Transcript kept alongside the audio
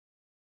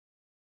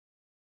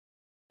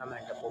நான்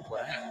எங்க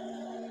போறேன்.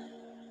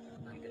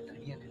 நான் இங்க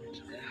தனியா நின்னுட்டு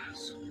இருக்கேன்.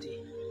 சுத்தி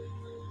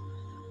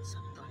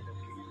சத்தம்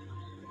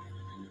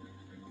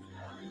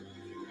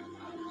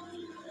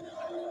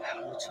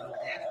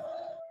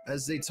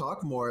As they talk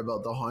more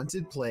about the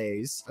haunted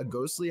place, a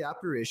ghostly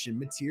apparition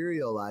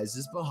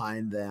materializes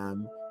behind them.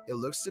 It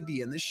looks to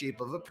be in the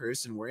shape of a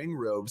person wearing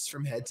robes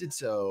from head to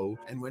toe,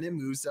 and when it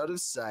moves out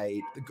of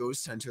sight, the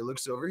ghost hunter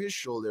looks over his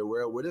shoulder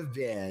where it would have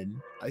been.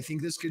 I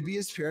think this could be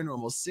his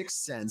paranormal sixth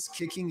sense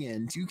kicking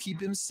in to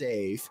keep him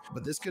safe,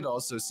 but this could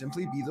also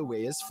simply be the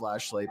way his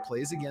flashlight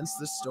plays against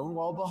the stone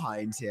wall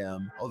behind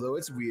him. Although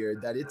it's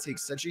weird that it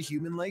takes such a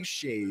human-like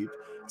shape,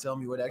 tell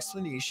me what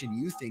explanation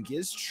you think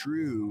is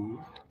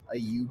true. A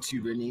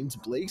YouTuber named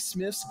Blake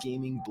Smith's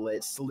Gaming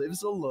Blitz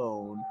lives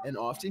alone and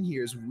often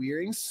hears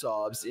wearing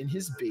sobs in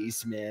his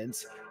basement.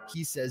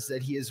 He says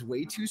that he is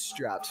way too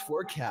strapped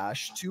for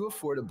cash to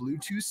afford a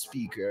Bluetooth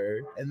speaker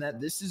and that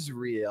this is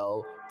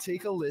real.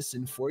 Take a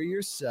listen for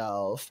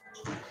yourself.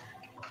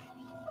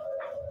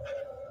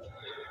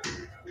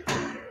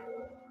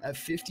 At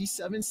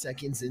 57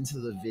 seconds into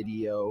the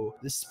video,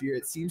 the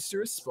spirit seems to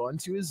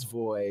respond to his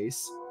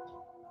voice.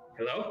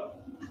 Hello?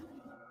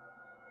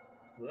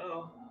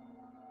 Hello?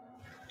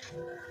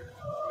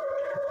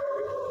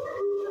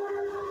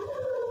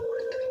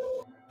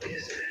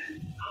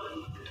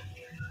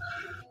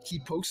 He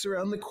pokes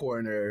around the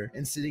corner,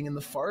 and sitting in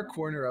the far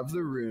corner of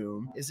the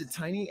room is a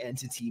tiny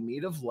entity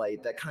made of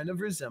light that kind of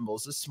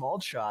resembles a small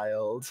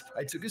child.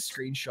 I took a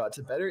screenshot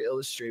to better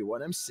illustrate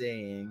what I'm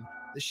saying.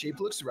 The shape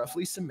looks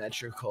roughly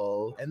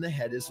symmetrical, and the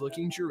head is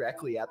looking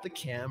directly at the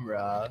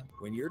camera.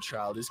 When your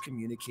child is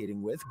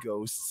communicating with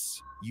ghosts,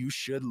 you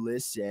should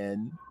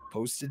listen.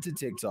 Posted to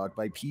TikTok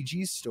by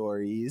PG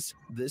Stories,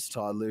 this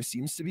toddler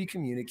seems to be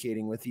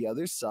communicating with the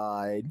other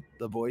side.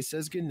 The boy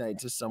says goodnight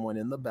to someone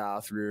in the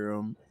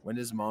bathroom. When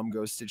his mom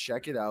goes to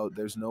check it out,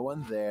 there's no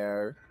one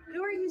there.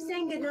 Who are you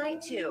saying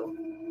goodnight to?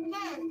 Him.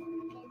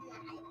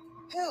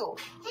 Who?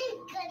 Him,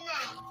 good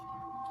night.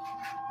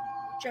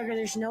 Jugger,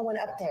 there's no one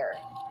up there.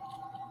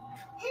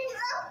 He's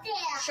up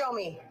there. Show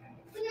me.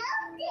 He's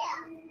up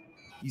there.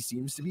 He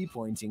seems to be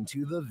pointing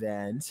to the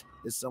vent.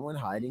 Is someone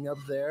hiding up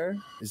there?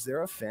 Is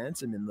there a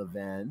phantom in the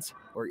vent?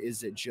 Or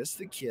is it just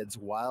the kid's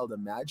wild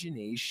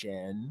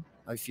imagination?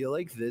 I feel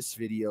like this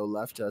video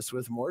left us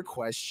with more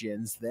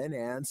questions than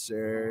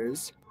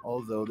answers.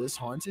 Although this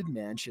haunted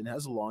mansion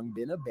has long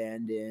been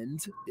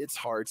abandoned, its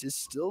heart is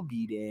still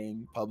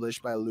beating.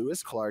 Published by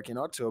Lewis Clark in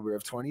October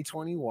of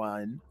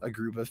 2021, a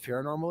group of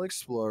paranormal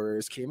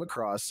explorers came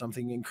across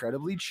something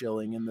incredibly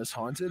chilling in this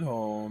haunted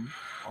home.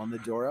 On the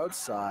door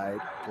outside,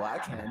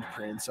 black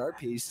handprints are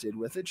pasted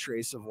with a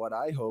trace of what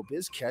I hope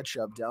is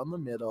ketchup down the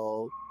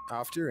middle.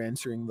 After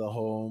entering the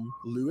home,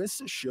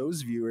 Lewis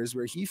shows viewers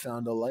where he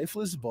found a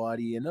lifeless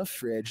body in a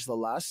fridge the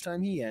last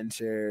time he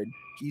entered.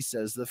 He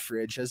says the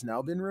fridge has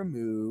now been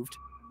removed.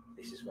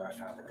 This is where I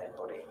found the dead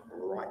body,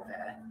 right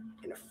there,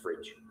 in a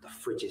fridge. The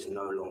fridge is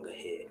no longer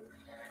here.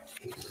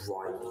 It's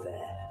right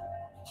there.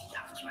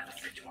 That was where the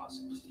fridge was.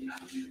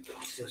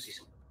 You'll still see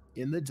some.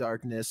 In the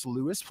darkness,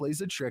 Lewis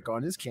plays a trick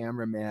on his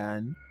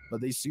cameraman,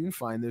 but they soon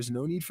find there's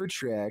no need for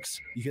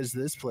tricks because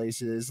this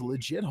place is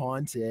legit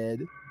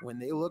haunted. When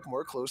they look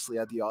more closely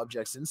at the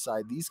objects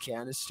inside these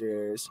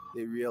canisters,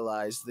 they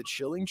realize the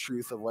chilling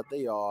truth of what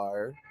they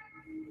are.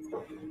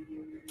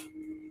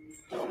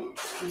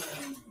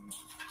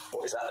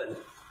 What is that then?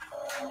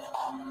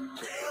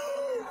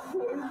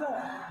 What is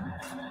that?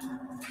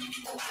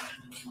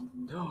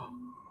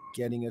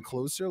 Getting a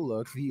closer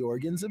look, the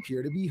organs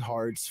appear to be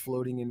hearts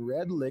floating in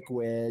red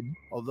liquid.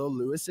 Although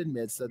Lewis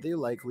admits that they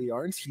likely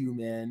aren't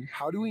human,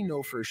 how do we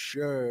know for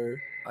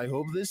sure? I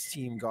hope this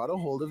team got a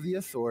hold of the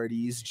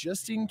authorities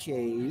just in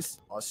case.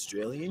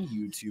 Australian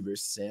YouTuber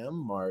Sam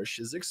Marsh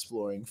is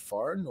exploring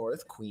far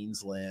north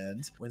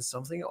Queensland when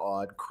something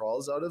odd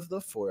crawls out of the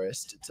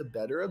forest to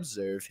better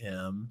observe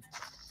him.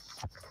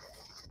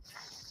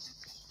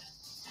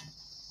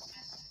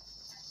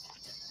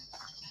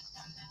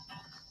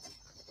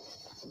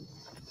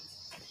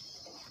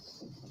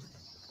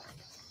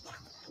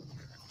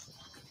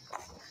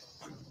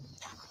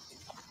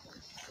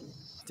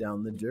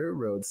 Down the dirt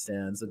road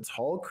stands a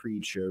tall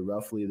creature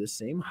roughly the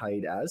same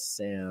height as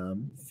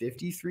Sam.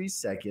 53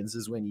 seconds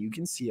is when you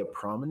can see a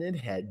prominent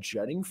head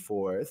jutting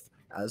forth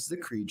as the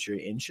creature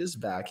inches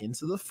back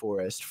into the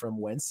forest from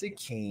whence it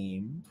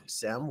came.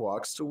 Sam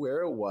walks to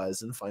where it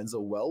was and finds a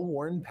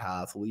well-worn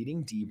path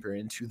leading deeper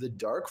into the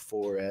dark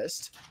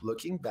forest.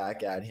 Looking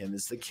back at him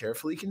is the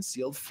carefully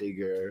concealed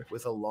figure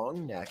with a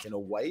long neck and a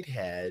white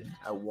head.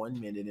 At 1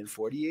 minute and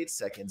 48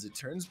 seconds, it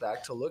turns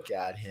back to look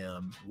at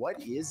him.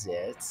 What is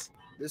it?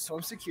 This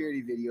home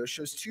security video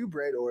shows two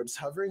bright orbs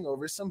hovering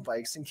over some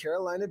bikes in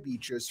Carolina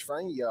Beecher's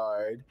front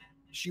yard.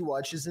 She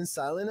watches in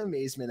silent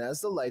amazement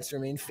as the lights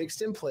remain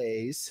fixed in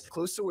place,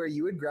 close to where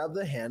you would grab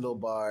the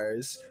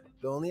handlebars.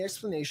 The only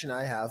explanation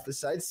I have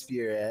besides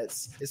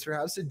spirits is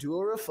perhaps a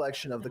dual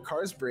reflection of the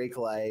car's brake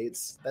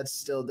lights. That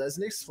still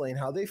doesn't explain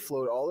how they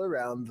float all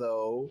around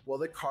though, while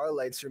the car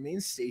lights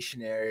remain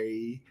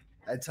stationary.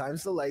 At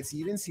times, the lights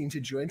even seem to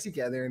join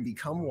together and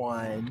become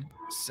one.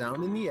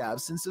 Sound in the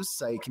absence of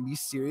sight can be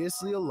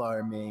seriously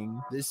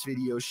alarming. This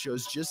video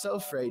shows just how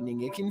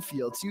frightening it can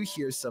feel to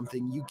hear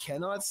something you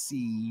cannot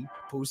see.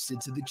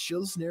 Posted to the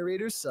Chills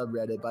Narrator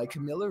subreddit by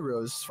Camilla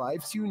Rose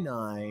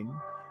 529.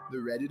 The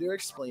Redditor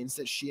explains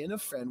that she and a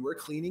friend were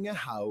cleaning a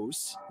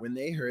house when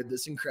they heard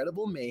this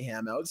incredible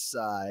mayhem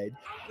outside.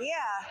 Yeah.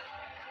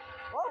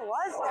 What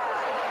was that?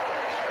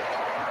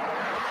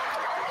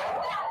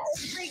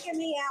 It's freaking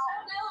me out.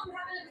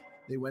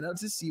 They went out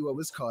to see what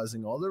was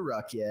causing all the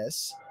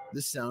ruckus.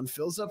 The sound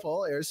fills up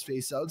all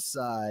airspace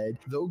outside.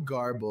 Though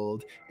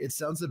garbled, it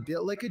sounds a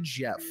bit like a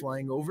jet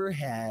flying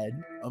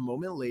overhead. A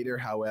moment later,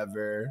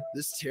 however,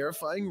 this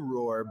terrifying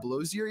roar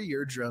blows your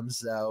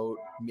eardrums out.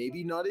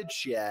 Maybe not a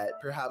jet,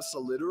 perhaps a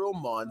literal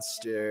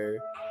monster.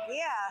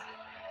 Yeah.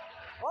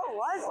 What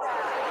was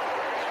that?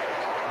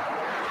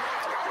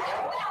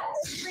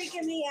 It's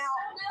freaking me out.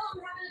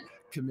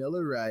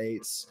 Camilla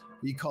writes,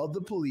 "We called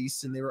the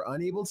police and they were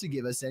unable to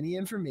give us any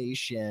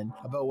information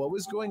about what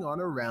was going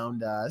on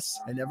around us.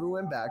 I never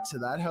went back to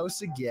that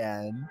house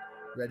again."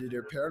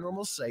 Redditor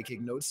Paranormal Psychic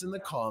notes in the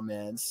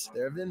comments,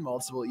 there have been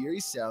multiple eerie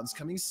sounds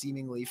coming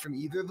seemingly from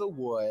either the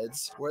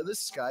woods or the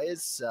sky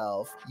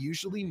itself,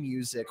 usually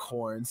music,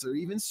 horns, or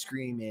even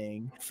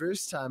screaming.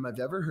 First time I've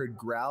ever heard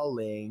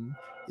growling.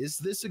 Is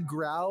this a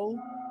growl?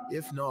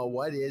 If not,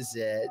 what is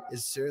it? It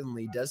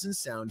certainly doesn't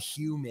sound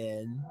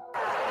human.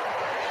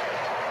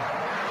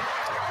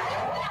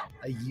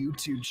 A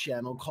YouTube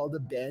channel called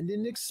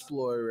Abandoned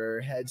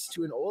Explorer heads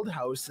to an old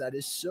house that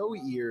is so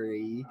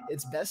eerie,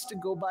 it's best to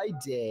go by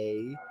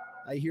day.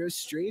 I hear a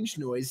strange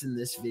noise in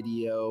this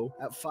video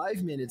at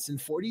 5 minutes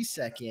and 40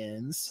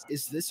 seconds.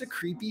 Is this a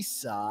creepy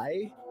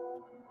sigh?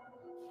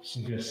 So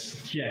I'm gonna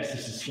suggest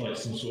this is like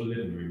some sort of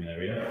living room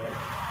area.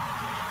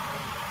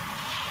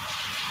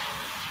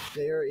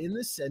 They are in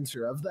the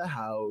center of the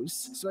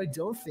house, so I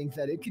don't think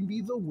that it can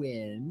be the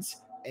wind.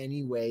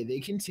 Anyway, they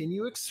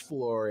continue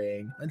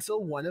exploring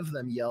until one of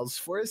them yells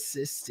for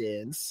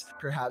assistance.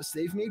 Perhaps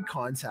they've made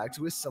contact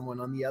with someone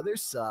on the other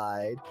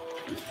side.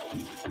 Oi!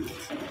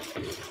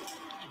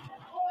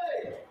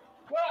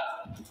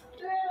 What?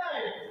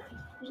 Hey!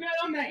 What's going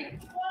on, mate?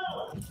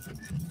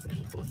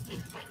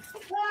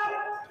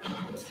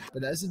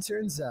 But as it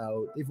turns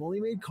out, they've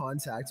only made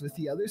contact with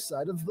the other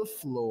side of the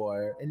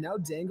floor and now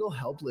dangle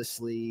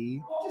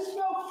helplessly. I just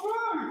fell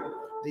through!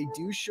 They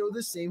do show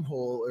the same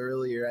hole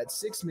earlier at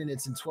 6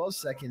 minutes and 12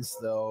 seconds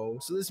though,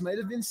 so this might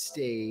have been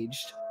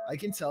staged. I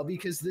can tell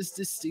because this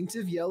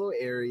distinctive yellow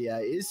area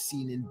is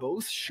seen in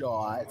both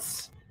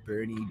shots.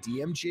 Bernie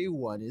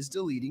DMJ1 is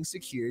deleting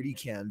security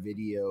cam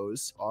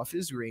videos off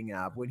his Ring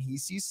app when he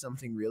sees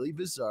something really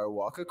bizarre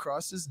walk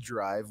across his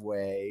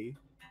driveway.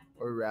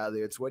 Or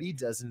rather, it's what he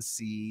doesn't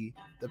see,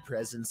 the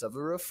presence of a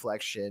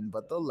reflection,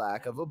 but the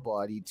lack of a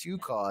body to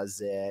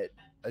cause it.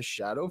 A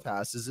shadow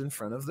passes in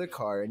front of the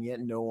car and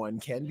yet no one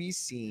can be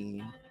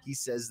seen. He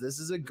says this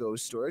is a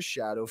ghost or a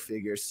shadow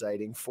figure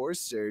sighting for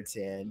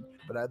certain,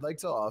 but I'd like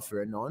to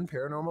offer a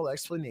non-paranormal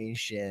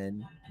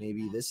explanation.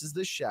 Maybe this is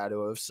the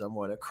shadow of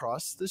someone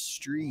across the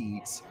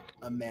street.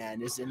 A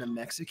man is in a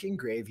Mexican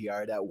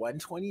graveyard at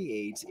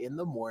 1:28 in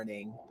the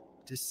morning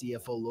to see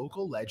if a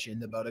local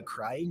legend about a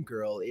crying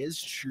girl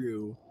is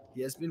true.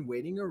 He has been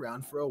waiting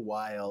around for a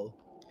while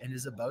and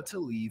is about to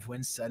leave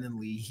when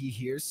suddenly he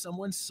hears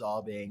someone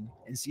sobbing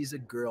and sees a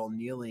girl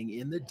kneeling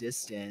in the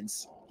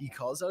distance. He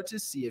calls out to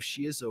see if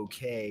she is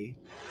okay.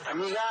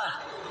 Amiga!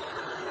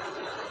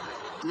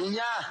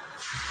 Niña!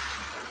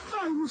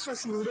 Ay, no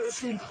seas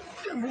imbécil.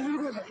 Te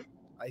muro.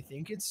 I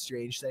think it's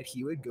strange that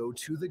he would go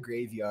to the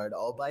graveyard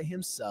all by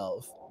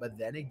himself, but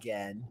then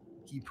again,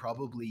 he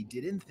probably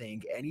didn't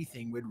think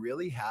anything would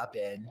really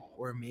happen,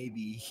 or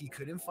maybe he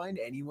couldn't find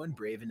anyone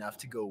brave enough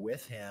to go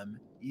with him.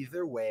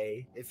 Either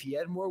way, if he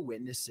had more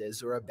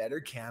witnesses or a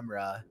better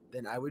camera,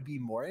 then I would be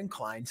more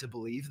inclined to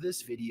believe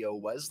this video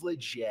was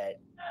legit.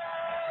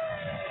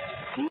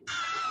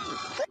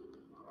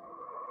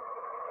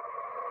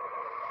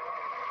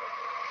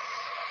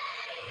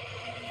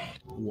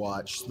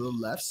 Watch the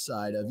left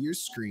side of your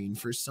screen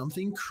for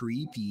something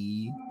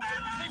creepy.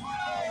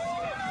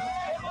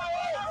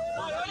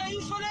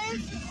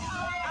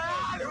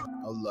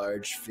 A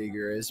large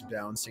figure is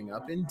bouncing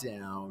up and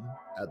down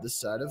at the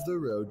side of the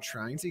road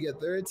trying to get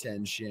their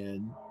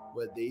attention.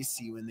 What they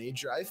see when they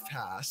drive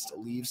past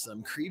leaves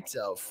them creeped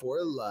out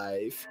for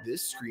life.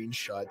 This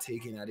screenshot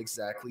taken at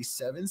exactly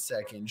 7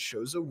 seconds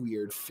shows a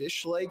weird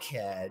fish-like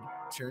head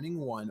turning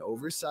one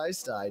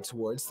oversized eye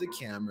towards the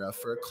camera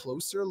for a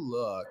closer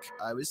look.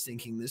 I was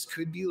thinking this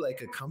could be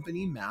like a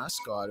company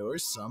mascot or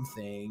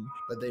something,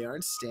 but they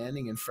aren't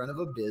standing in front of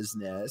a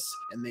business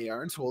and they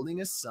aren't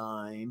holding a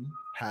sign.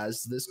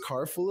 Has this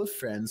car full of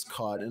friends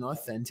caught an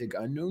authentic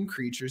unknown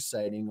creature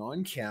sighting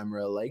on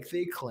camera like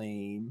they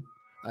claim?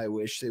 I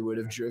wish they would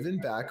have driven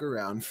back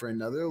around for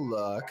another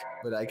look,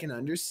 but I can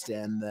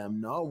understand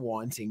them not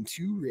wanting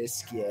to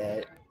risk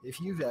it. If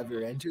you've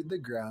ever entered the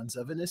grounds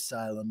of an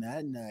asylum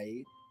at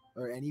night,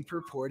 or any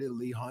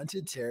purportedly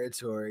haunted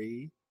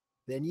territory,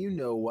 Then you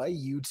know why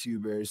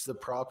YouTubers, the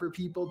proper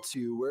people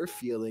too, were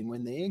feeling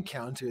when they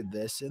encountered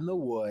this in the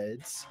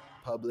woods.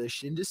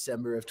 Published in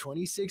December of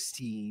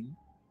 2016,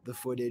 the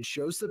footage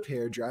shows the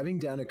pair driving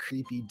down a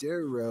creepy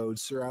dirt road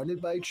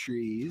surrounded by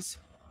trees.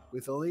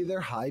 With only their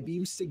high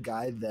beams to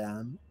guide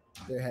them,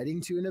 they're heading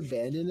to an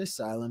abandoned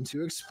asylum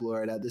to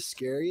explore it at the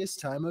scariest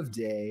time of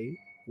day.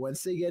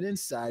 Once they get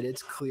inside,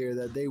 it's clear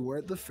that they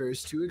weren't the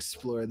first to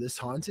explore this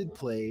haunted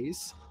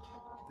place.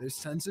 There's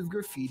tons of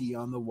graffiti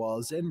on the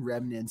walls and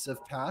remnants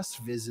of past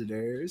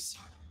visitors.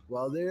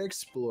 While they're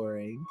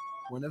exploring,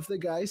 one of the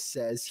guys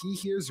says he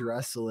hears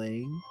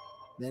rustling.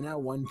 Then at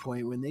one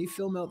point when they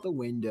film out the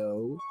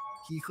window,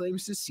 he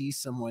claims to see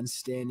someone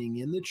standing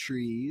in the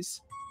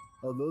trees.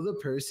 Although the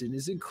person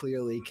isn't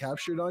clearly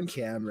captured on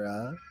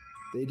camera,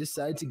 they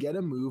decide to get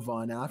a move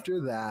on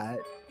after that.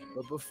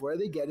 But before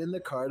they get in the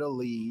car to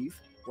leave,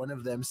 one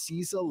of them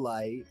sees a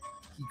light.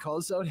 He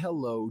calls out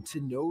hello to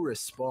no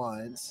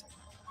response.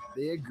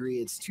 They agree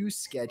it's too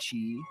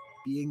sketchy,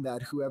 being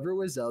that whoever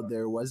was out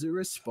there wasn't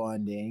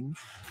responding.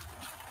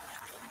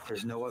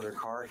 There's no other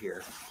car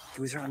here. He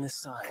was on this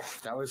side.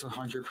 That was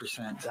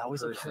 100%. That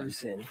was a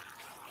person.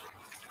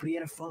 But he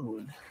had a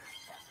phone.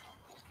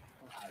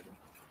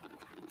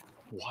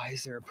 Why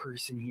is there a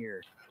person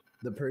here?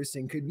 The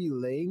person could be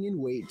laying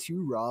in wait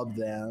to rob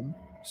them,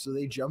 so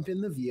they jump in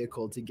the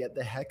vehicle to get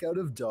the heck out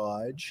of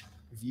Dodge.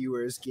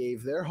 Viewers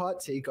gave their hot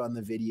take on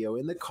the video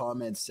in the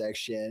comments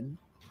section.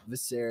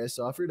 Viserys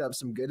offered up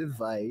some good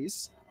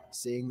advice,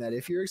 saying that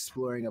if you're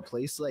exploring a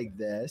place like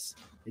this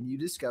and you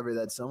discover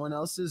that someone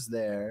else is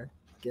there,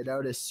 get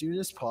out as soon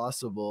as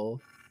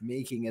possible,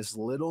 making as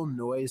little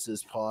noise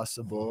as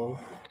possible.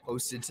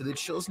 Posted to the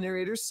Chills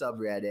Narrator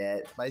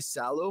subreddit by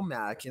Sallow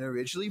Mac and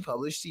originally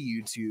published to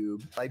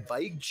YouTube by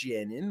Bike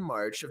Jin in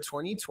March of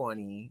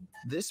 2020.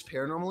 This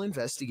paranormal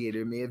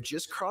investigator may have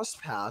just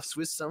crossed paths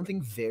with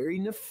something very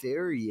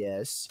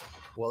nefarious.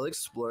 While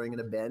exploring an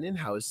abandoned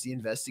house, the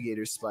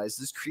investigator spies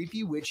this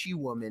creepy witchy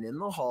woman in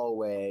the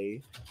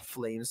hallway.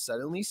 Flames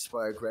suddenly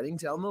spark, running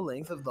down the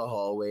length of the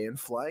hallway and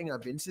flying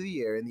up into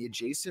the air in the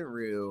adjacent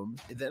room.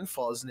 It then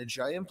falls in a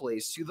giant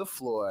blaze to the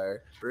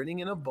floor, burning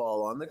in a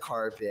ball on the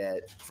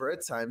carpet. For a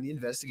time, the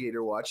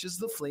investigator watches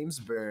the flames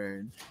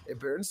burn. It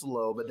burns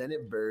low, but then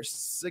it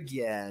bursts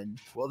again,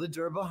 while the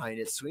door behind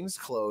it swings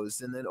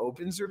closed and then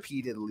opens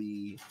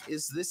repeatedly.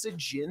 Is this a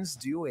djinn's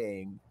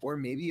doing? Or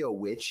maybe a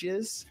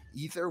witch's?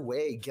 Either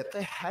way, get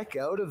the heck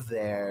out of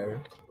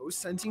there.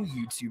 Ghost hunting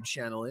YouTube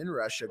channel in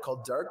Russia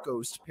called Dark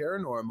Ghost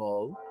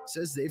Paranormal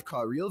says they've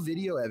caught real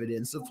video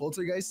evidence of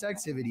poltergeist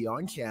activity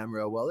on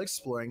camera while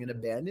exploring an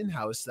abandoned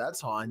house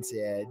that's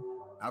haunted.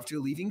 After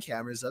leaving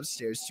cameras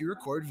upstairs to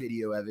record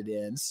video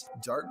evidence,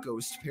 Dark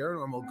Ghost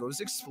Paranormal goes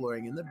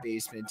exploring in the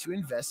basement to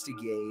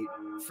investigate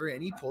for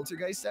any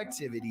poltergeist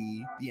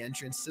activity. The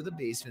entrance to the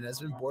basement has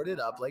been boarded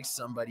up like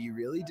somebody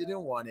really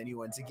didn't want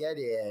anyone to get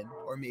in,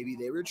 or maybe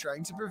they were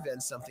trying to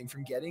prevent something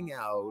from getting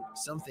out,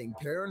 something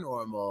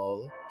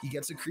paranormal. He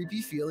gets a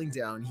creepy feeling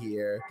down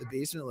here. The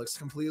basement looks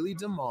completely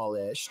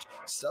demolished,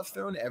 stuff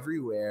thrown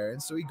everywhere,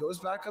 and so he goes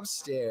back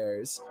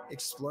upstairs.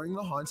 Exploring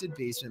the haunted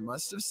basement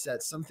must have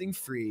set something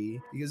free,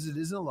 because it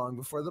isn't long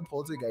before the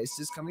poltergeist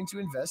is coming to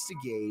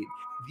investigate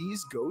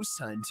these ghost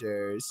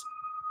hunters.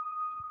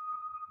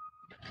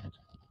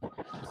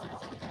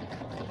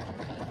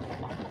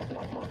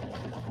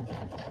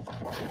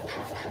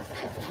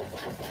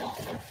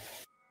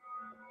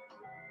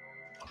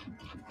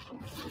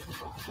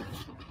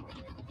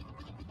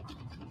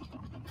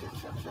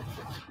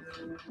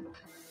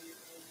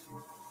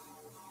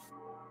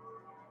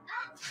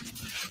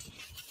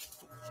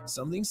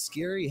 Something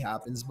scary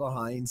happens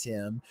behind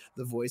him.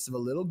 The voice of a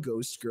little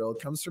ghost girl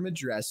comes from a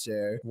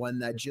dresser, one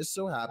that just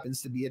so happens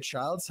to be a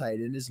child's height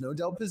and is no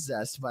doubt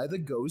possessed by the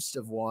ghost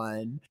of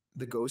one.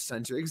 The ghost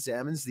hunter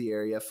examines the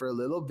area for a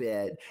little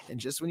bit, and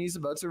just when he's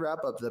about to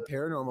wrap up the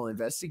paranormal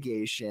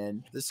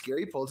investigation, the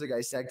scary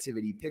poltergeist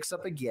activity picks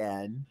up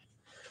again.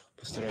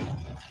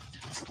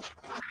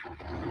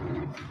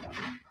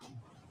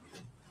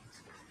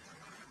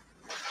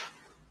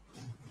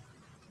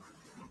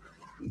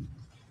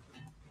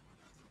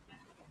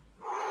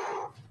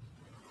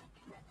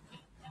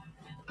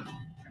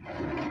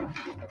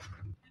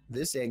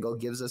 This angle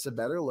gives us a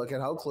better look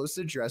at how close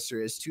the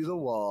dresser is to the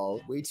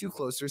wall, way too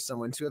close for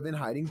someone to have been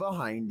hiding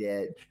behind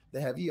it. The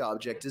heavy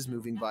object is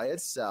moving by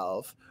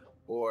itself,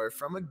 or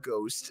from a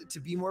ghost to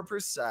be more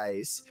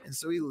precise, and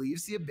so he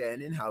leaves the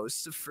abandoned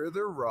house to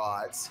further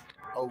rot.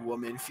 A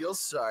woman feels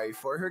sorry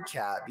for her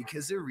cat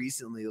because it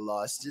recently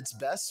lost its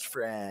best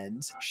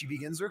friend. She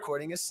begins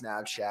recording a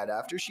Snapchat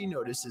after she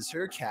notices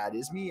her cat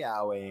is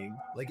meowing,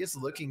 like it's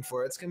looking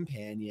for its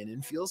companion,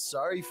 and feels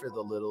sorry for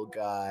the little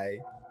guy.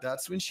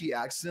 That's when she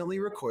accidentally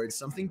records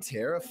something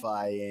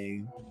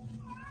terrifying.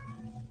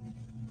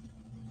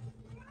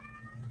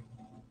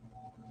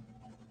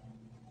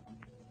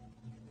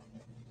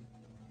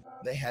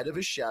 The head of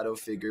a shadow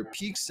figure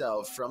peeks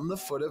out from the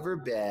foot of her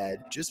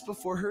bed just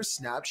before her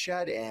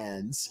Snapchat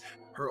ends.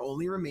 Her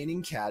only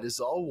remaining cat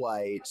is all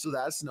white, so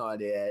that's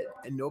not it,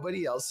 and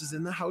nobody else is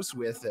in the house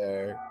with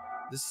her.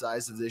 The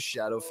size of this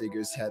shadow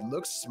figure's head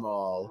looks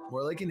small,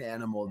 more like an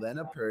animal than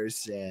a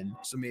person.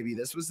 So maybe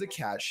this was the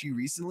cat she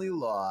recently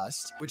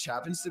lost, which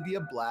happens to be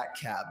a black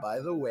cat, by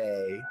the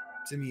way.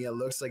 To me, it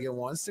looks like it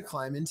wants to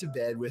climb into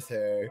bed with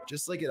her,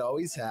 just like it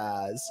always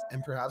has.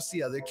 And perhaps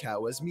the other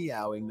cat was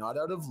meowing not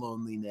out of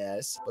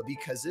loneliness, but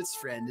because its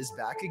friend is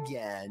back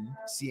again.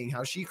 Seeing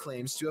how she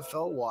claims to have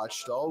felt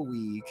watched all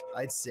week,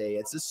 I'd say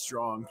it's a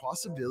strong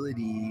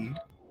possibility.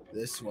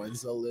 This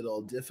one's a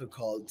little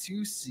difficult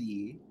to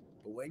see,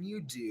 but when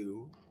you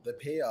do, the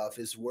payoff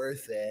is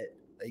worth it.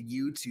 A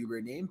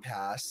YouTuber named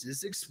Past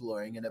is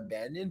exploring an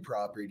abandoned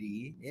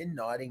property in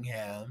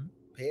Nottingham.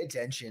 Pay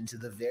attention to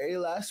the very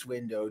last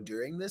window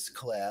during this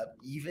clip.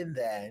 Even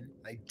then,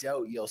 I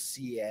doubt you'll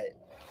see it.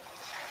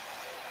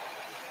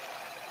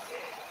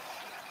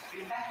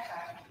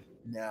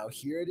 Now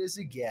here it is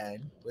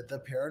again, with the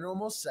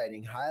paranormal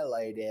sighting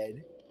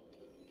highlighted.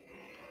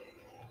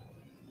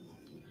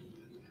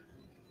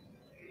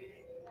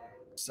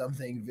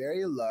 Something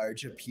very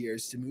large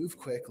appears to move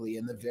quickly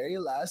in the very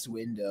last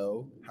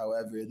window.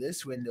 However,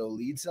 this window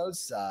leads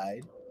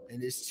outside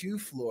and is 2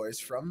 floors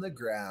from the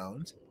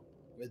ground.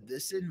 With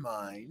this in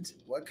mind,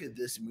 what could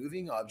this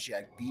moving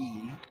object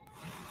be?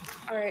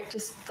 All right,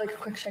 just like a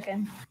quick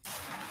check-in.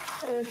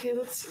 Okay,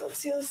 let's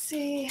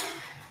see.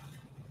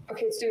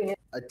 Okay, it's doing it.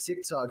 A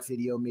TikTok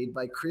video made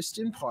by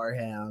Kristen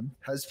Parham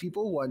has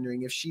people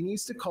wondering if she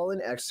needs to call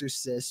an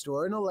exorcist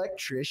or an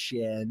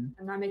electrician.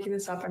 I'm not making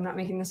this up.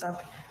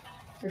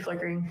 They're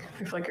flickering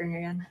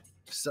again.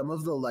 Some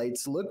of the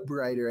lights look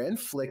brighter and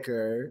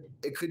flicker.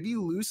 It could be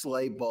loose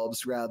light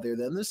bulbs rather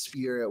than the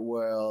spirit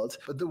world.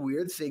 But the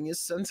weird thing is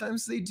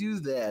sometimes they do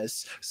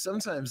this,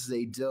 sometimes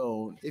they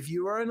don't. If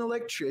you are an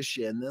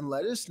electrician, then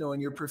let us know in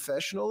your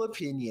professional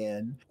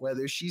opinion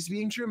whether she's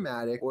being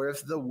dramatic or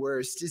if the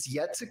worst is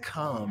yet to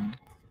come.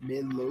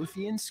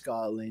 Midlothian,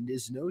 Scotland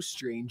is no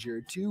stranger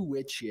to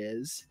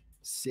witches.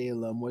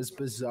 Salem was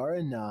bizarre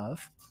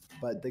enough,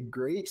 but the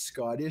Great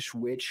Scottish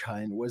Witch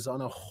Hunt was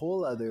on a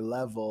whole other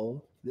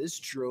level. This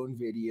drone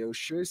video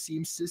sure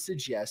seems to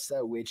suggest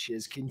that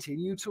witches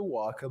continue to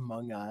walk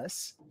among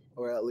us,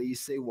 or at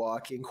least they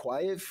walk in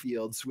quiet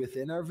fields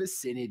within our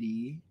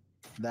vicinity.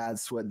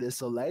 That's what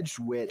this alleged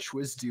witch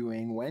was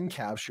doing when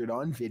captured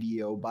on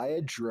video by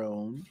a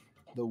drone.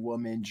 The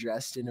woman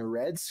dressed in a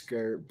red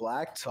skirt,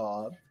 black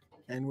top,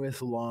 and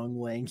with long,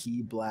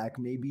 lanky, black,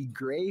 maybe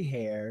gray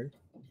hair,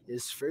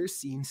 is first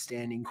seen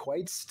standing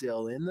quite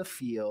still in the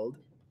field.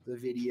 The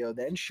video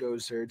then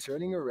shows her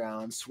turning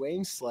around,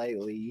 swaying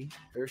slightly,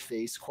 her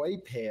face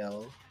quite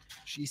pale.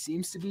 She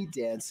seems to be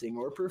dancing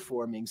or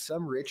performing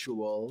some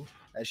ritual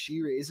as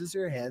she raises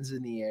her hands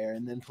in the air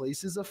and then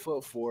places a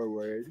foot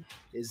forward.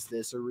 Is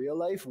this a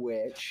real-life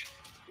witch?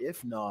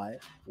 If not,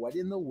 what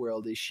in the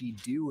world is she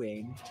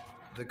doing?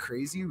 The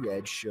Crazy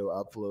Red Show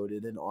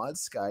uploaded an odd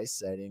sky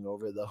setting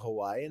over the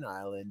Hawaiian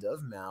island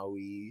of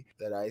Maui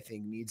that I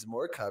think needs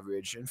more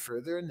coverage and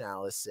further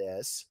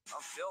analysis. I'm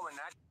filming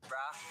that,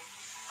 bruh.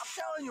 I'm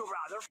telling you,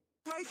 bruh,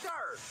 they're right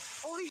there.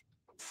 Holy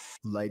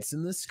Lights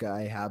in the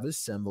sky have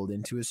assembled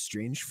into a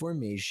strange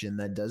formation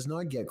that does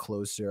not get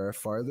closer or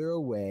farther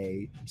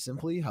away,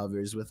 simply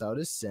hovers without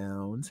a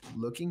sound.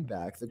 Looking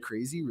back, the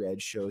Crazy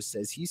Red Show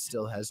says he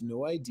still has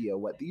no idea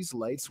what these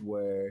lights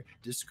were,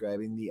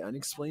 describing the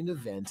unexplained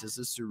event as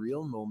a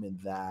surreal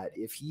moment that,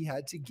 if he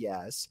had to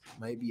guess,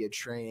 might be a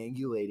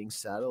triangulating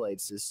satellite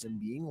system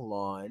being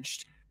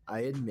launched.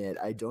 I admit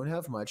I don't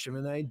have much of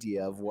an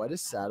idea of what a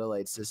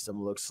satellite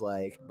system looks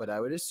like, but I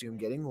would assume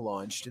getting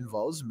launched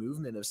involves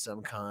movement of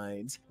some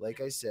kind. Like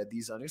I said,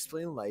 these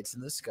unexplained lights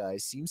in the sky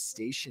seem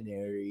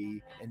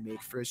stationary and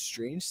make for a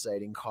strange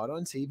sighting caught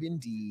on tape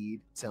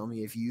indeed. Tell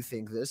me if you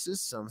think this is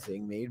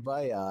something made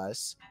by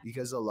us,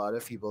 because a lot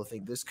of people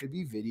think this could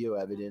be video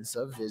evidence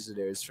of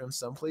visitors from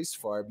someplace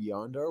far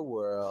beyond our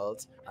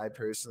world. I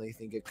personally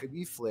think it could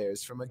be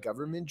flares from a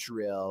government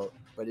drill,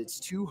 but it's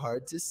too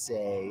hard to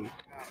say.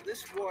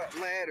 This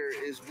ladder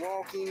is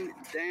walking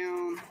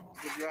down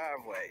the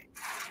driveway.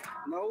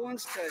 No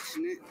one's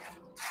touching it.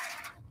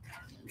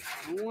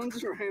 No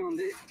one's around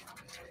it.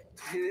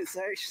 And it's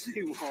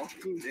actually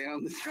walking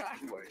down the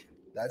driveway.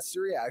 That's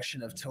the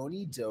reaction of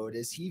Tony Doe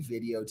as he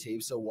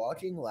videotapes a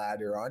walking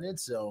ladder on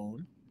its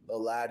own. The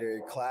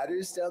ladder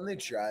clatters down the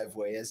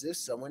driveway as if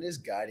someone is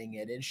guiding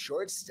it in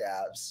short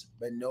steps,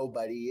 but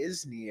nobody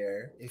is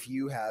near. If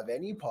you have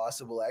any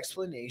possible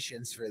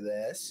explanations for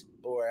this,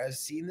 or have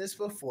seen this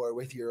before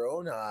with your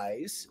own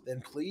eyes,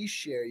 then please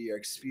share your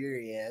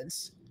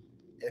experience.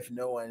 If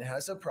no one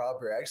has a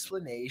proper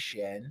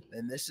explanation,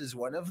 then this is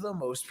one of the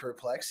most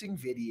perplexing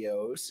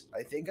videos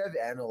I think I've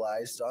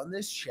analyzed on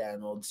this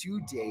channel to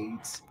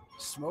date.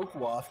 Smoke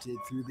wafted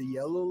through the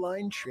Yellow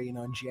Line train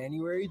on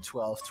January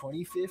 12,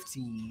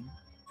 2015.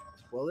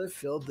 While it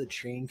filled the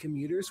train,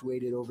 commuters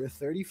waited over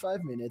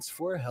 35 minutes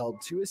for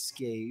help to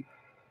escape.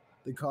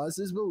 The cause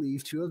is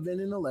believed to have been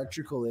an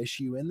electrical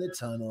issue in the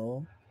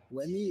tunnel.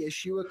 When the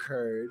issue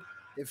occurred,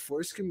 it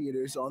forced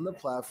commuters on the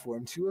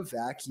platform to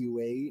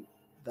evacuate.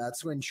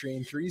 That's when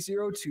train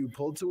 302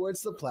 pulled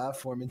towards the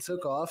platform and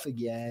took off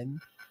again.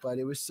 but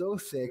it was so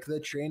thick the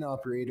train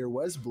operator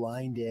was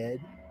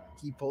blinded.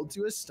 He pulled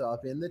to a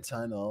stop in the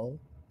tunnel.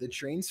 The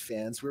train's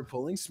fans were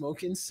pulling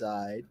smoke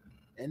inside,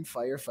 and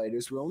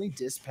firefighters were only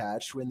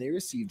dispatched when they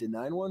received a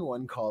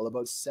 911 call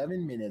about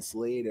 7 minutes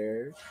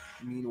later.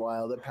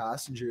 Meanwhile, the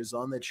passengers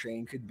on the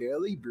train could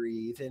barely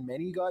breathe, and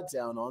many got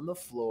down on the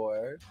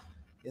floor.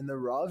 In the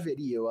raw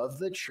video of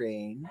the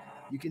train,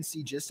 you can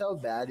see just how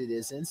bad it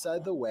is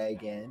inside the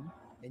wagon,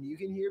 and you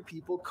can hear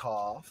people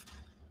cough,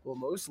 while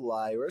most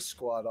lie or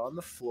squat on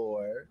the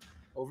floor.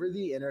 Over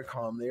the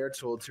intercom, they are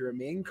told to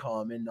remain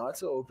calm and not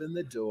to open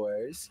the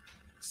doors.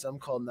 Some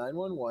called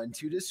 911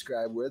 to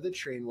describe where the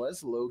train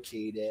was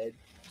located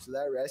so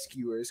that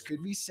rescuers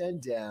could be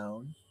sent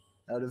down.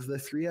 Out of the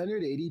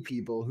 380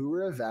 people who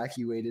were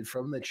evacuated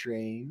from the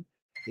train,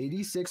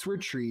 86 were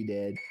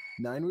treated,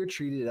 9 were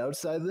treated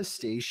outside the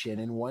station,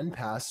 and 1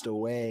 passed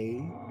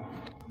away.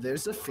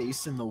 There's a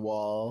face in the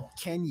wall.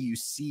 Can you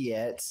see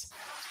it?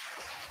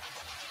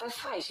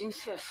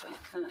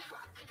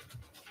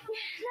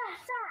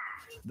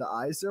 The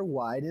eyes are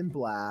wide and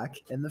black,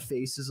 and the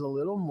face is a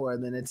little more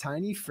than a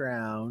tiny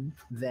frown.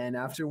 Then,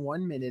 after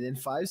 1 minute and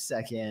 5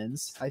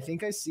 seconds, I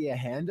think I see a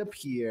hand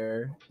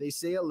appear. They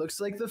say it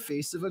looks like the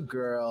face of a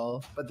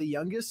girl, but the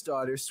youngest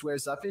daughter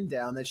swears up and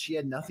down that she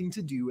had nothing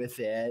to do with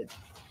it.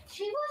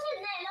 She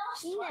wasn't there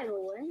last time. She never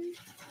went.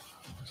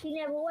 She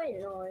never went,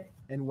 no.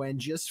 And when,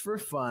 just for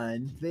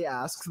fun, they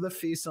ask the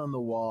face on the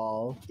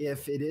wall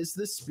if it is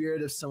the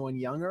spirit of someone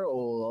young or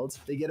old,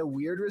 they get a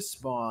weird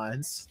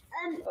response.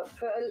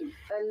 Put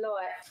a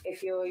light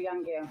if you're a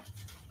young girl.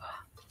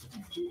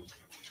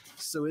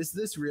 So is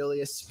this really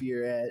a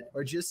spirit,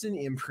 or just an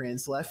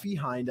imprint left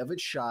behind of a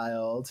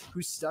child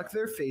who stuck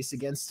their face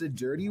against a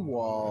dirty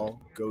wall?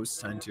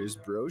 Ghost hunters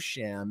Bro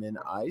Sham and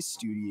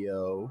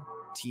iStudio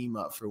team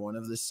up for one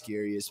of the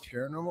scariest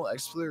paranormal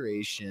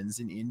explorations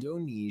in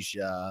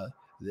Indonesia.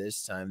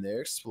 This time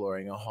they're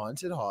exploring a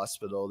haunted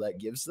hospital that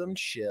gives them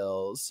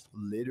chills,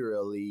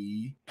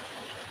 literally.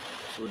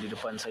 So di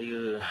depan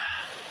saya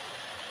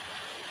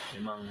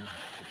memang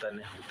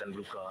hutan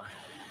belukar.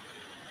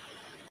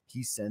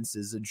 He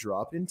senses a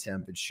drop in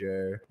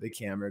temperature. The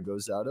camera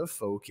goes out of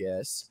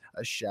focus.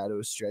 A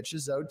shadow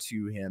stretches out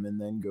to him and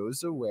then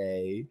goes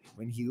away.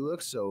 When he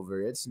looks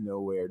over, it's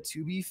nowhere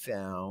to be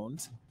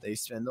found. They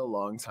spend a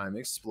long time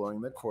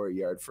exploring the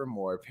courtyard for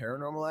more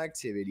paranormal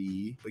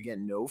activity, but get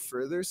no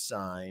further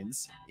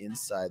signs.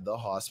 Inside, the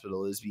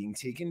hospital is being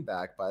taken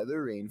back by the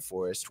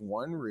rainforest,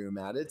 one room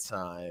at a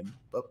time,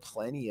 but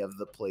plenty of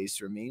the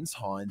place remains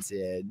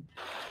haunted.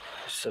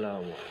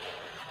 Assalamualaikum.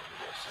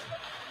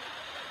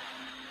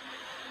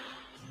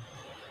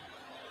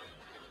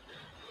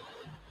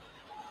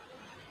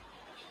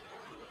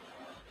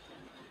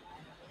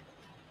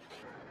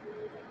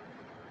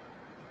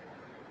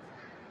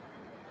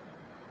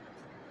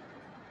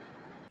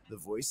 The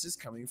voice is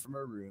coming from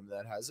a room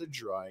that has a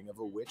drawing of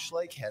a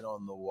witch-like head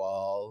on the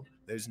wall.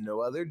 There's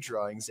no other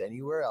drawings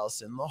anywhere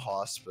else in the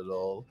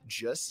hospital,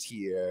 just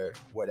here.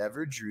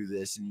 Whatever drew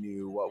this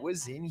knew what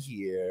was in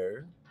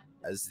here.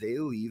 As they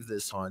leave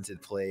this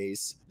haunted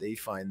place, they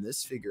find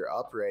this figure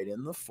upright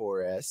in the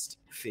forest,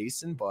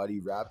 face and body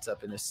wrapped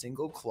up in a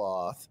single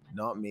cloth,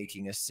 not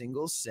making a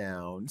single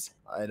sound.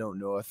 I don't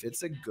know if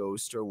it's a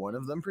ghost or one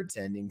of them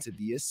pretending to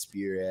be a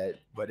spirit,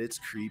 but it's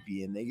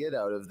creepy and they get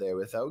out of there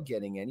without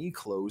getting any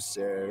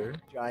closer.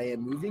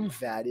 Giant moving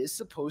vat is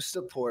supposed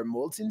to pour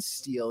molten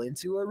steel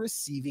into a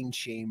receiving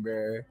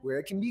chamber where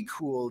it can be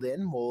cooled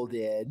and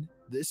molded.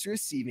 This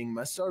receiving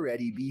must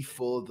already be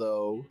full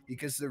though,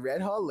 because the red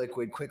hot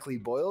liquid quickly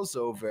boils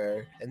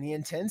over and the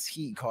intense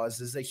heat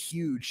causes a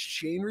huge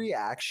chain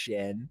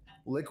reaction.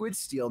 Liquid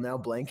steel now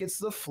blankets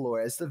the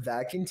floor as the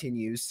vat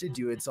continues to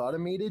do its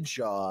automated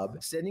job,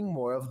 sending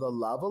more of the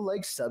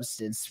lava-like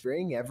substance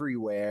spraying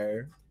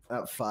everywhere.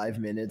 At 5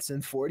 minutes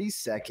and 40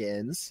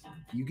 seconds,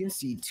 you can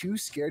see 2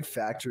 scared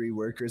factory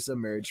workers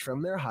emerge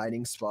from their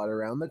hiding spot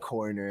around the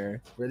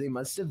corner, where they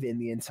must have been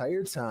the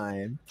entire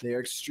time. They are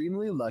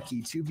extremely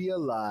lucky to be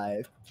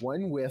alive.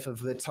 One whiff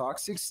of the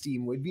toxic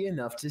steam would be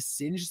enough to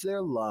singe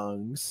their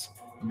lungs.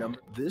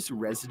 This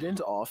resident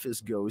office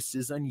ghost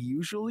is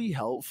unusually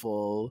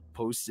helpful.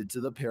 Posted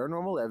to the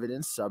Paranormal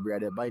Evidence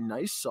subreddit by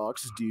Nice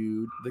Socks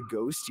Dude, the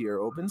ghost here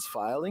opens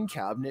filing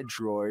cabinet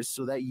drawers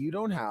so that you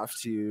don't have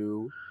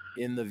to.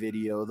 In the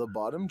video, the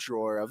bottom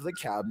drawer of the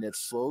cabinet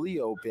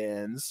slowly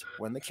opens.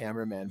 When the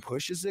cameraman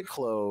pushes it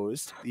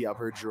closed, the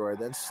upper drawer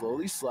then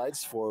slowly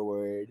slides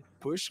forward.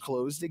 Push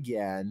closed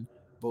again.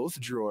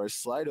 Both drawers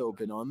slide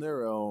open on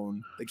their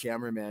own. The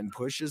cameraman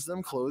pushes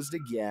them closed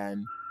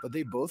again, but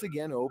they both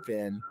again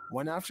open,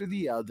 one after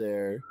the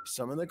other.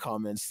 Some in the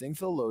comments think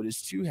the load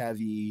is too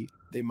heavy.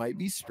 They might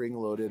be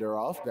spring-loaded or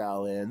off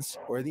balance,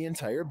 or the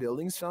entire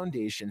building's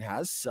foundation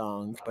has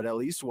sunk, but at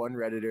least one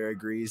Redditor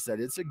agrees that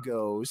it's a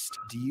ghost.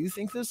 Do you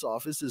think this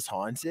office is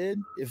haunted?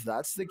 If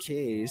that's the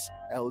case,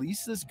 at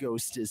least this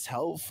ghost is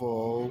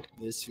helpful.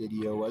 This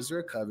video was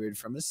recovered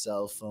from a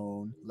cell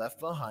phone left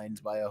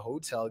behind by a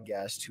hotel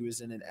guest who is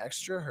in an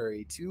extra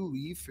hurry to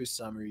leave for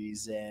some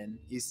reason.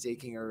 He's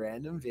taking a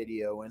random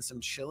video when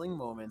some chilling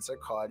moments are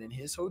caught in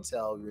his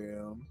hotel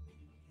room.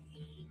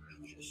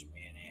 Just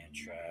me and hand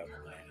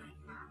traveling.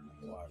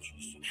 Watch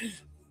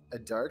A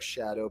dark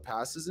shadow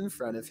passes in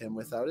front of him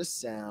without a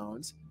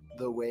sound.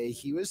 The way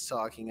he was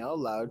talking out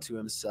loud to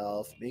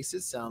himself makes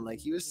it sound like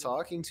he was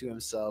talking to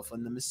himself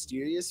when the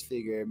mysterious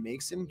figure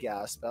makes him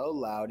gasp out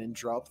loud and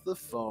drop the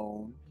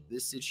phone.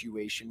 This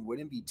situation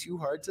wouldn't be too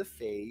hard to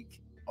fake.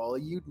 All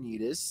you'd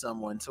need is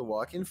someone to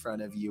walk in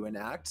front of you and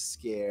act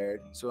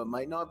scared, so it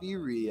might not be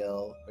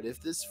real. But if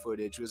this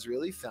footage was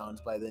really found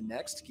by the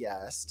next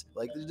guest,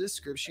 like the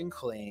description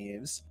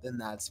claims, then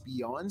that's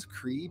beyond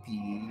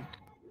creepy.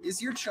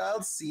 Is your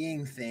child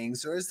seeing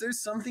things, or is there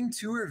something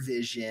to her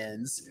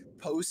visions?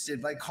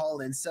 Posted by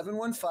Colin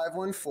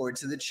 71514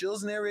 to the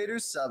Chills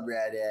Narrators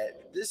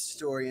subreddit. This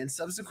story and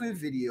subsequent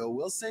video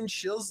will send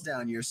chills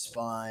down your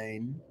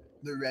spine.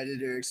 The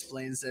Redditor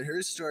explains that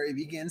her story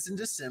begins in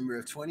December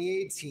of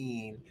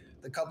 2018.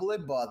 The couple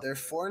had bought their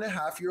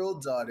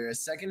 4.5-year-old daughter a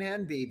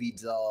secondhand baby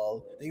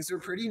doll. Things were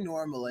pretty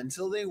normal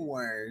until they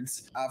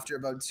weren't. After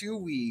about 2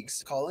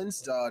 weeks, Colin's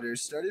daughter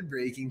started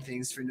breaking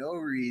things for no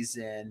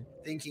reason,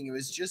 thinking it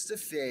was just a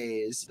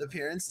phase. The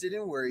parents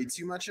didn't worry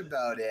too much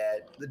about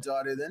it. The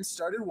daughter then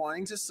started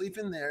wanting to sleep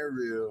in their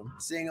room,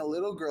 saying a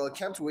little girl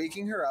kept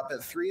waking her up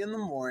at 3 in the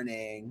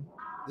morning.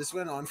 This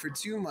went on for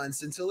 2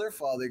 months until her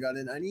father got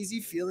an uneasy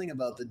feeling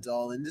about the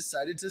doll and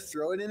decided to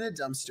throw it in a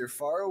dumpster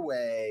far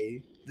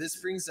away. This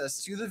brings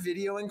us to the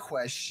video in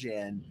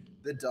question.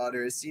 The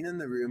daughter is seen in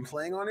the room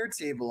playing on her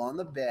table on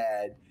the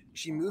bed.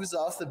 She moves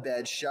off the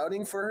bed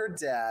shouting for her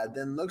dad,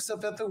 then looks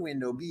up at the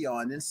window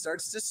beyond and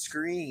starts to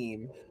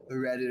scream. The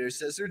Redditor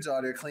says her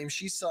daughter claims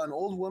she saw an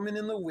old woman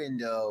in the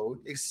window.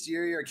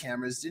 Exterior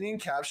cameras didn't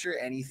capture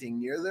anything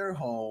near their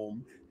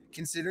home.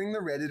 Considering the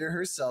Redditor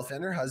herself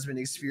and her husband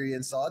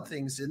experienced odd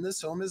things in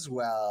this home as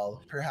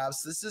well,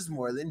 perhaps this is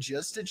more than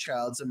just a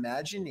child's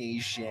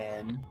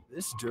imagination.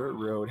 This dirt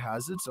road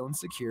has its own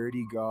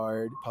security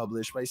guard.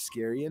 Published by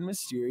Scary and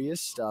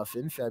Mysterious Stuff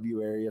in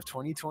February of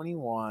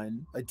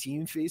 2021, a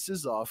team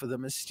faces off with a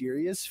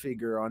mysterious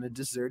figure on a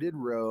deserted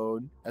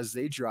road. As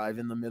they drive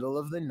in the middle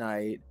of the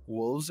night,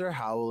 wolves are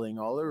howling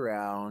all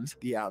around.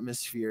 The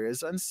atmosphere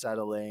is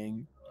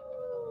unsettling.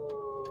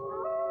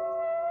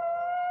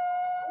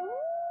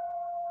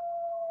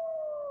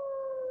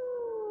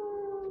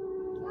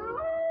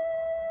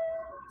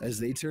 As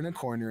they turn a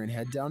corner and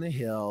head down a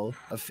hill,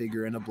 a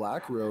figure in a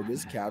black robe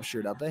is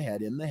captured up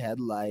ahead in the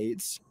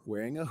headlights.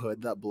 Wearing a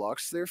hood that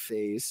blocks their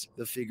face,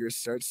 the figure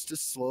starts to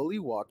slowly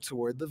walk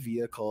toward the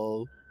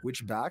vehicle,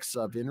 which backs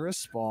up in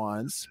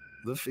response.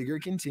 The figure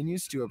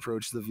continues to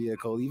approach the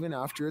vehicle even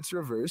after it's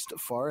reversed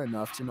far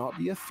enough to not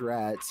be a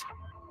threat.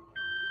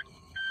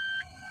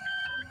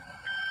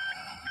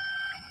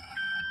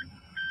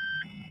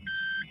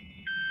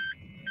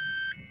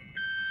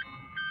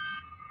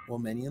 While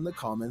many in the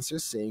comments are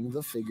saying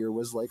the figure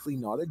was likely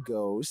not a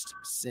ghost,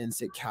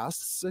 since it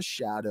casts a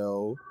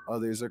shadow,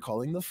 others are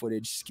calling the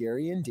footage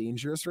scary and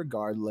dangerous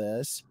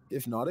regardless.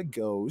 If not a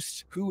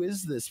ghost, who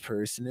is this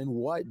person and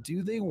what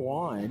do they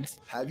want?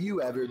 Have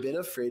you ever been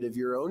afraid of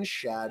your own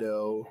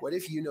shadow? What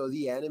if you know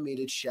the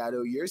animated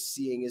shadow you're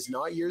seeing is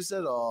not yours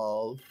at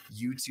all?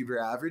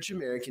 YouTuber Average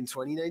American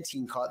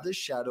 2019 caught the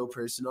shadow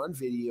person on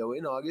video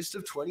in August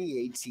of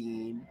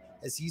 2018.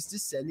 As he's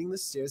descending the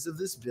stairs of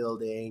this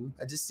building,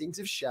 a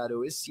distinctive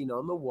shadow is seen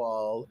on the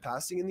wall,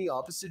 passing in the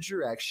opposite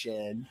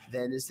direction.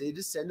 Then, as they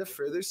descend a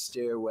further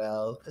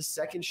stairwell, a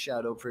second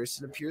shadow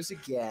person appears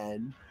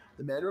again.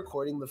 The man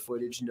recording the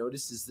footage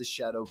notices the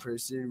shadow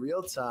person in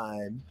real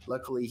time.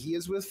 Luckily, he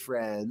is with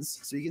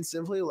friends, so he can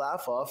simply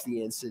laugh off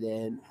the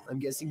incident. I'm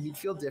guessing he'd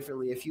feel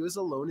differently if he was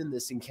alone in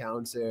this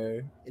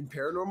encounter. In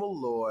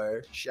paranormal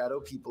lore, shadow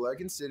people are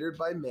considered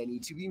by many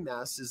to be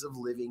masses of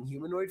living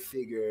humanoid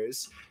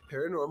figures.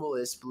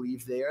 Paranormalists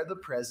believe they are the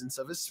presence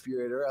of a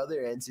spirit or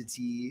other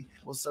entity.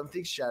 While some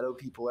think shadow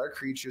people are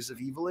creatures of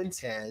evil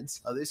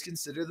intent, others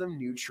consider them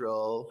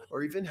neutral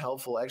or even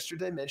helpful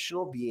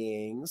extra-dimensional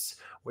beings.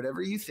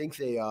 Whatever you think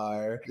they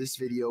are, this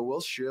video will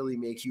surely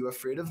make you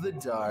afraid of the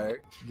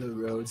dark. The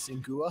roads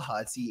in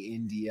Guwahati,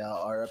 India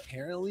are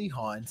apparently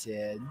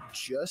haunted.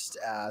 Just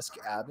ask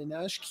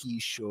Abhinash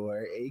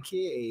Kishore,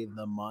 aka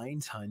the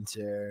Mind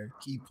Hunter.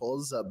 He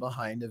pulls up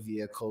behind a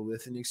vehicle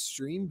with an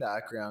extreme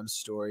background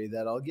story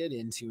that I'll get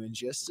into in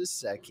just a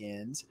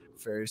second.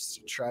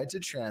 First, try to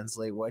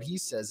translate what he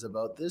says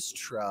about this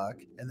truck,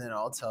 and then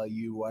I'll tell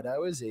you what I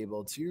was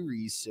able to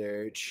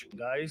research.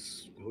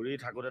 Guys, ঘুৰি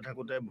থাকোতে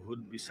থাকোতে ভূত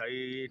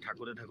বিচাৰি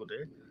থাকোতে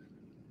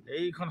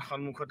এইখন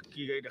সন্মুখত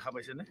কি গাড়ী দেখা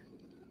পাইছেনে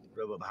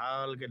ৰব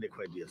ভালকে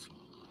দেখুৱাই দি আছো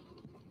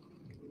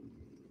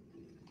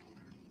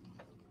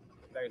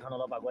গাড়ীখন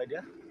অলপ আগুৱাই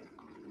দিয়া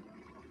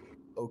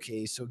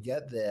Okay, so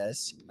get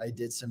this. I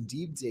did some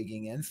deep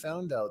digging and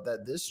found out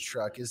that this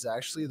truck is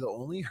actually the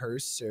only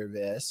hearse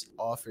service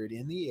offered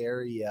in the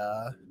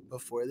area.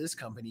 Before this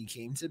company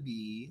came to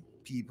be,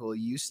 people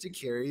used to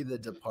carry the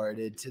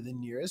departed to the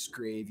nearest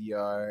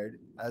graveyard.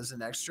 As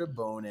an extra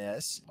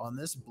bonus, on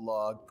this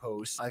blog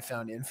post, I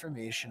found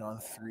information on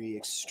 3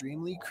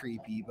 extremely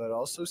creepy but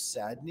also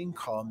saddening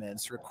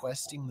comments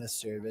requesting the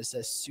service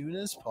as soon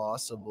as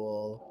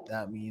possible.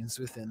 That means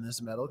within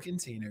this metal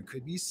container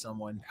could be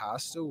someone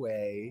passed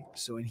away,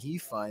 so when he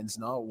finds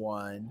not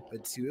 1,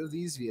 but 2 of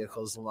these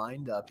vehicles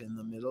lined up in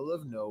the middle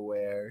of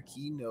nowhere,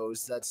 he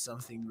knows that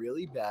something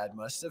really bad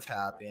must have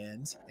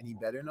happened, and he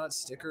better not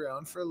stick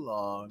around for long.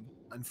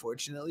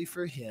 Unfortunately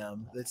for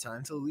him, the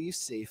time to leave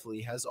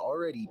safely has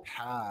already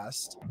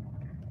passed.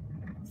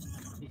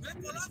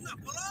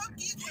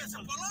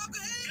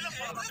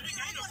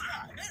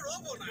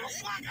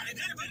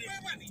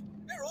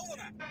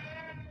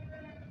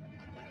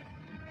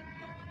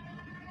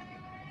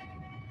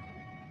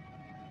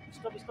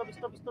 Stop.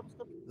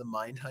 The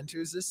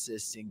Mindhunter's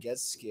assistant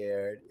gets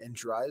scared and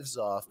drives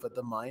off, but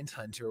the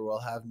Mindhunter will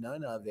have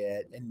none of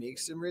it and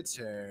makes him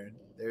return.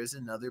 There is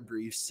another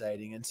brief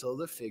sighting until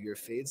the figure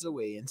fades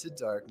away into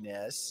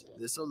darkness.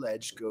 This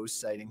alleged ghost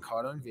sighting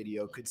caught on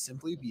video could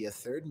simply be a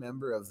third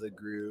member of the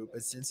group,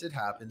 but since it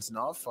happens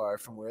not far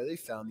from where they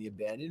found the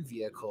abandoned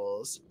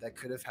vehicles that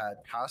could have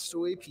had passed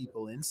away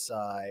people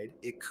inside,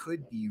 it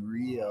could be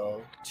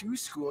real. 2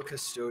 school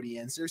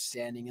custodians are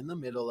standing in the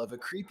middle of a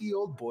creepy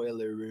old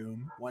boiler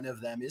room. One of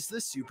them is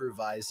the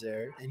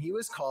supervisor, and he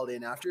was called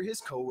in after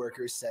his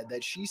coworker said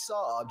that she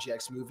saw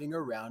objects moving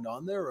around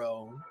on their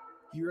own.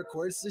 He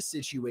records the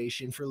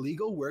situation for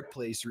legal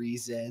workplace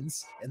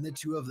reasons, and the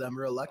 2 of them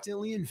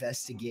reluctantly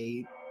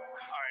investigate. All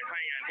right,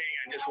 hang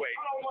on, just wait.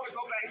 I don't want to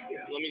go back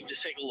here. Let me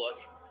just take a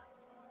look.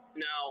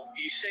 Now,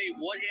 you say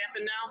what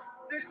happened now?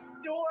 This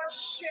door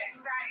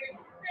shut by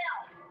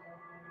itself.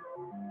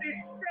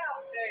 Itself,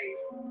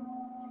 Dave.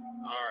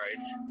 All right.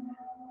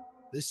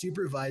 The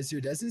supervisor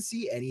doesn't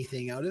see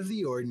anything out of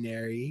the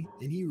ordinary,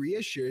 and he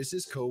reassures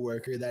his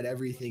coworker that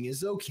everything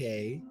is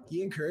okay.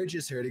 He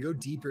encourages her to go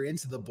deeper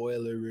into the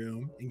boiler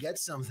room and get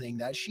something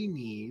that she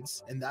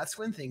needs, and that's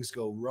when things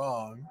go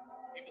wrong.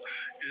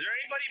 Is there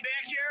anybody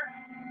back here?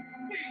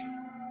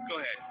 Go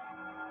ahead.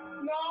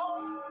 No.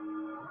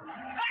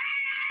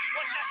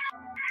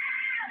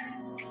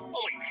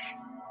 Oh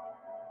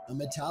my. A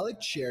metallic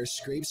chair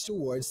scrapes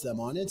towards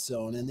them on its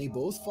own, and they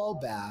both fall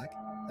back.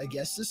 I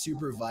guess the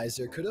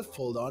supervisor could have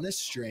pulled on a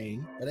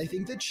string, but I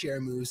think the chair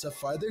moves a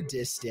farther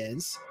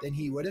distance than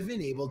he would have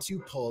been able to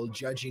pull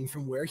judging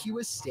from where he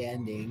was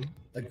standing.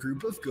 A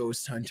group of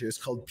ghost hunters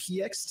called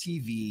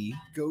PXTV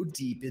go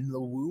deep in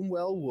the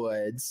Wombwell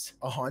Woods,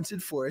 a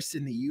haunted forest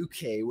in the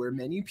UK where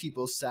many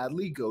people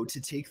sadly go to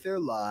take their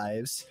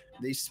lives.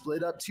 They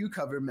split up to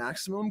cover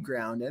maximum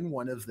ground, and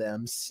one of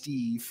them,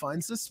 Steve,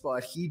 finds a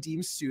spot he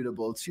deems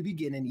suitable to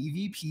begin an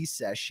EVP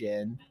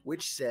session,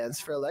 which stands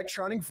for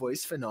Electronic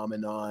Voice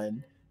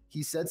Phenomenon.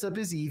 He sets up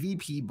his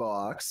EVP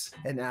box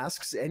and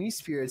asks any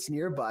spirits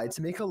nearby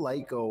to make a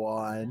light go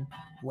on.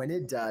 When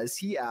it does,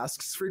 he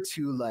asks for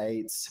 2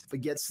 lights,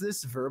 but gets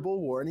this verbal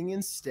warning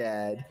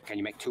instead. Can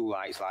you make 2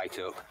 lights light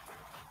up?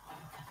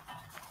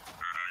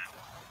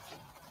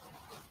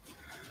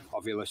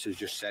 Ovilus has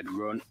just said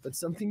run. But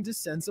something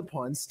descends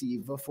upon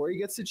Steve before he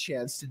gets a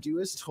chance to do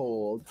as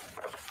told.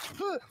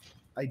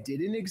 I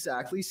didn't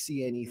exactly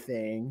see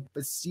anything,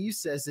 but Steve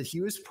says that he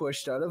was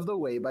pushed out of the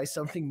way by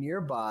something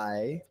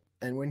nearby.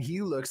 And when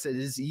he looks at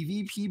his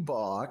EVP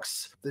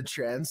box, the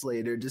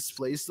translator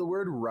displays the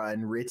word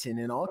run written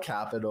in all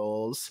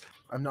capitals.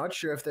 I'm not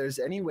sure if there's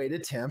any way to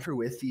tamper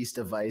with these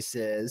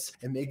devices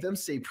and make them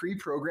say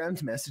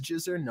pre-programmed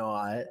messages or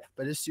not,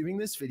 but assuming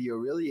this video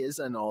really is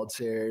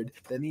unaltered,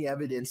 then the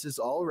evidence is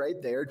all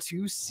right there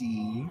to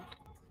see.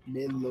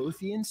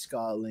 Midlothian,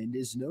 Scotland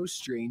is no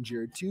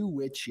stranger to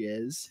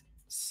witches.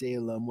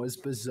 Salem was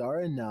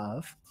bizarre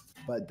enough,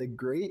 but the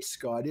Great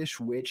Scottish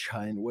Witch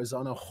Hunt was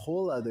on a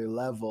whole other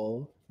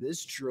level.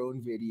 This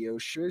drone video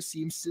sure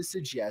seems to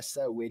suggest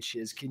that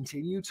witches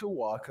continue to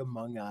walk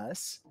among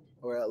us,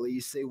 or at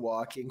least they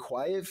walk in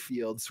quiet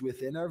fields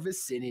within our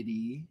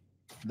vicinity.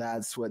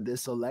 That's what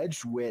this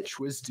alleged witch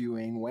was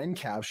doing when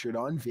captured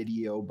on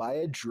video by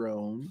a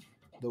drone.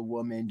 The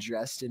woman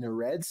dressed in a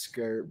red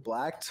skirt,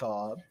 black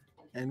top,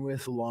 and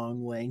with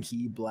long,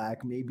 lanky,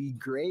 black, maybe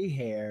gray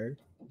hair,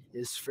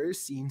 is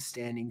first seen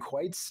standing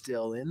quite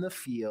still in the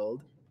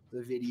field.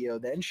 The video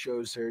then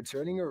shows her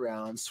turning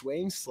around,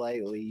 swaying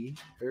slightly,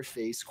 her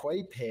face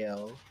quite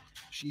pale.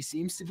 She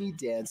seems to be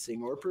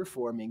dancing or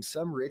performing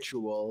some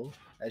ritual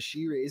as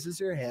she raises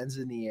her hands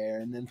in the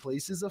air and then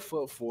places a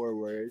foot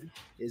forward.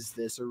 Is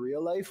this a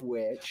real-life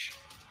witch?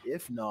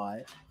 If not,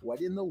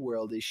 what in the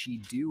world is she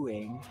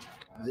doing?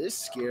 This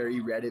scary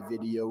Reddit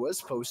video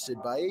was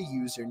posted by a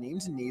user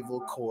named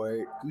Naval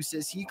Court, who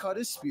says he caught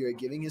a spirit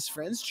giving his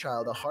friend's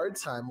child a hard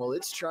time while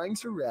it's trying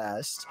to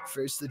rest.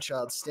 First, the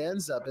child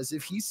stands up as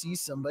if he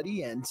sees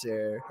somebody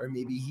enter, or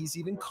maybe he's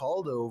even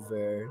called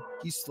over.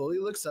 He slowly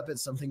looks up at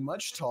something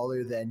much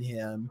taller than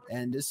him,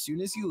 and as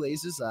soon as he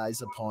lays his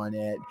eyes upon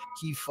it,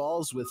 he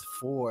falls with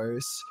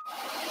force.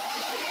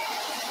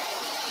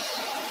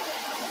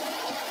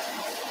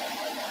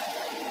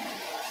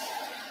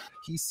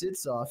 He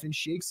sits off and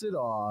shakes it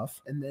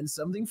off, and then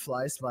something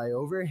flies by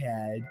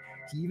overhead.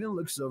 He even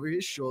looks over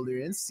his shoulder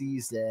and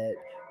sees it.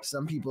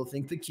 Some people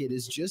think the kid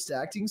is just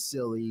acting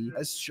silly,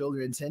 as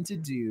children tend to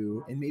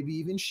do, and maybe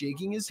even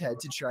shaking his head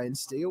to try and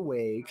stay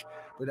awake.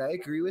 But I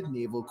agree with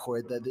Naval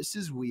Court that this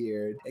is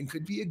weird and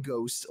could be a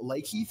ghost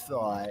like he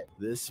thought.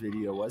 This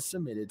video was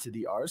submitted to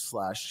the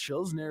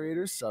r/Chills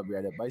Narrator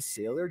subreddit by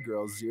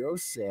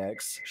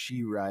SailorGirl06.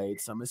 She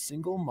writes, I'm a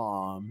single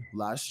mom.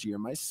 Last year,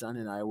 my son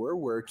and I were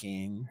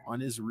working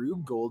on his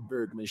Rube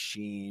Goldberg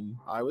machine.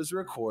 I was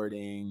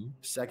recording.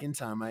 Second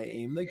time I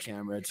aimed the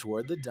camera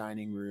toward the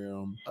dining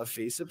room. A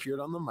face appeared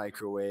on the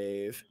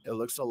microwave. It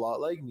looks a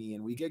lot like me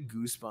and we get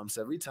goosebumps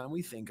every time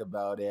we think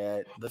about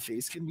it. The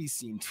face can be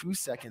seen 2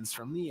 seconds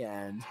from the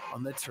end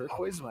on the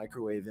turquoise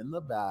microwave in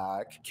the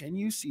back. Can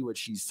you see what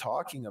she's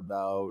talking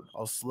about?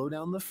 I'll slow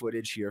down the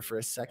footage here for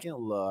a second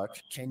look.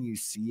 Can you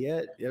see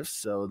it? If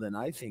so, then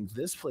I think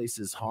this place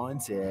is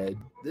haunted.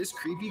 This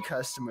creepy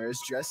customer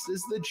is dressed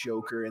as the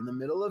Joker in the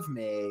middle of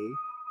May.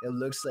 It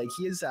looks like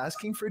he is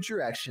asking for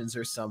directions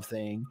or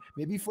something,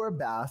 maybe for a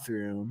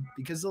bathroom,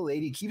 because the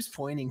lady keeps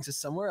pointing to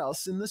somewhere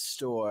else in the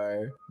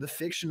store. The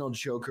fictional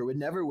Joker would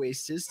never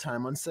waste his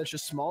time on such a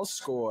small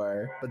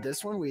score, but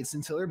this one waits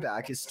until her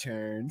back is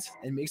turned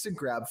and makes a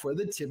grab for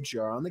the tip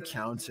jar on the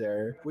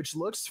counter, which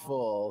looks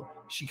full.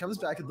 She comes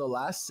back at the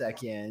last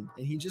second,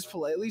 and he just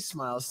politely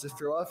smiles to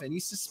throw off any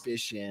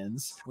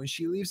suspicions. When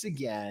she leaves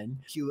again,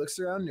 he looks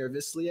around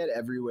nervously at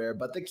everywhere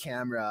but the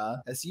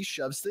camera as he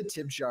shoves the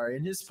tip jar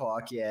in his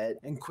pocket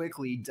and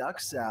quickly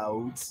ducks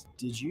out.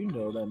 Did you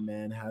know that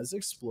man has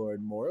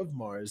explored more of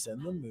Mars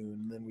and the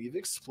moon than we've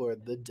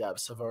explored the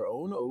depths of our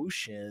own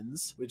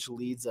oceans, which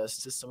leads us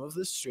to some of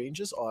the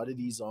strangest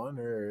oddities on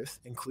Earth,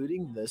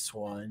 including this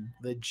one,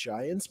 the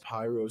giant's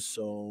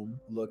pyrosome,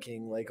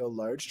 looking like a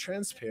large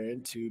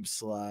transparent tube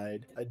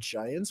slide. A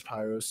giant's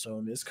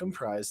pyrosome is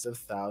comprised of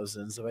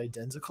thousands of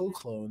identical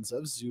clones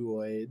of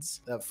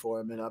zooids that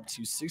form an up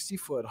to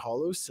 60-foot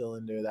hollow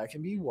cylinder that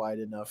can be wide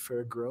enough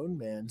for a grown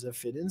man to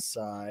fit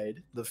inside.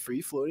 The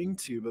free-floating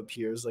tube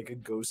appears like a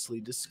ghostly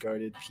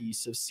discarded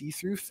piece of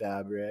see-through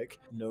fabric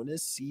known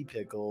as sea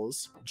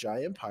pickles.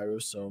 Giant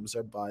pyrosomes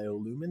are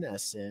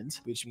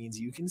bioluminescent, which means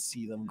you can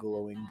see them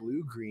glowing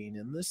blue-green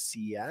in the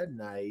sea at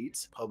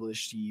night.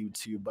 Published to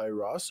YouTube by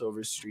Ross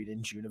Overstreet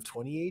in June of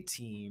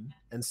 2018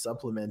 and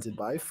supplemented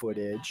by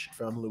footage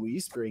from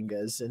Luis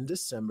Bringas in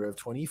December of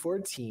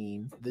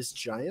 2014. This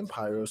giant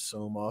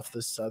pyrosome off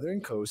the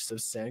southern coast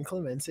of San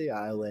Clemente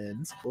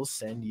Island will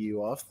send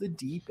you off the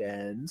deep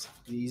end.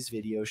 These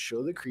videos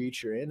show the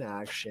creature in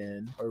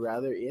action, or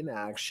rather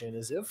inaction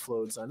as it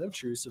floats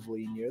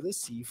unobtrusively near the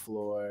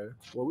seafloor.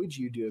 What would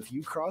you do if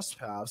you crossed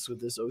paths with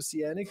this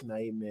oceanic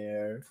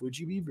nightmare? Would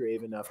you be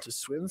brave enough to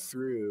swim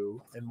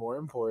through? And more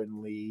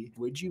importantly,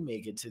 would you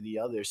make it to the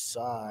other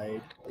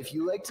side? If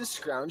you like to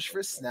scrounge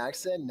for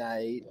snacks at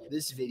night,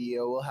 this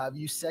video will have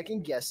you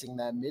second guessing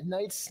that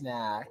midnight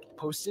snack.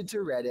 Posted to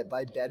Reddit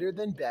by Better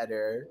Than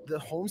Better, the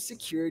home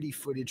security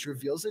footage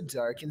reveals a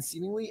dark and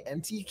seemingly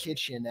empty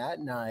kitchen at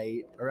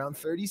night. Around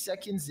 30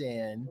 seconds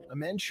in, a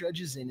man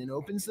trudges in and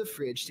opens the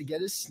fridge to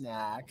get a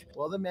snack.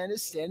 While the man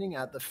is standing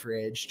at the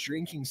fridge,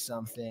 drinking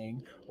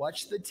something,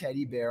 watch the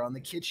teddy bear on the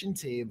kitchen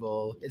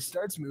table. It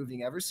starts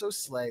moving ever so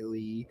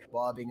slightly,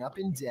 bobbing up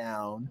and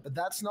down, but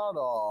that's not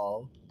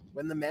all.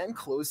 When the man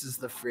closes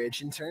the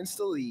fridge and turns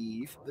to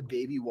leave, the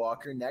baby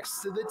walker next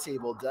to the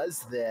table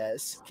does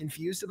this,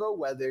 confused about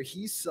whether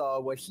he saw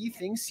what he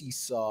thinks he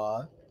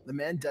saw. The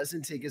man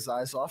doesn't take his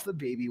eyes off the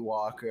baby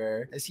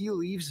walker as he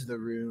leaves the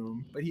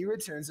room, but he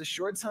returns a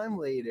short time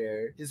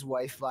later, his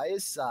wife by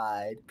his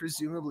side,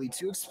 presumably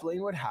to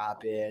explain what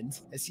happened.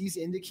 As he's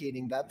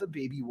indicating that the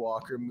baby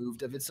walker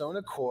moved of its own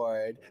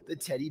accord, the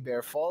teddy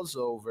bear falls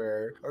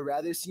over, or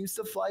rather seems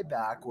to fly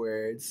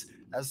backwards,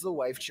 as the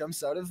wife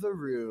jumps out of the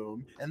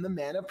room and the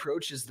man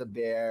approaches the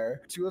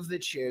bear. Two of the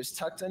chairs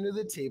tucked under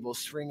the table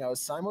spring out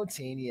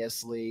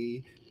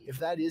simultaneously. If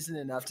that isn't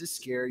enough to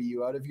scare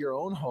you out of your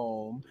own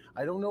home,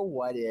 I don't know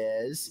what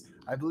is.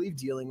 I believe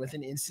dealing with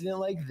an incident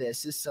like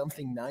this is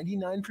something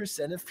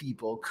 99% of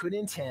people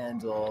couldn't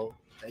handle.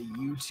 A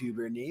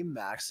YouTuber named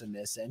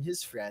Maximus and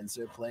his friends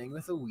are playing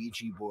with a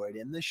Ouija board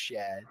in the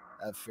shed.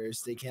 At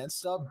first, they can't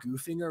stop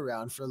goofing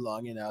around for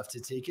long enough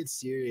to take it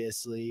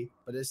seriously,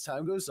 but as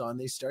time goes on,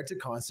 they start to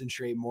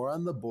concentrate more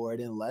on the board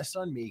and less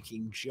on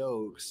making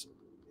jokes.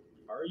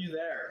 Are you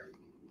there?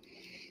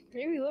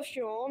 Maybe lift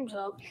your arms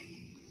up.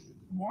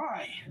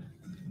 Why?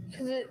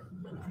 Because it...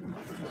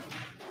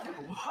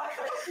 What?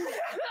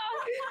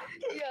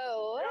 Yo.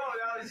 No,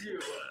 that was you.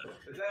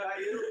 Is that how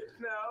you?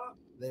 No.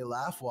 They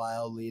laugh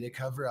wildly to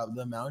cover up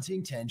the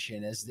mounting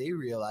tension as they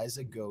realize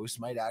a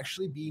ghost might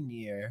actually be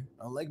near.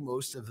 Unlike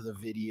most of the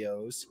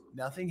videos,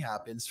 nothing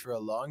happens for a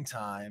long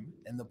time,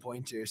 and the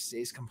pointer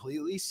stays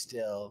completely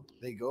still.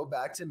 They go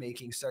back to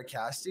making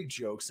sarcastic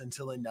jokes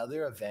until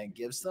another event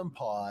gives them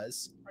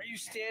pause. Are you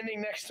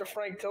standing next to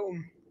Frank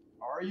Tilton?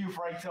 Are you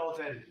Frank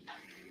Tilton?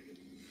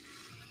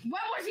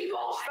 What was he doing?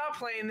 Stop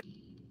playing.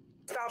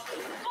 Stop. Oh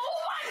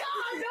my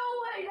god,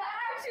 no way! That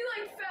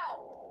actually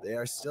fell. They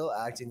are still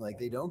acting like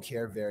they don't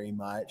care very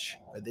much,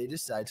 but they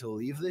decide to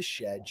leave the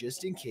shed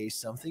just in case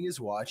something is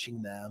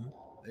watching them.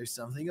 There's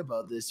something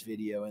about this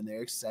video and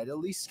their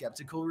excitedly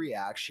skeptical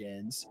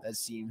reactions that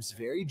seems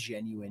very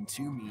genuine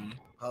to me.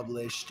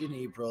 Published in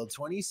April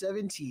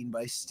 2017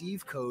 by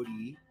Steve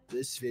Cody,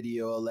 this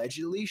video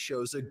allegedly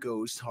shows a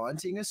ghost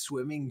haunting a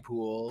swimming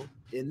pool.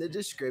 In the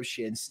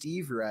description,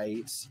 Steve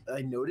writes,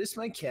 "I noticed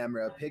my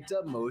camera picked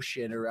up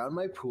motion around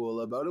my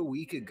pool about a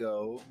week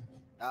ago.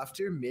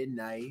 After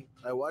midnight,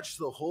 I watched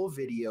the whole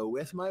video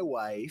with my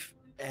wife,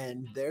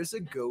 and there's a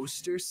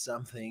ghost or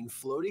something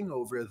floating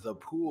over the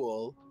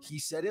pool. He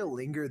said it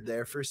lingered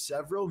there for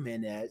several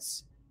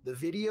minutes. The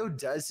video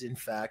does in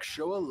fact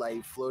show a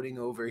light floating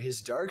over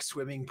his dark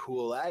swimming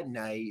pool at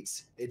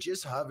night. It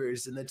just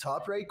hovers in the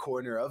top right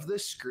corner of the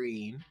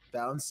screen,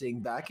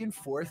 bouncing back and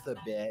forth a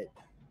bit.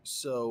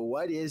 So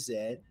what is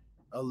it?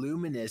 A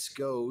luminous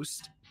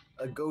ghost?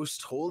 A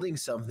ghost holding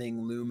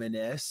something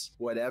luminous,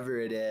 whatever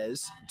it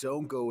is.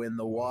 Don't go in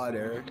the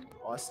water."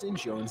 Austin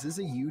Jones is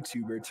a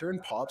YouTuber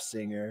turned pop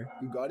singer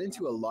who got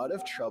into a lot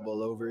of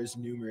trouble over his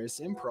numerous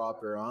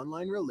improper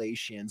online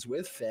relations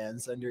with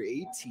fans under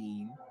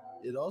 18.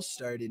 It all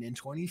started in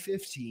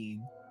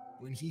 2015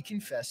 when he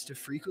confessed to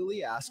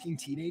frequently asking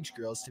teenage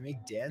girls to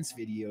make dance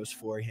videos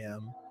for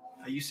him.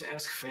 I used to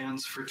ask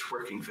fans for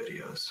twerking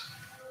videos.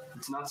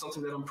 It's not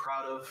something that I'm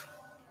proud of.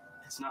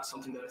 It's not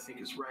something that I think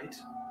is right.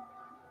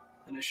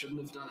 And I shouldn't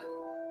have done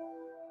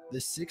it. The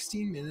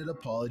 16-minute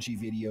apology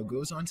video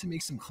goes on to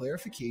make some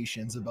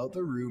clarifications about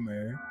the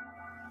rumor.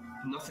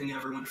 Nothing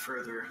ever went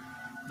further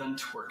than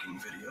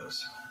twerking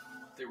videos.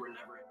 They were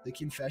never. The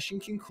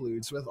confession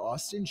concludes with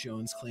Austin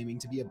Jones claiming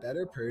to be a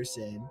better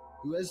person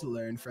who has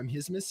learned from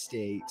his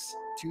mistakes.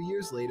 2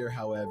 years later,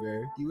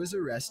 however, he was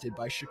arrested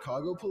by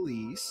Chicago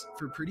police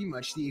for pretty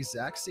much the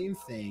exact same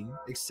thing,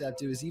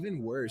 except it was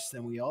even worse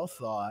than we all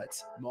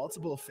thought.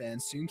 Multiple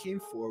fans soon came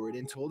forward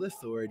and told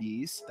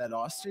authorities that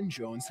Austin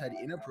Jones had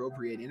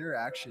inappropriate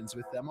interactions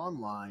with them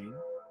online.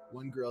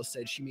 One girl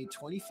said she made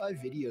 25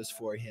 videos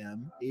for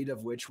him, 8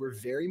 of which were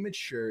very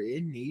mature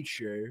in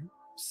nature.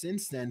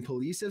 Since then,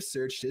 police have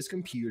searched his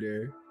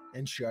computer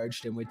and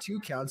charged him with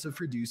 2 counts of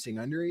producing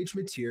underage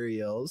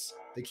materials.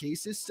 The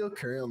case is still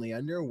currently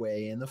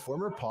underway, and the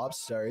former pop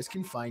star is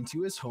confined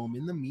to his home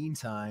in the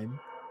meantime.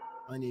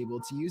 Unable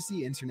to use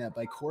the internet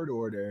by court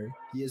order,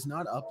 he has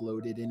not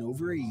uploaded in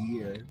over a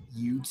year.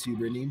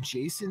 YouTuber named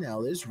Jason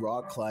L is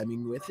rock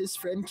climbing with his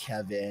friend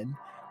Kevin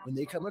when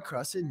they come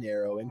across a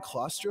narrow and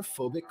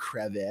claustrophobic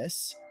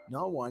crevice.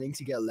 Not wanting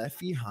to get left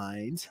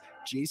behind,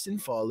 Jason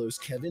follows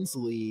Kevin's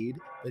lead,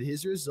 but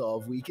his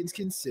resolve weakens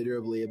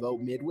considerably about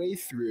midway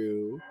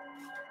through.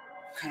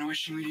 Kind of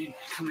wishing we didn't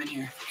come in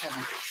here,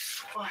 Kevin.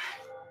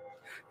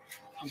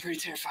 I'm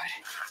pretty terrified.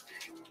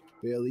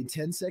 Barely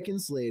 10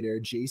 seconds later,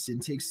 Jason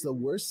takes the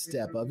worst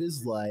step of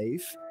his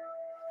life.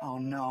 Oh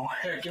no.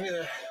 Here, give me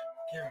the...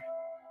 Here.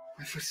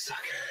 My foot's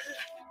stuck.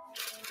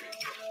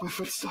 My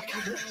foot's stuck.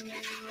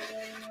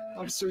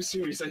 I'm so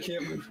serious, I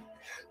can't move.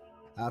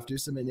 After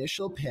some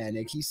initial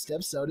panic, he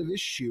steps out of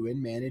his shoe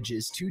and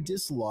manages to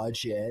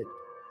dislodge it.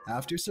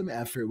 After some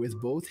effort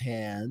with both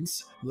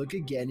hands, look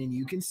again and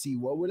you can see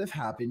what would have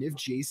happened if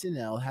Jason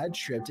L had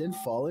tripped and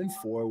fallen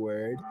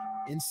forward.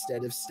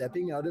 Instead of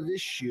stepping out of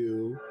his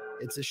shoe,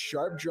 it's a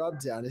sharp drop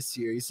down a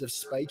series of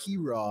spiky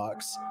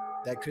rocks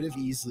that could have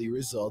easily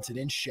resulted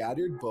in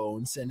shattered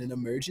bones and an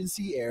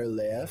emergency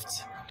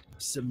airlift.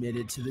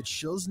 Submitted to the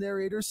Chills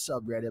Narrator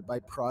subreddit by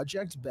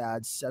Project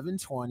Bad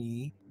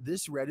 720,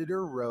 this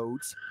Redditor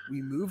wrote,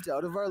 "We moved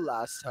out of our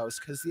last house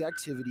because the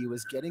activity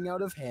was getting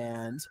out of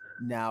hand.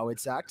 Now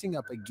it's acting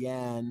up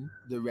again."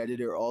 The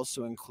Redditor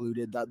also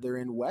included that they're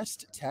in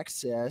West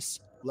Texas.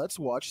 Let's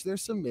watch their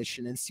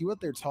submission and see what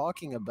they're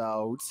talking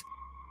about.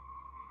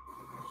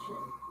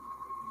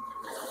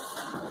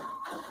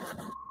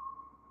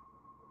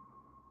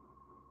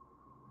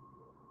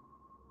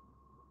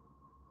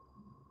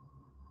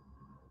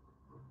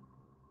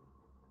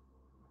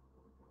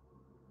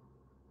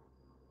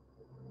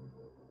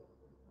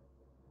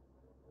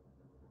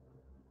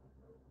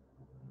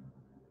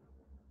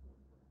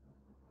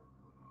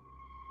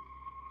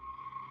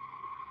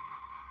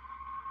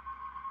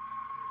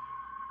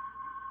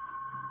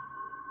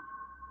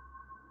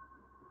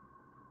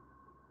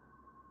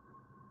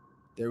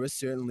 There was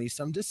certainly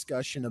some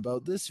discussion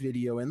about this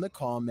video in the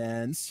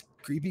comments.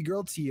 Creepy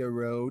Girl Tia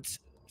wrote,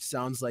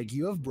 Sounds like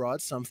you have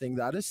brought something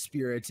that a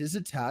spirit is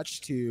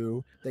attached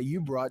to, that you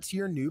brought to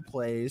your new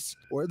place,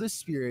 or the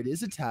spirit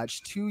is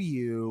attached to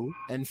you.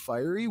 And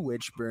Fiery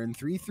Witchburn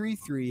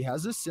 333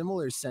 has a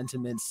similar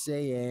sentiment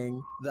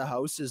saying, the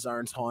houses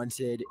aren't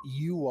haunted,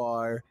 you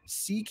are,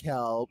 seek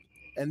help.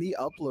 And the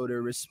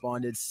uploader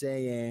responded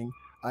saying,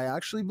 I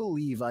actually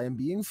believe I am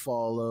being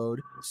followed,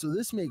 so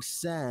this makes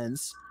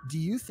sense. Do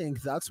you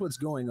think that's what's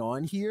going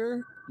on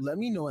here? Let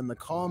me know in the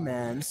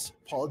comments.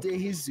 Paul De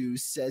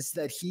Jesus says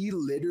that he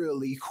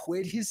literally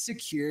quit his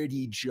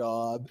security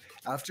job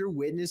after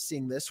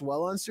witnessing this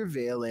while on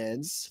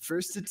surveillance.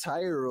 First a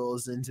tire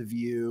rolls into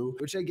view,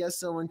 which I guess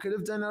someone could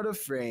have done out of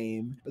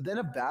frame, but then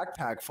a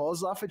backpack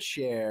falls off a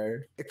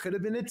chair. It could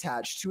have been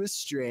attached to a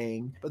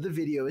string, but the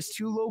video is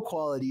too low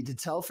quality to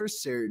tell for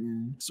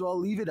certain, so I'll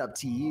leave it up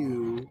to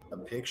you. A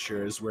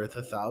picture is worth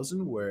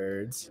 1,000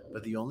 words,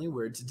 but the only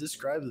word to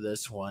describe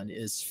this one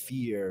is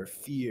fear,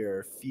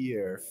 fear,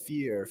 fear,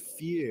 fear,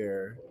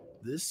 fear.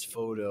 This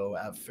photo,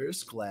 at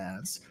first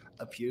glance,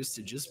 appears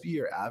to just be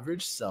your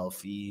average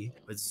selfie,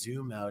 but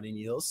zoom out and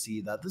you'll see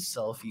that the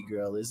selfie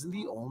girl isn't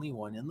the only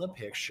one in the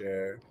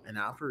picture. An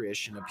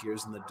apparition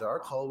appears in the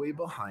dark hallway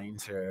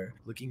behind her,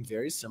 looking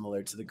very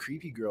similar to the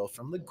creepy girl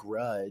from The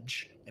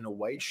Grudge. In a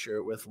white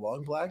shirt with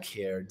long black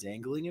hair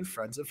dangling in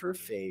front of her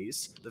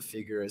face, the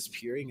figure is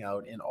peering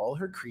out in all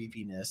her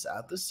creepiness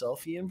at the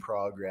selfie in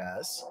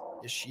progress.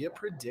 Is she a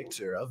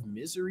predictor of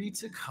misery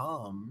to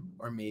come?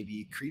 Or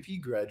maybe creepy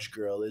Grudge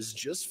girl is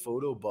just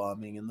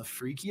photobombing in the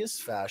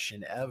freakiest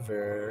fashion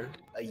ever.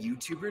 A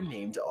YouTuber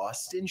named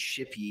Austin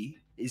Shippey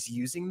is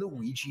using the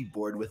Ouija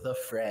board with a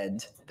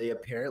friend. They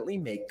apparently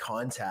make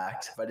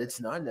contact, but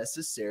it's not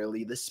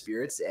necessarily the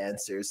spirit's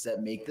answers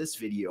that make this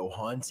video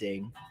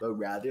haunting, but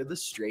rather the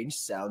strange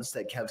sounds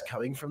that kept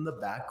coming from the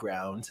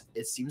background.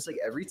 It seems like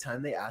every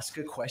time they ask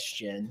a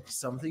question,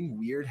 something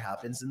weird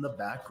happens in the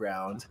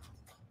background.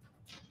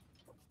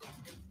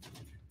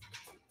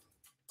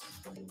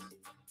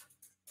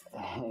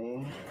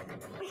 Hey.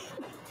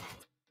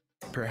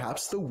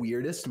 Perhaps the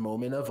weirdest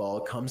moment of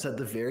all comes at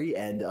the very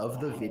end of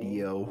the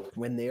video,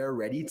 when they are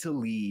ready to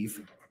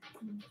leave.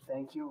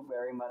 Thank you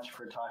very much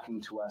for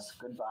talking to us.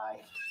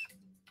 Goodbye.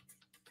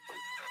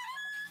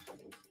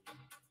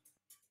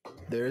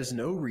 There is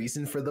no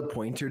reason for the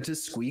pointer to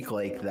squeak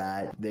like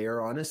that. They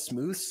are on a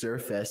smooth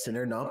surface and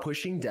are not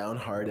pushing down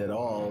hard at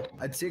all.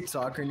 A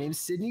TikToker named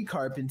Sydney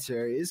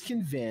Carpenter is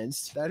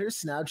convinced that her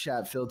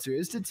Snapchat filter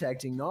is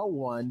detecting not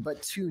one,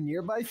 but two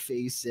nearby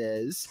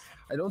faces.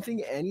 I don't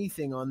think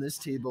anything on this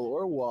table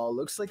or wall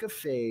looks like a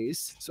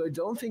face, so I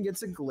don't think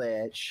it's a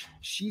glitch.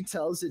 She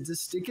tells it to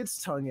stick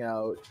its tongue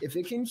out if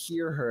it can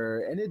hear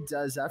her, and it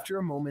does after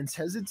a moment's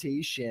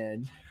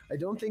hesitation. I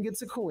don't think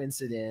it's a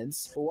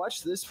coincidence, but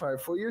watch this part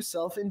for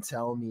yourself and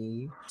tell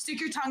me. Stick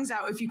your tongues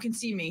out if you can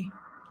see me.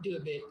 Do a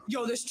bit.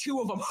 Yo, there's two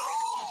of them.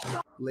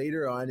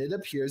 Later on, it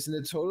appears in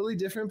a totally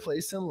different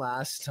place than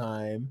last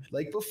time.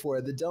 Like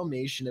before, the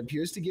Dalmatian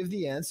appears to give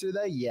the answer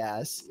that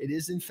yes, it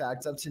is in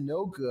fact up to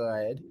no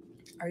good.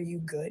 Are you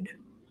good?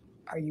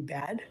 Are you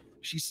bad?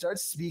 She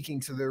starts speaking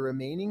to the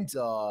remaining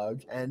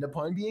dog, and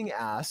upon being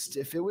asked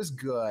if it was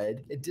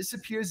good, it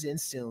disappears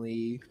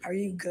instantly. Are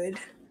you good?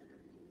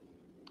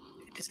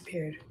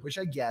 Disappeared. Which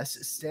I guess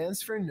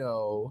stands for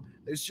no.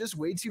 There's just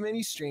way too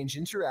many strange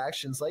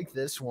interactions like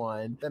this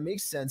one that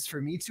makes sense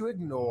for me to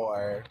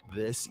ignore.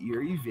 This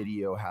eerie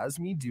video has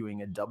me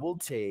doing a double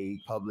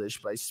take,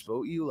 published by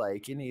Spot You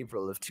Like in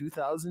April of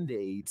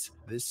 2008.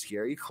 This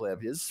scary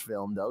clip is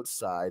filmed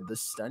outside the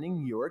stunning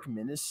New York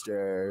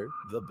Minster.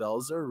 The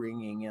bells are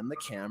ringing and the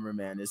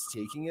cameraman is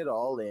taking it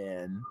all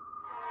in.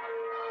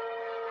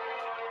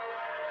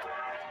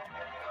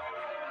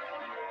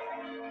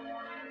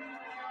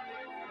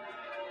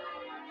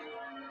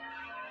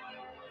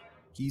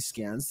 He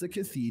scans the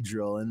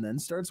cathedral and then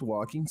starts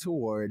walking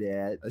toward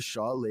it. A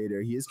shot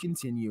later, he is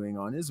continuing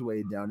on his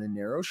way down a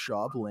narrow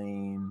shop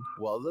lane.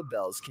 While the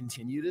bells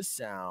continue to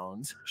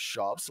sound,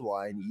 shops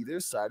line either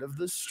side of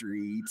the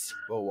street.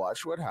 But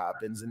watch what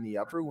happens in the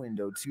upper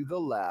window to the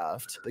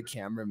left. The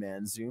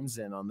cameraman zooms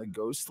in on the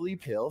ghostly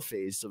pale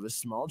face of a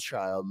small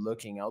child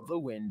looking out the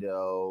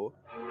window.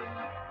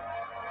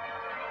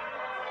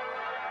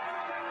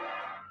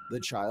 The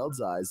child's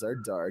eyes are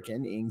dark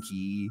and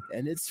inky,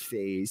 and its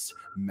face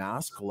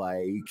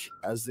mask-like.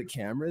 As the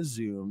camera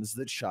zooms,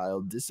 the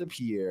child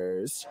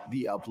disappears.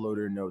 The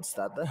uploader notes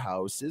that the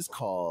house is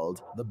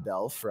called the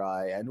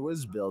Belfry and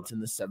was built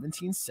in the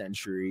 17th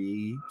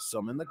century.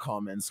 Some in the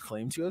comments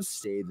claim to have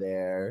stayed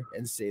there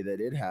and say that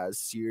it has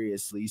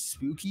seriously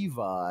spooky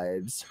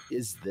vibes.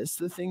 Is this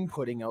the thing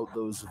putting out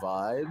those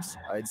vibes?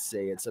 I'd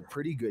say it's a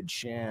pretty good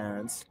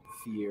chance.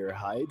 Fear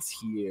hides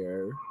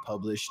here.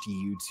 Published to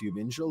YouTube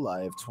in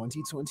July of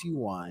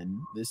 2021,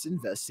 this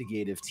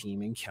investigative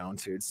team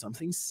encountered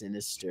something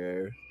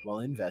sinister.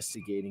 While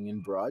investigating in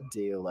broad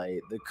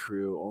daylight, the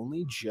crew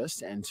only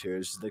just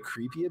enters the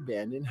creepy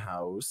abandoned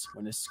house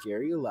when a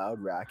scary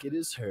loud racket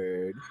is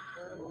heard.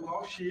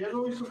 Mau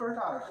cheiro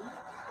insuportável.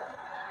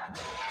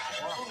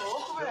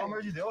 Pelo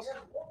amor de Deus.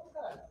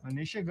 Nós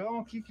nem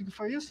chegamos aqui. O que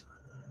foi isso?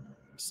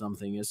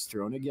 Something is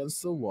thrown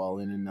against the wall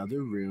in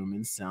another room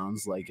and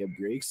sounds like it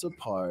breaks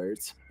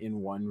apart.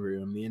 In one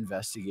room, the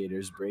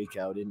investigators break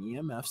out an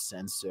EMF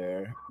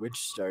sensor, which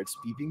starts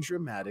beeping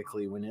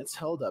dramatically when it's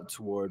held up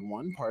toward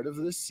one part of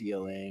the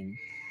ceiling.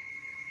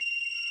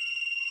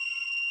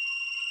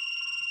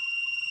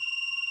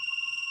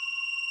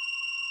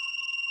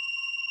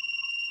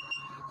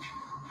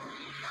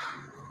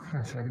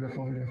 Cara, será que dá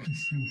pra olhar aqui em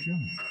cima, aqui,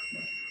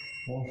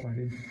 ó? Ó, a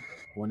parede.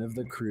 One of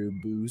the crew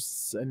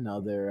boosts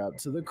another up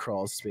to the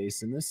crawl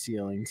space in the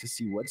ceiling to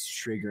see what's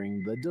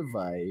triggering the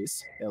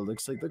device. It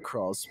looks like the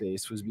crawl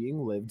space was being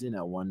lived in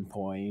at one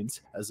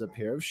point, as a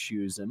pair of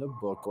shoes and a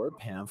book or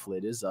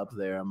pamphlet is up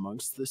there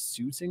amongst the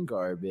suit and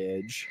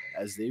garbage.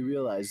 As they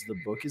realize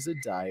the book is a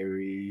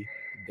diary,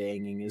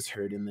 banging is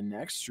heard in the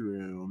next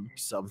room.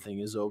 Something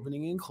is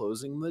opening and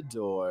closing the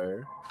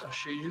door. Tá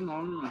cheio de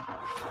nome, mano.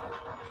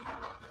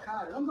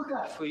 Caramba,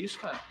 cara. Foi isso,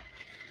 cara?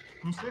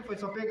 Não sei, foi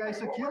só pegar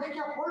isso aqui. Olha aqui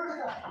a porta,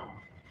 cara.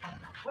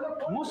 Olha a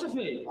porta. Nossa,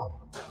 velho.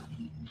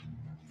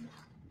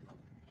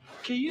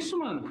 Que isso,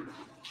 mano?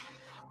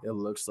 It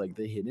looks like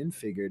the hidden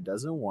figure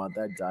doesn't want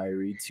that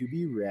diary to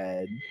be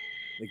read.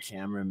 The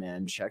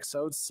cameraman checks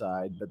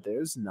outside, but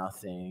there's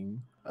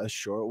nothing. A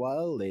short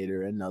while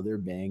later, another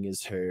bang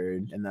is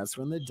heard, and that's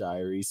when the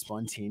diary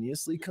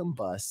spontaneously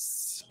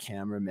combusts.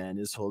 Cameraman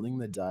is holding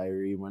the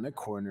diary when a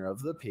corner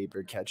of the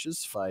paper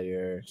catches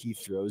fire. He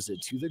throws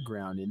it to the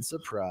ground in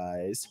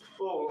surprise.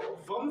 Pô,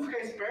 vamos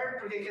ficar esperto,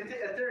 porque aqui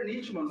é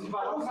eternite, mano. Se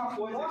varar alguma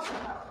coisa.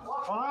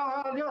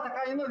 Olha ali, ó, tá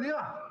caindo ali,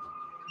 ó.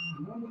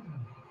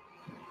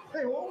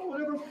 Ei, ô,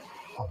 negócio.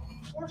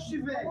 Oxe,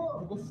 velho.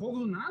 Pegou fogo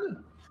do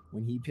nada?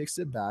 When he picks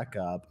it back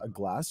up, a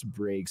glass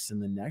breaks in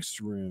the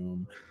next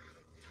room.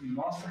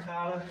 Nossa,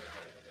 cara.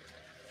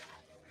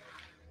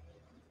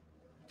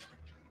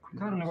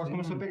 Cara, o negócio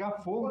começou a pegar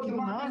fogo aqui do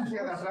nada.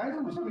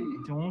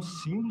 Tem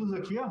uns símbolos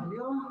aqui, ó.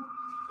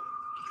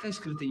 O que tá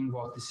escrito aí em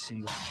volta desse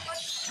símbolo?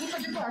 Puta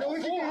que pariu, o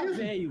que é isso?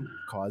 Velho.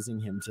 Causing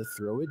him to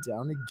throw it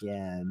down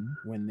again.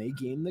 When they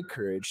gain the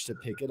courage to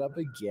pick it up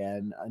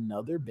again,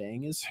 another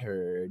bang is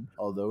heard,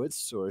 although its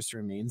source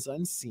remains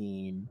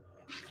unseen.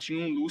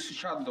 Tinha Lúcio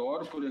Te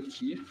Adoro por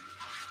aqui.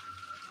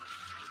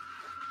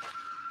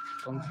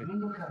 Vamos ver.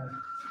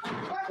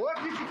 Olha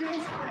aqui, que é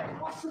isso, velho?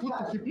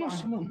 Puta que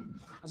pariu. Mano.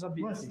 As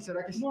abelhas.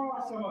 Será que...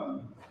 Nossa,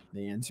 mano.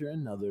 They enter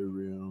another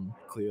room,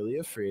 clearly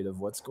afraid of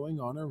what's going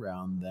on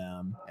around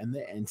them and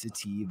the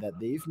entity that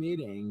they've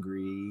made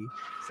angry.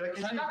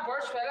 Sai da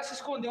porta, espera ela se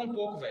esconder um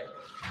pouco, velho.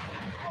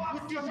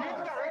 Que jeito,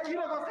 cara. Aqui,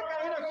 o negócio tá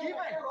caindo aqui,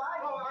 velho.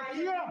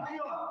 Aqui,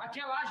 ó. Aqui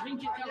é laje, vem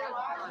aqui, aqui é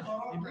laje.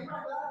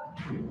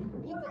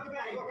 Puta que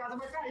pariu, a casa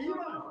vai cair,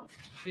 mano.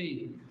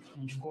 Feio, a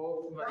gente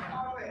ficou... Vai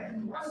ficar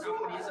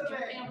presa aqui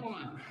há tempo,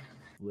 mano.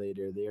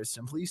 Later, they are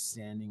simply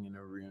standing in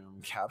a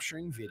room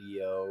capturing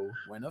video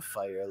when a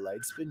fire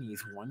lights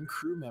beneath one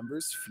crew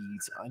member's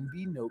feet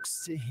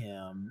unbeknownst to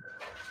him.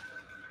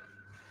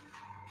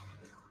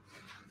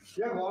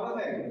 E agora,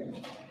 velho?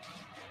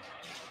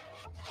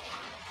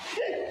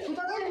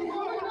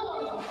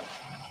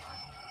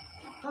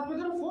 Tá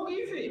pegando fogo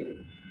aí,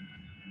 velho.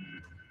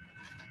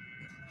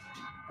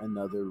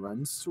 Another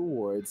runs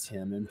towards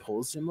him and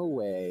pulls him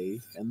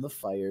away, and the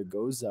fire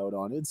goes out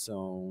on its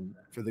own.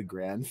 For the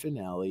grand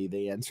finale,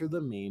 they enter the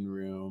main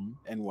room,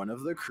 and one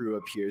of the crew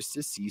appears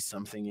to see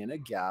something in a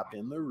gap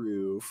in the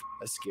roof.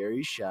 A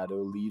scary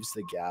shadow leaves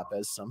the gap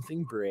as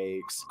something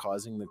breaks,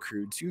 causing the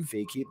crew to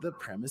vacate the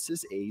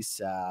premises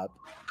ASAP.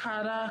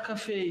 Caraca,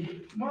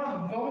 feio.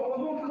 Mano,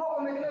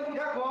 vamos e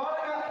agora,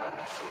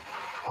 cara?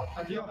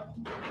 Aqui, ó.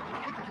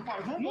 Puta que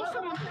pariu.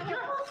 Nossa, mano.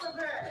 Nossa,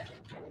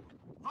 velho.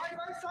 Vai,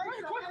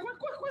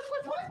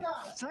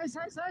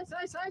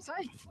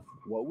 sai.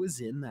 What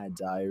was in that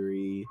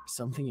diary?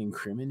 Something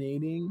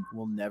incriminating?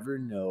 We'll never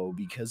know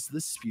because the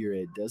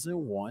spirit doesn't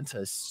want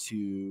us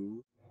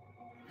to.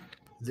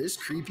 This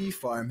creepy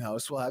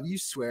farmhouse will have you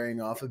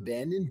swearing off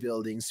abandoned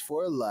buildings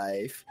for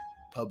life.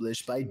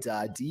 Published by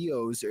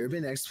 .do's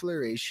Urban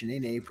Exploration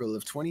in April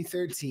of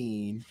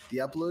 2013, the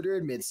uploader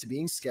admits to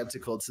being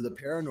skeptical to the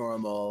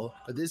paranormal,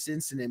 but this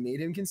incident made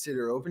him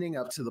consider opening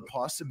up to the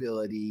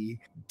possibility.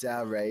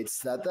 Da writes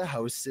that the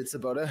house sits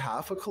about a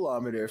half a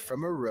kilometer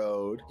from a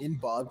road in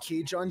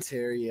Bobcage,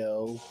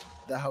 Ontario.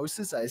 The house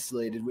is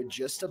isolated with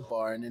just a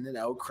barn and an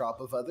outcrop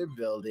of other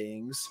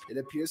buildings. It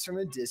appears from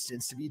a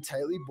distance to be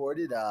tightly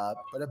boarded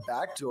up, but a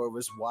back door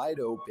was wide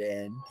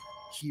open.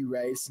 He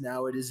writes,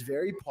 now it is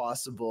very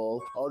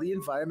possible all the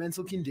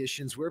environmental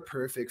conditions were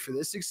perfect for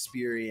this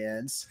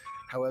experience.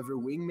 However,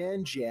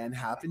 Wingman Jan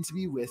happened to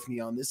be with me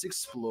on this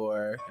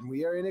explore, and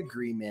we are in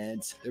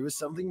agreement. There was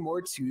something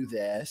more to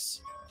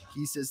this.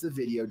 He says the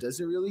video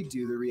doesn't really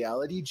do the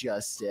reality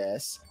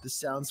justice. The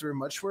sounds were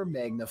much more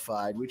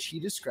magnified, which he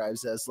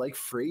describes as like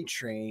freight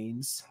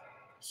trains.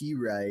 He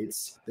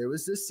writes, there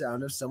was the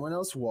sound of someone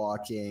else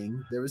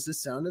walking. There was the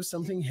sound of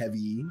something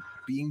heavy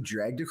being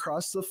dragged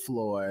across the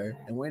floor.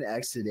 And when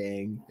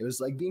exiting, it was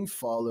like being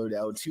followed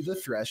out to the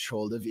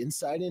threshold of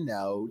Inside and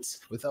Out.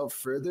 Without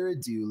further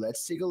ado,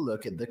 let's take a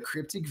look at the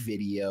cryptic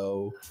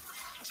video.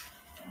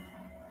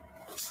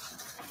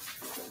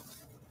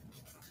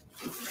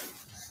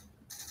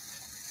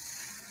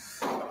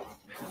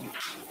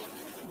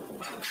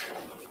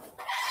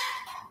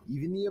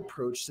 Even the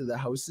approach to the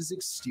house's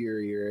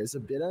exterior is a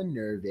bit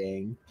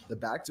unnerving. The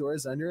back door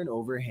is under an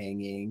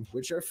overhanging,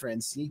 which our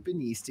friends sneak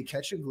beneath to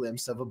catch a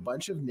glimpse of a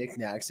bunch of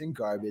knickknacks and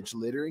garbage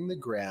littering the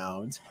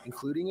ground,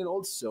 including an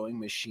old sewing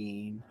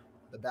machine.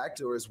 The back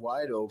door is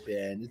wide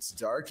open. It's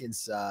dark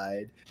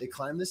inside. They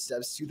climb the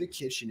steps to the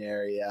kitchen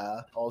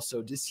area,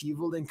 also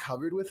disheveled and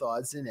covered with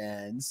odds and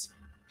ends.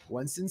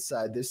 Once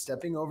inside, they're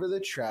stepping over the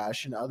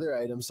trash and other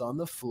items on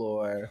the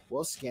floor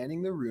while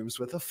scanning the rooms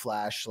with a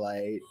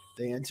flashlight.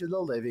 They enter the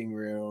living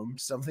room.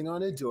 Something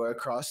on a door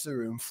across the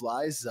room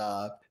flies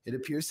up. It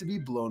appears to be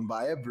blown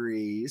by a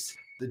breeze.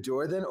 The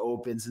door then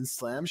opens and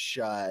slams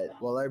shut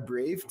while our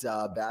brave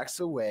Da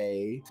backs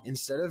away.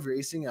 Instead of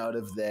racing out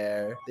of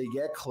there, they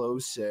get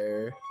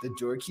closer. The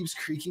door keeps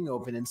creaking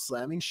open and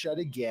slamming shut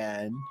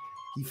again.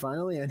 He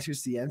finally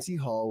enters the empty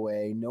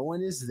hallway. No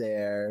one is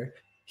there.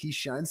 He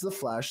shines the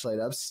flashlight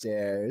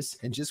upstairs,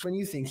 and just when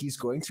you think he's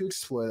going to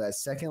explore that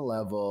second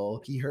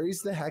level, he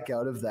hurries the heck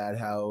out of that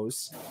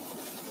house.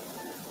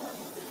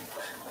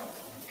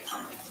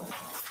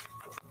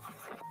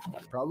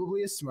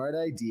 Probably a smart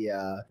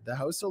idea. The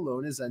house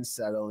alone is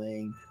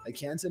unsettling. I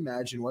can't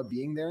imagine what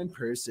being there in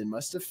person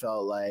must have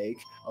felt like.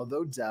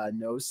 Although Dad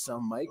knows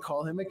some might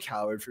call him a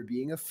coward for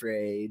being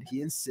afraid,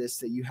 he insists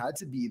that you had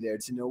to be there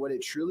to know what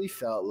it truly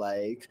felt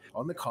like.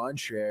 On the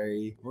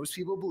contrary, most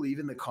people believe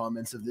in the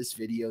comments of this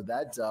video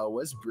that Da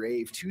was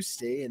brave to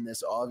stay in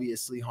this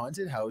obviously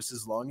haunted house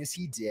as long as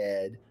he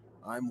did.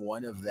 I'm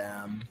one of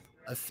them.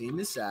 A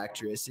famous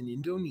actress in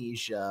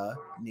Indonesia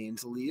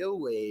named Leah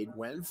Wade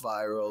went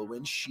viral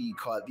when she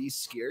caught these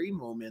scary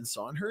moments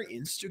on her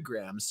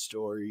Instagram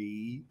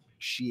story.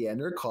 She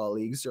and her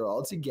colleagues are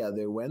all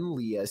together when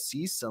Leah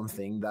sees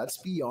something that's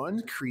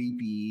beyond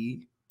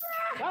creepy.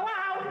 Wow,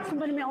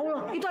 sumpah demi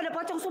Allah. Itu ada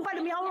pocong, sumpah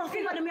demi Allah,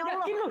 sumpah demi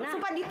Allah.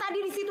 Sumpah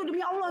tadi di situ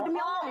demi Allah, demi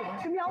Allah,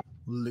 demi Allah.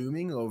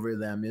 Looming over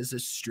them is a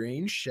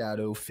strange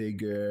shadow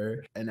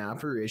figure, an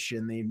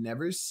apparition they've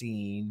never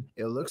seen.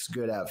 It looks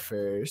good at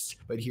first,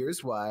 but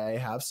here's why I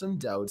have some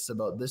doubts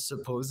about the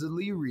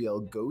supposedly real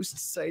ghost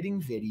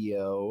sighting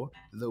video.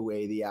 The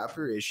way the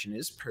apparition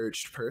is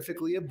perched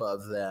perfectly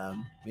above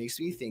them makes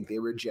me think they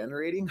were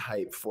generating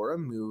hype for a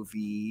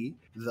movie.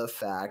 The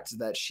fact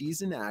that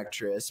she's an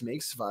actress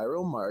makes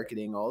viral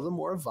marketing all the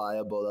more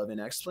viable of an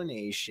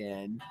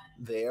explanation.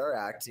 They are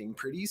acting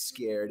pretty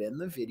scared and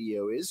the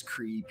video is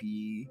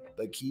creepy,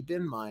 but keep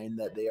in mind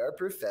that they are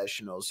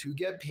professionals who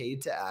get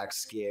paid to act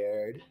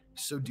scared,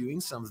 so doing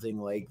something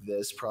like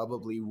this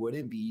probably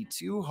wouldn't be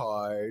too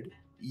hard.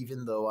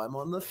 Even though I'm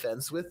on the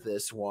fence with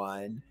this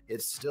one,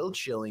 it's still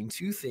chilling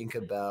to think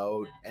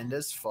about, and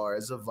as far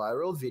as a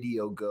viral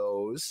video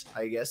goes,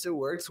 I guess it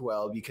worked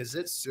well because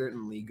it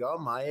certainly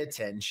got my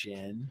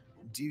attention.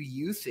 Do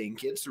you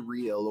think it's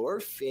real or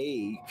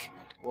fake?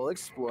 While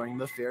exploring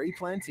the Fairy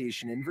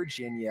Plantation in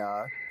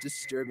Virginia,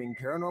 disturbing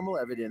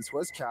paranormal evidence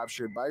was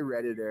captured by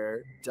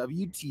Redditor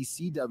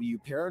WTCW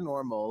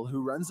Paranormal,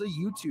 who runs a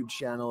YouTube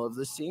channel of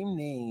the same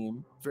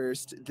name.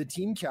 First, the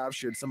team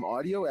captured some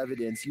audio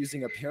evidence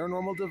using a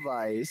paranormal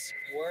device.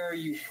 Where are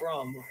you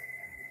from?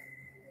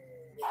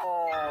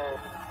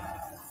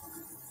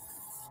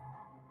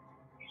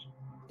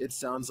 It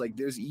sounds like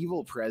there's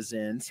evil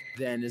present.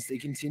 Then, as they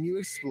continue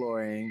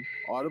exploring,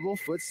 audible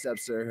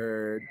footsteps are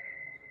heard.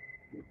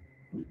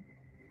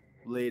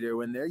 Later,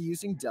 when they're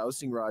using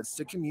dowsing rods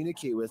to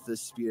communicate with the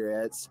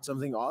spirits,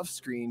 something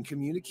off-screen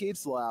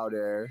communicates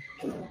louder.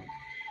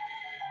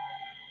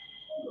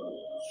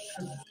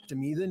 To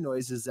me, the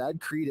noises add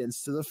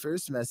credence to the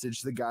first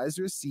message the guys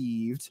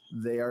received.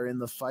 They are in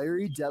the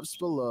fiery depths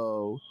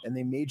below, and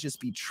they may just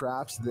be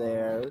trapped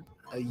there.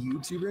 A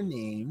YouTuber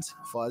named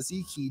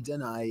Fauzi Ki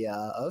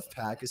Danaya of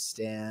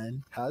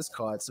Pakistan has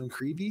caught some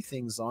creepy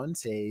things on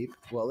tape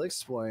while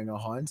exploring a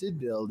haunted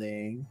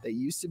building that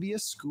used to be a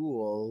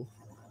school.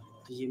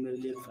 ये मेरे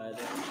लिए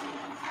फायदा है।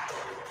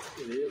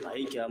 ये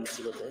भाई क्या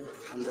मुसीबत है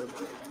अंदर।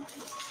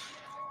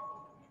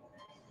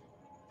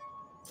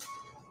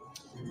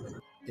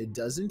 It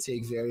doesn't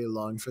take very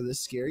long for the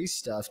scary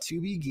stuff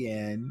to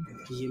begin.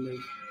 ये मैं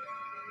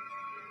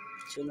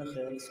चलो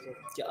खैर इसको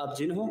क्या आप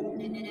जिन हो?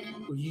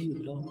 ये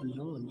लो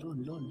लो लो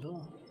लो लो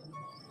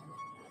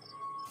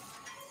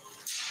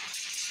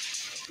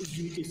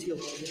ये कैसी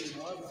आवाज़ है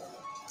यार?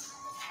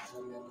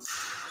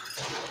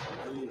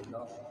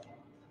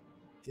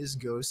 His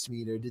ghost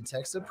meter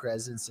detects a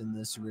presence in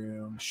this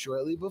room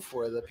shortly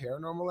before the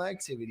paranormal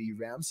activity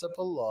ramps up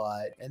a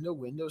lot and a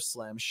window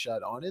slams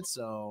shut on its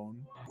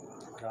own.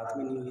 रात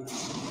में नहीं हुई।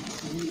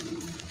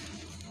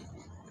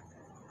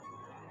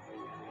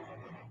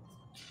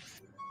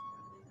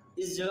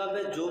 इस जगह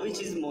पे जो भी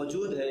चीज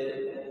मौजूद है,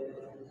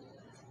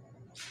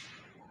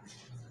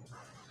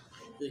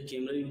 ये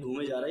कैमरा भी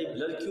घूमे जा रहा है,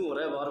 ब्लर क्यों हो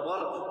रहा है बार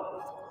बार?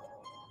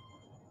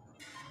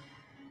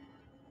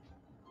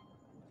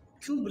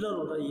 क्यों ब्लर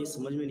हो रहा है ये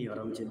समझ में नहीं आ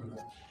रहा मुझे।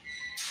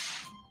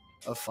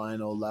 A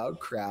final loud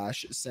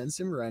crash sends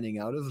him running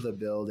out of the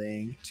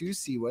building to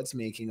see what's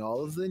making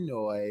all of the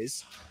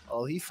noise.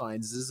 All he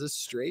finds is a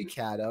stray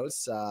cat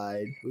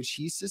outside, which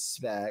he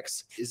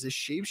suspects is a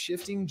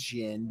shape-shifting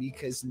djinn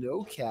because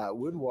no cat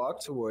would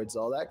walk towards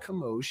all that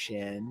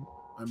commotion.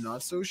 I'm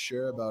not so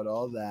sure about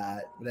all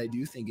that, but I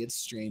do think it's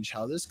strange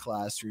how this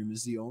classroom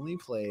is the only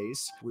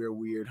place where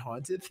weird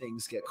haunted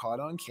things get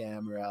caught on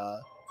camera.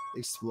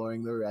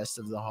 Exploring the rest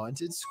of the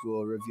haunted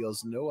school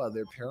reveals no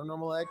other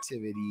paranormal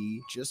activity,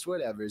 just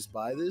whatever's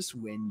by this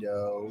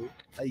window.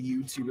 A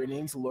YouTuber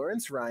named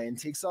Lawrence Ryan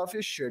takes off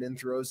his shirt and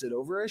throws it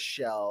over a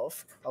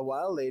shelf. A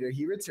while later,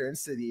 he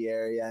returns to the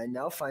area and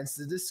now finds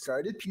the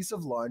discarded piece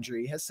of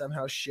laundry has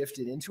somehow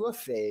shifted into a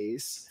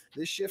face.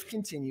 This shift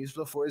continues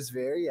before his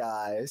very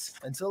eyes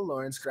until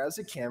Lawrence grabs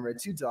a camera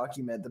to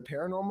document the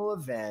paranormal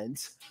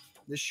event.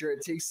 The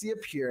shirt takes the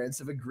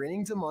appearance of a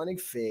grinning demonic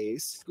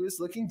face who is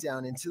looking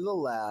down into the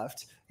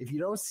left. If you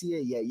don't see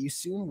it yet, you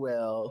soon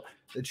will.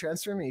 The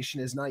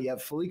transformation is not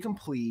yet fully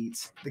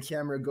complete. The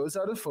camera goes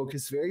out of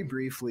focus very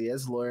briefly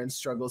as Lawrence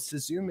struggles to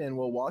zoom in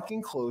while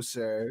walking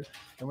closer.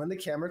 And when the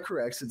camera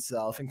corrects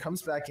itself and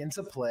comes back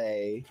into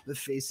play, the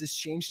face is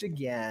changed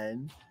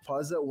again.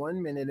 Pause at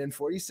 1 minute and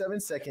 47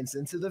 seconds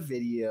into the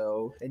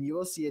video, and you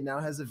will see it now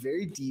has a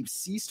very deep,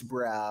 ceased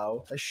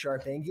brow, a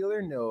sharp,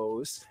 angular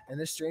nose, and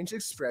a strange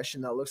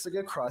expression that looks like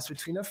a cross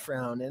between a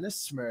frown and a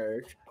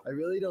smirk. I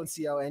really don't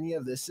see how any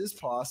of this is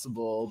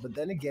possible, but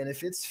then again,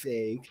 if it's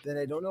fake, then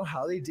I don't know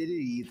how they did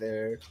it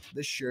either.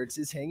 The shirt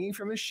is hanging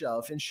from a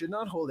shelf and should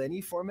not hold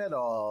any form at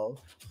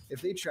all.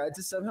 If they tried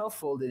to somehow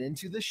fold it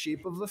into the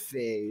shape of a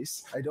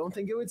face, I don't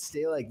think it would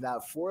stay like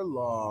that for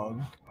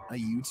long. A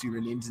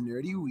YouTuber named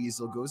Nerdy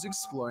Weasel goes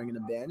exploring an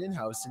abandoned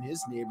house in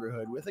his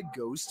neighborhood with a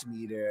ghost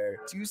meter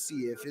to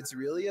see if it's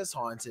really as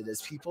haunted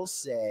as people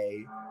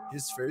say.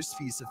 His first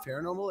piece of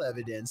paranormal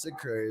evidence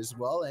occurs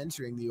while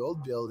entering the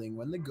old building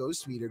when the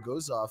ghost meter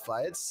goes off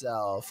by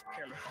itself.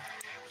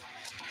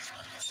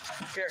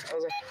 Here,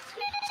 over.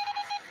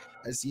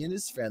 As he and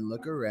his friend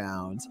look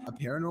around, a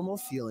paranormal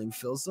feeling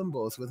fills them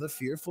both with a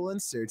fearful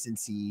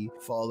uncertainty,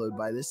 followed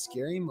by this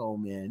scary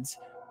moment.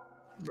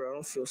 Bro, I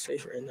don't feel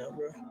safe right now,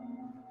 bro.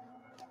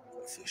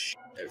 I feel shit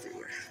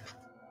everywhere.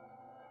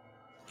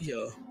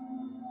 Yo,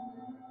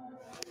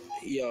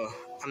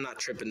 I'm not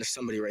tripping. There's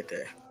somebody right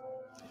there.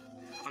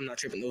 I'm not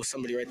tripping. There was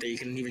somebody right there. You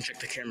can even check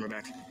the camera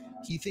back.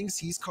 He thinks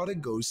he's caught a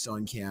ghost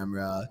on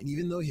camera, and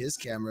even though his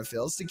camera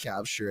fails to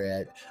capture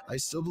it, I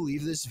still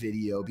believe this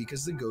video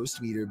because the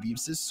ghost meter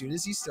beeps as soon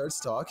as he starts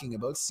talking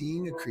about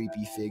seeing a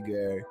creepy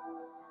figure.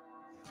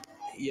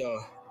 Yo,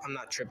 I'm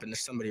not tripping.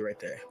 There's somebody right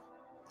there.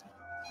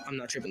 I'm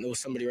not tripping. There was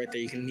somebody right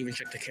there. You can even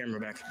check the camera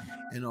back.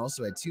 And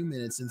also at 2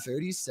 minutes and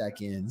 30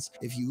 seconds,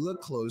 if you look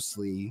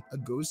closely, a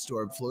ghost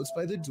orb floats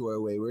by the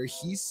doorway where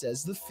he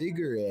says the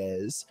figure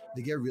is.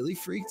 They get really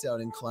freaked out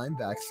and climb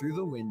back through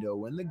the window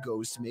when the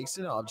ghost makes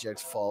an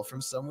object fall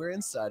from somewhere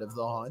inside of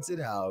the haunted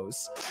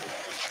house.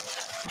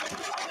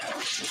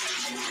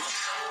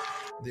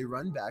 They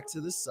run back to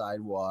the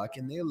sidewalk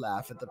and they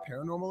laugh at the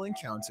paranormal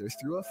encounter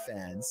through a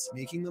fence,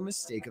 making the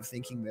mistake of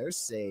thinking they're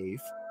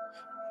safe.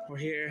 We're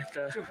here at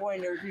the...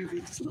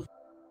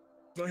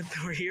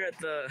 We're here at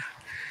the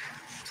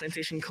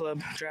Plantation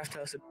Club Draft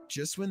House.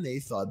 Just when they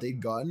thought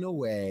they'd gotten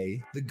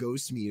away, the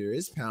ghost meter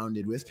is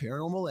pounded with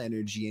paranormal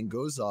energy and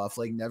goes off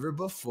like never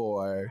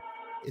before.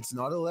 It's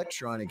not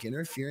electronic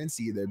interference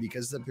either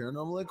because the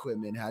paranormal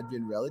equipment had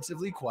been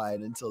relatively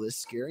quiet until this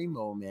scary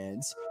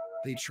moment.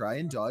 They try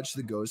and dodge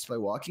the ghost by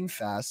walking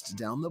fast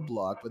down the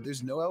block, but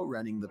there's no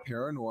outrunning the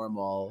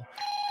paranormal.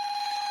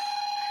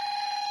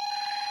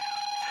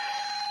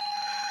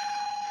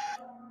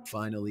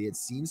 Finally, it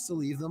seems to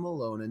leave them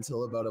alone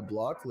until about a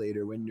block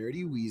later when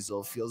Nerdy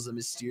Weasel feels a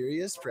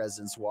mysterious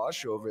presence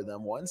wash over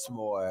them once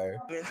more.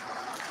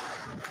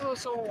 Oh,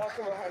 someone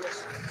walking behind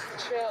us.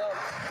 Chill.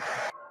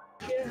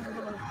 Yeah.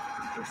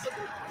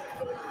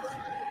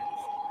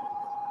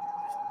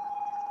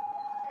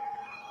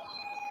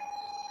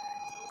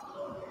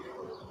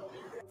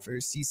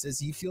 First, he says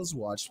he feels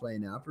watched by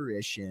an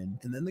apparition,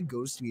 and then the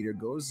ghost meter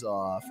goes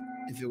off.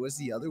 If it was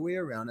the other way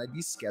around, I'd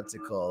be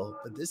skeptical,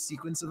 but this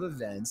sequence of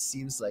events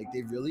seems like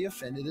they've really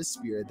offended a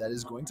spirit that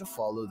is going to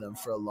follow them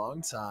for a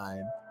long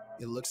time.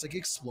 It looks like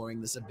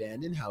exploring this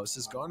abandoned house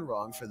has gone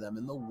wrong for them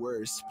in the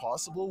worst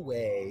possible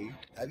way.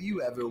 Have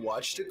you ever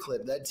watched a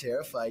clip that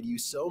terrified you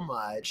so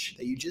much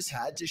that you just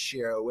had to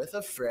share it with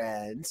a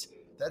friend?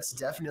 That's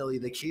definitely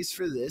the case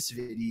for this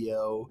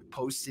video,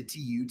 posted to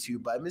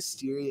YouTube by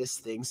Mysterious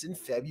Things in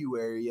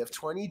February of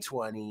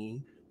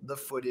 2020. The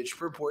footage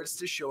purports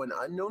to show an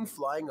unknown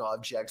flying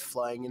object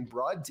flying in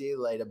broad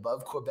daylight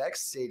above Quebec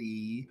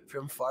City.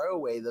 From far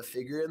away, the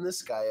figure in the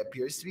sky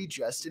appears to be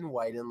dressed in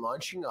white and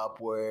launching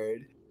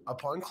upward.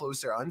 Upon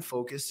closer,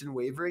 unfocused, and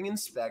wavering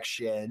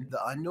inspection,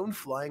 the unknown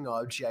flying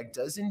object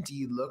does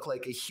indeed look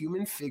like a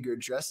human figure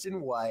dressed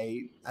in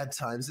white. At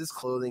times, its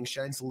clothing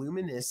shines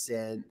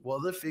luminescent, while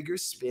the figure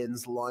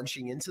spins,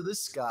 launching into the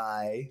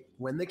sky.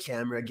 When the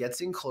camera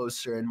gets in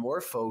closer and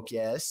more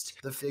focused,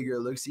 the figure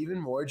looks even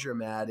more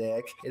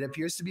dramatic. It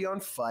appears to be on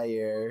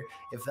fire.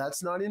 If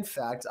that's not in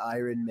fact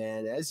Iron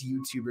Man, as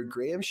YouTuber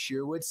Graham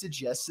Sherwood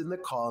suggests in the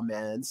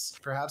comments,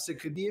 perhaps it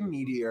could be a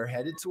meteor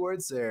headed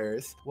towards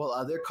Earth, while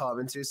other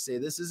commenters say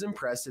this is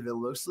impressive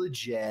and looks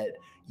legit.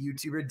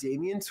 YouTuber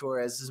Damian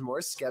Torres is more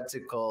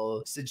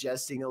skeptical,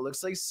 suggesting it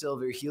looks like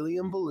silver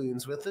helium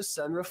balloons with the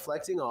sun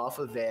reflecting off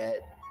of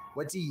it.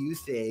 What do you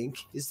think?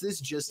 Is this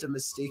just a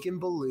mistaken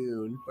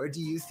balloon, or do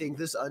you think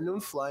this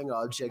unknown flying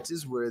object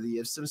is worthy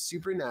of some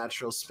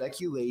supernatural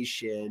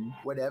speculation?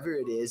 Whatever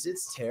it is,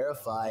 it's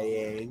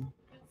terrifying.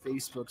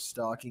 Facebook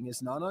stalking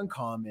is not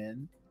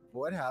uncommon.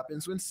 What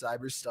happens when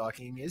cyber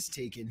stalking is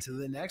taken to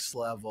the next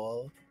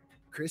level?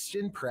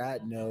 Christian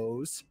Pratt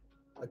knows.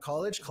 A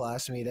college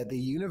classmate at the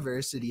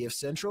University of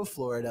Central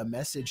Florida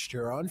messaged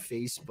her on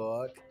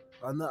Facebook.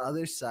 On the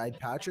other side,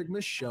 Patrick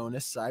was shown a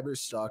cyber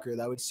stalker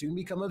that would soon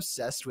become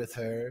obsessed with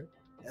her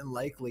and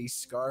likely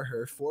scar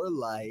her for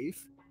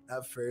life.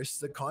 At first,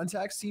 the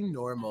contact seemed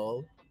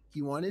normal.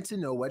 He wanted to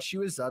know what she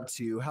was up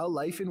to, how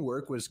life and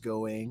work was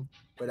going.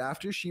 But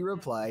after she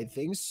replied,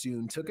 things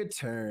soon took a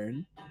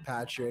turn.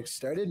 Patrick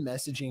started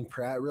messaging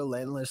Pratt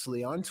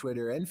relentlessly on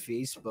Twitter and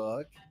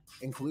Facebook,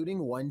 including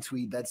one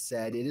tweet that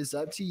said, "It is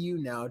up to you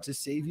now to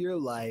save your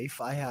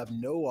life. I have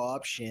no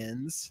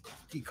options."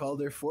 He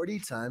called her 40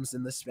 times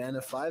in the span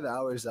of 5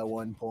 hours at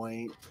one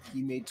point.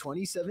 He made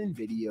 27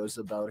 videos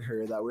about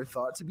her that were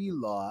thought to be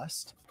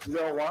lost. You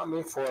don't want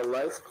me for a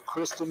life,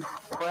 Kristen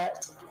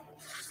Pratt?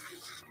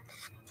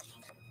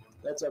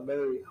 That's a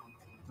very,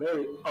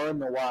 very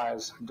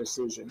unwise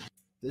decision.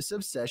 This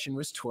obsession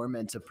was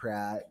torment to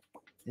Pratt,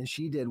 and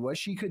she did what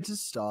she could to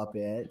stop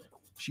it.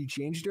 She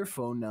changed her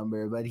phone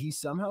number, but he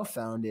somehow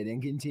found it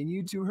and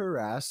continued to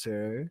harass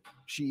her.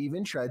 She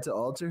even tried to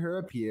alter her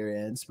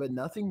appearance, but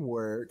nothing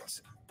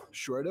worked.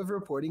 Short of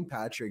reporting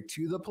Patrick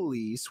to the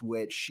police,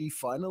 which she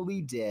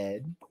finally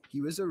did, he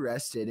was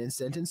arrested and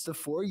sentenced to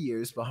 4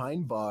 years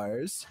behind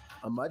bars,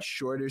 a much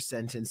shorter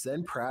sentence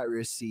than Pratt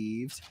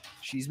received.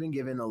 She's been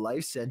given a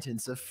life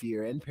sentence of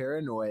fear and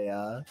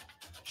paranoia.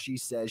 She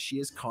says she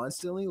is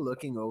constantly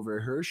looking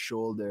over her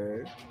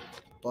shoulder.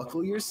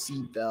 Buckle your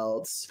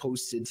seatbelts,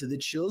 posted to the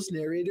Chills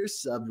Narrator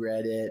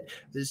subreddit.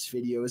 This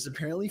video is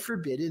apparently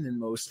forbidden in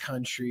most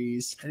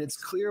countries, and it's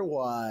clear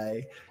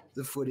why.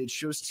 The footage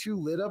shows two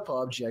lit up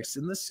objects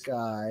in the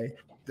sky.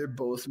 They're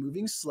both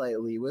moving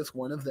slightly, with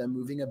one of them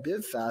moving a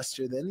bit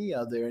faster than the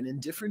other and in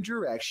different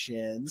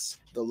directions.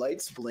 The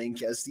lights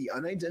blink as the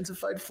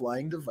unidentified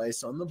flying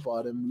device on the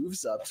bottom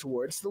moves up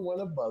towards the one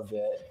above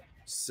it.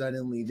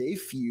 Suddenly, they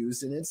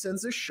fuse and it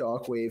sends a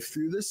shockwave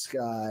through the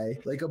sky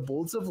like a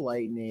bolt of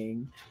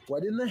lightning.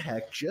 What in the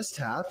heck just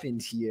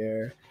happened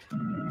here?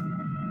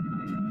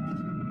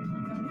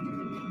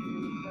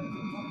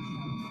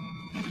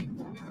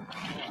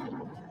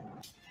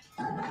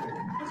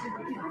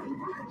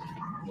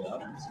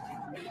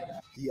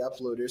 The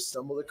uploader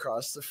stumbled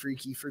across the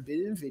freaky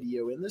forbidden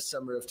video in the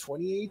summer of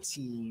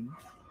 2018.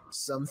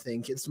 Some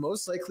think it's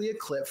most likely a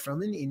clip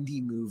from an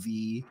indie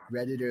movie.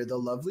 Redditor The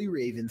Lovely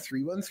Raven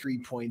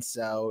 313 points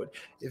out,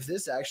 if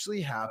this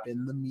actually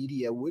happened, the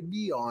media would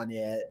be on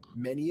it.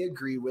 Many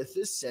agree with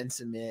this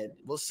sentiment,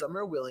 while some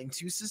are willing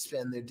to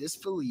suspend their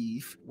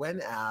disbelief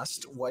when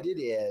asked what it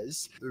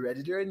is. The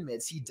Redditor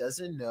admits he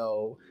doesn't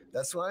know.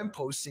 That's why I'm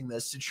posting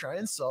this, to try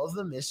and solve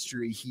the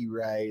mystery, he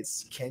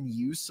writes. Can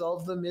you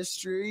solve the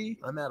mystery?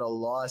 I'm at a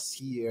loss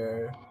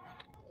here.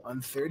 On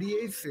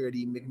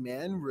 3830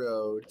 McMahon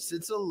Road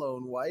sits a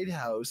lone white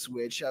house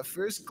which at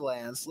first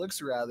glance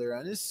looks rather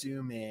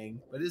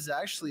unassuming, but is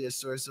actually a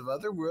source of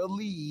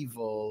otherworldly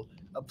evil,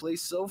 a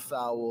place so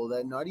foul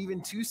that not even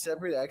 2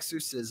 separate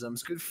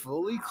exorcisms could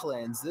fully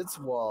cleanse its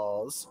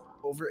walls.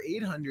 Over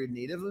 800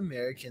 Native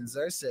Americans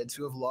are said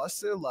to have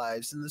lost their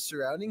lives in the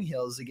surrounding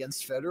hills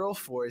against federal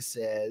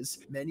forces,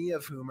 many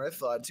of whom are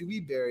thought to be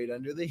buried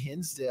under the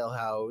Hinsdale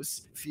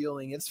House,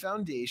 fueling its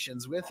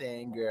foundations with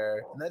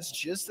anger. And that's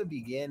just the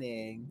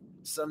beginning.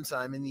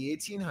 Sometime in the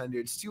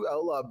 1800s, 2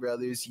 outlaw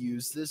brothers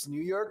used this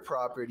New York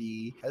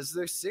property as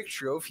their sick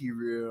trophy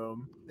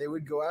room. They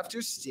would go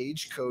after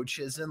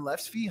stagecoaches and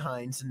left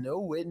behind no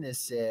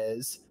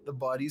witnesses. The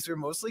bodies were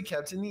mostly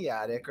kept in the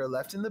attic or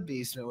left in the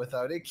basement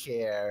without a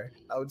care.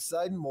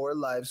 Outside, more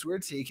lives were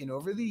taken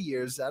over the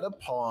years at a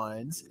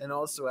pond and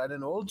also at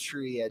an old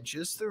tree at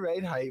just the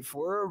right height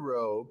for a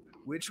rope,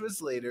 which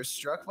was later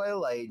struck by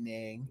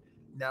lightning.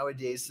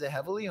 Nowadays, the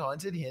heavily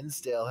haunted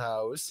Hinsdale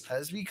House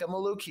has become a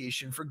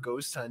location for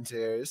ghost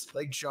hunters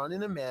like John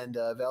and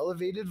Amanda of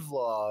Elevated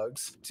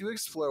Vlogs to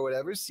explore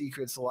whatever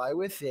secrets lie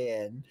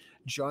within.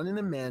 John and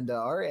Amanda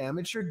are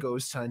amateur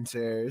ghost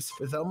hunters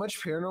without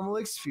much paranormal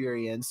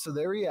experience, so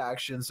their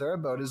reactions are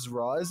about as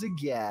raw as it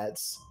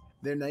gets.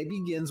 Their night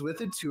begins with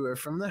a tour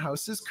from the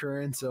house's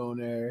current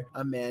owner,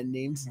 a man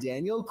named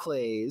Daniel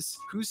Clays,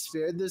 who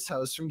spared this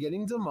house from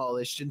getting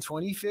demolished in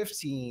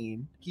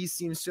 2015. He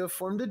seems to have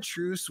formed a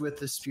truce with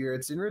the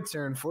spirits in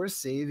return for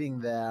saving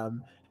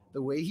them.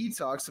 The way he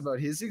talks about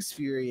his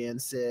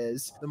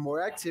experiences, the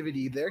more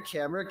activity their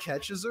camera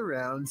catches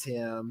around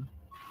him.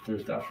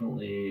 There's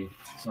definitely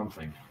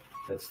something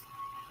that's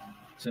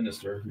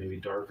sinister, maybe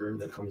darker,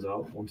 that comes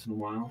out once in a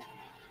while.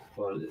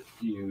 But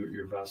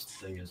your best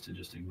thing is to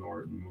just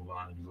ignore it and move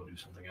on and go do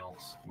something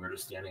else. We were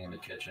just standing in the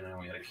kitchen and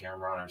we had a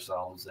camera on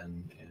ourselves,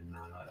 and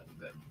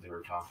they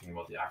were talking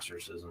about the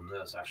exorcism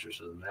this,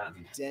 exorcism that.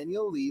 And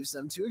Daniel leaves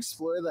them to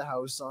explore the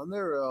house on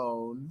their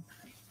own.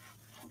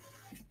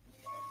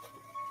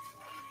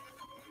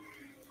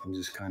 And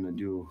just kind of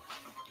do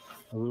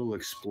a little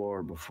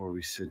explore before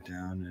we sit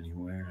down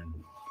anywhere. And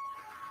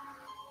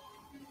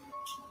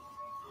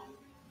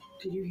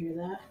did you hear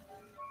that?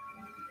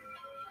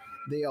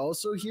 They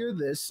also hear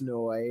this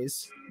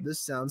noise, the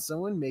sound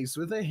someone makes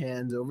with a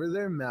hand over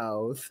their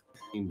mouth.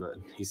 But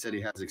he said he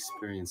has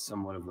experienced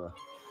somewhat of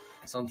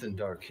something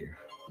dark here.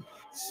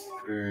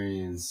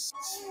 Experience.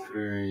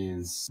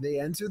 They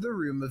enter the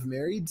room of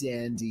Mary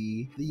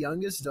Dandy, the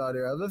youngest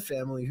daughter of a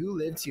family who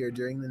lived here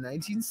during the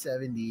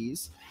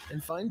 1970s,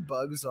 and find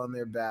bugs on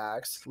their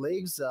backs,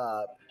 legs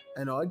up,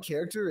 an odd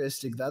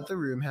characteristic that the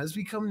room has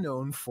become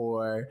known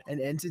for.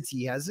 An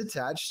entity has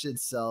attached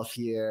itself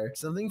here,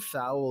 something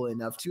foul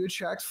enough to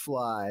attract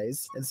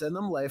flies and send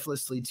them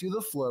lifelessly to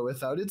the floor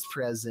without its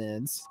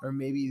presence. Or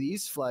maybe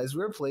these flies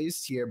were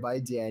placed here by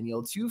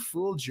Daniel to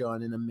fool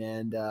John and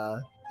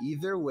Amanda.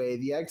 Either way,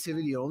 the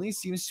activity only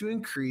seems to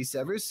increase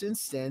ever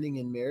since standing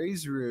in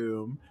Mary's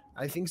room.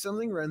 I think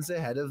something runs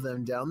ahead of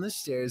them down the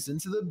stairs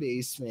into the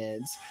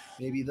basement.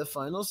 Maybe the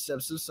final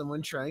steps of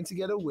someone trying to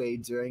get away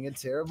during a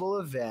terrible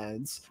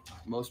event.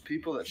 Most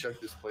people that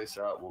check this place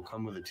out will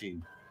come with a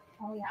team.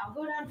 Oh yeah, I'll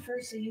go down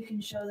first so you can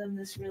show them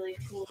this really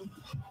cool.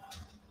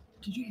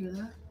 Did you hear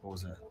that? What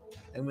was that?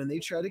 And when they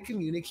try to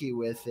communicate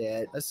with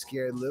it, a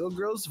scared little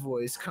girl's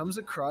voice comes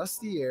across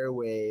the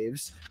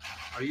airwaves.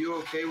 Are you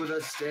okay with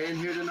us staying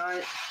here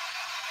tonight?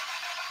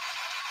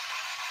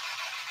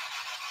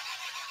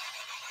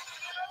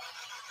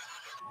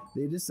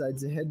 They decide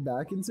to head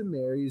back into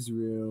Mary's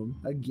room.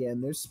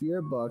 Again, their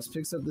spirit box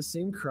picks up the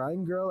same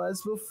crying girl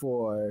as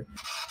before.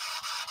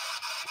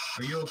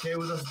 Are you okay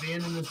with us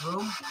being in this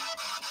room?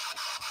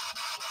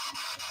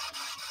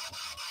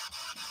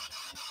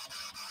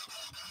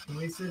 Can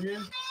we sit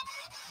here?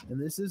 And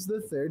this is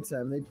the third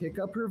time they pick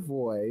up her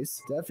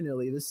voice.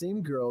 Definitely the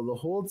same girl the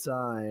whole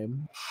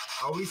time.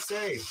 Are we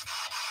safe?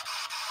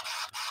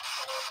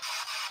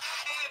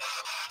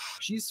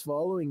 She's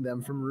following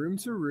them from room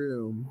to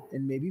room,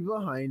 and maybe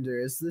behind her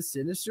is the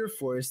sinister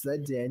force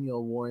that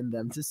Daniel warned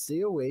them to stay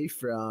away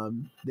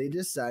from. They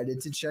decided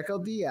to check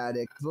out the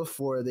attic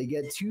before they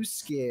get too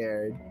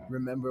scared.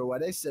 Remember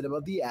what I said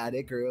about the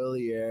attic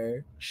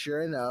earlier?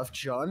 Sure enough,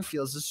 John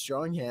feels a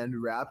strong hand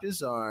wrap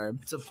his arm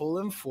to pull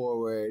him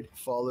forward,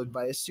 followed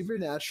by a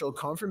supernatural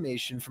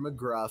confirmation from a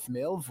gruff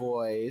male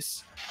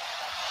voice.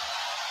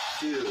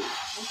 Dude,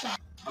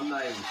 I'm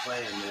not even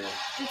playing, man.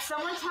 Did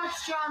someone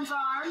touch John's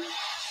arm?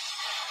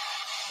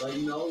 Like,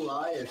 no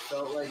lie, it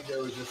felt like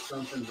there was just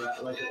something Dude, that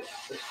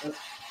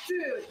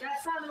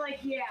sounded like,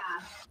 yeah.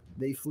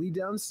 They flee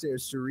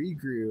downstairs to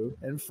regroup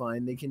and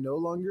find they can no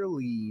longer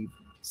leave.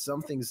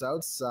 Something's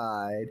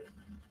outside.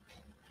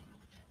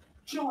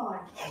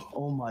 John!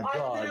 Oh my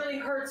God. I literally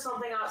heard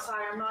something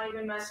outside. I'm not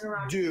even messing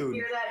around. Dude. Did you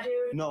hear that,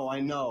 dude? No, I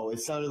know. It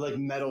sounded like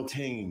metal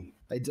tinging.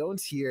 I don't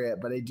hear it,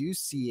 but I do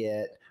see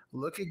it.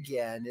 Look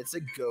again, it's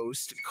a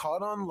ghost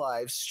caught on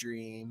live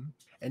stream.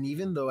 And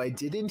even though I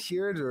didn't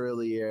hear it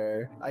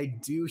earlier, I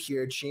do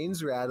hear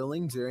chains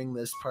rattling during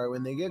this part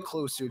when they get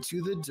closer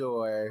to the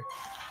door.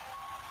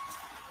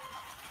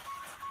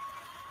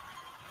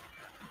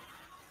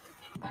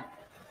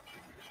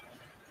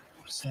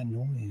 What's that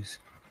noise?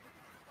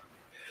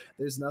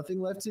 There's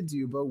nothing left to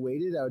do but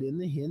wait it out in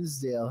the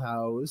Hinsdale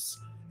house.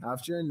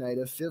 After a night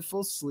of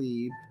fitful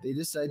sleep, they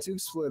decide to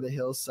explore the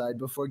hillside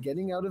before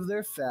getting out of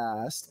there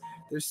fast.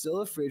 They're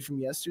still afraid from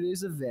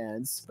yesterday's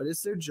events, but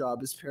it's their job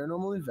as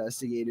paranormal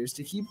investigators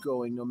to keep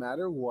going no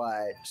matter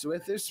what. So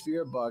with their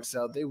spirit box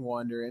out, they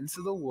wander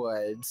into the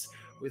woods.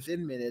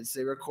 Within minutes,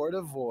 they record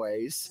a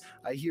voice.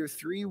 I hear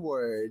 3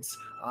 words: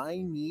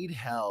 I need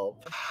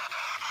help.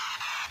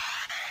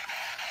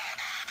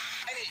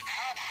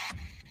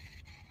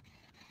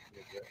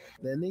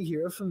 Then they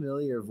hear a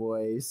familiar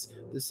voice,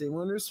 the same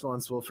one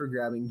responsible for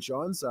grabbing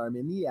John's arm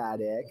in the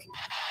attic.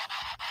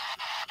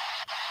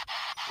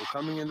 We're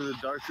coming into the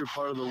darker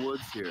part of the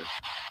woods here.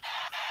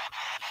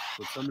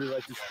 Would somebody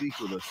like to speak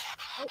with us?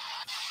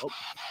 Oh.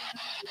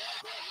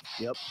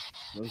 Yep,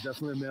 that was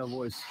definitely a male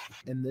voice.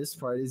 And this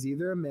part is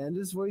either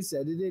Amanda's voice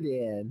edited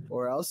in,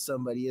 or else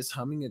somebody is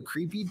humming a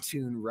creepy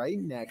tune right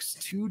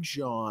next to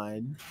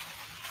John.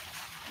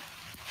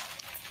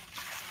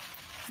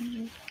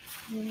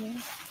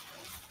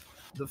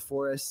 The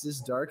forest is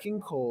dark and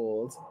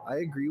cold. I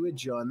agree with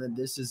John that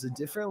this is a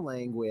different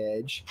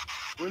language.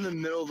 We're in the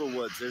middle of the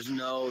woods. There's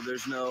no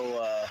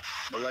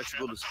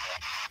electrical.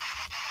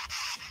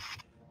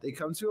 They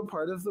come to a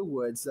part of the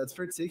woods that's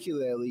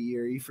particularly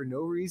eerie for no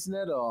reason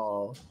at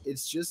all.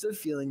 It's just a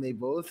feeling they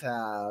both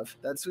have.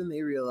 That's when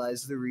they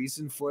realize the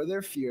reason for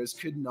their fears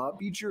could not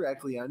be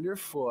directly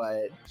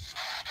underfoot.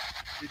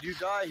 Did you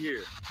die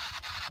here?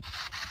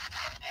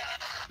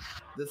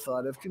 The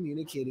thought of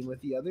communicating with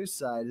the other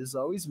side has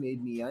always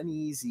made me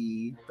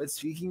uneasy, but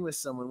speaking with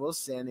someone while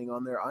standing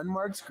on their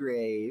unmarked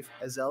grave,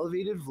 as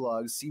elevated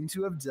vlogs seem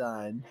to have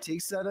done,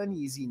 takes that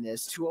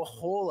uneasiness to a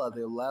whole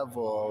other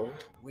level.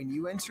 When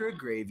you enter a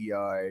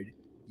graveyard,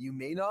 you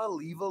may not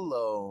leave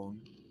alone.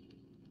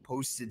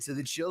 Posted to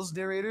the Chills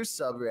Narrator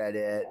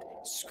subreddit,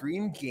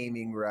 Scream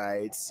Gaming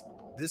writes,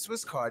 "This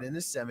was caught in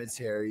a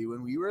cemetery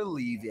when we were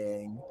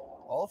leaving.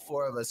 All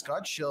four of us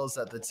got chills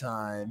at the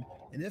time,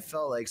 and it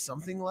felt like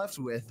something left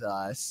with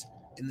us.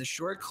 In the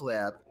short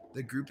clip,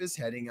 the group is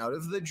heading out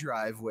of the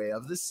driveway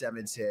of the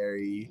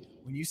cemetery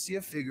when you see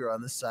a figure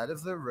on the side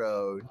of the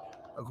road.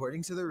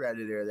 According to the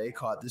Redditor, they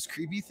caught this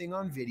creepy thing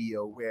on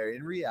video where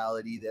in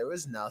reality there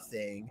was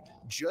nothing,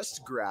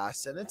 just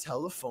grass and a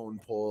telephone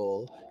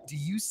pole. Do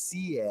you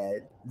see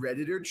it?"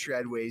 Redditor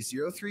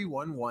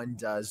Treadway0311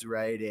 does,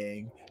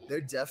 writing,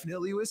 "There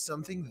definitely was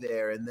something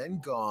there and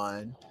then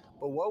gone.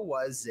 But what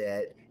was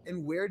it,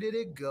 and where did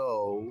it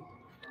go?"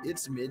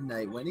 It's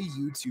midnight when a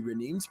YouTuber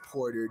named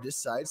Porter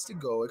decides to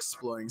go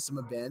exploring some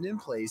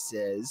abandoned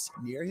places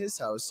near his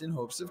house in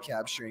hopes of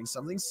capturing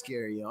something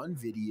scary on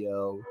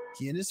video.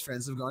 He and his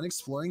friends have gone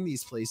exploring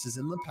these places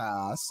in the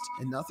past,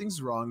 and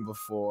nothing's wrong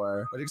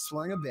before, but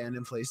exploring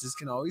abandoned places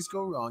can always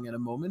go wrong at a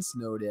moment's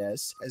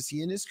notice, as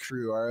he and his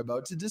crew are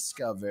about to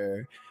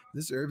discover.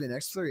 This urban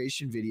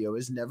exploration video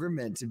is never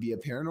meant to be a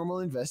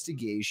paranormal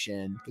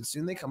investigation, but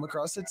soon they come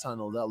across a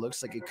tunnel that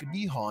looks like it could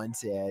be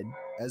haunted.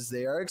 As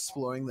they are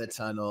exploring the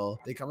tunnel,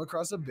 they come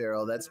across a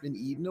barrel that's been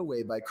eaten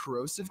away by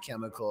corrosive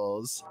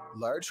chemicals.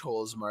 Large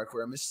holes mark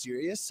where a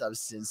mysterious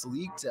substance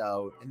leaked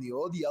out, and the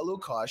old yellow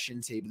caution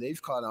tape they've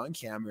caught on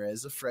camera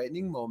is a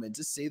frightening moment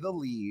to say the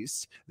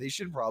least. They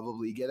should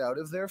probably get out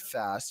of there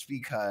fast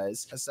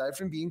because, aside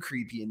from being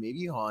creepy and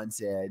maybe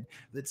haunted,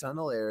 the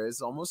tunnel air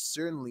is almost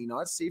certainly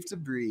not safe to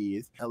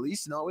breathe, at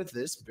least not with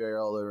this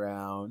barrel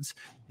around.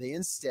 They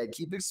instead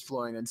keep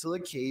exploring until a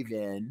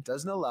cave-in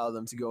doesn't allow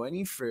them to go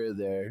any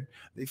further.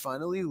 They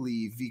finally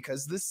leave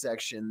because the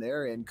section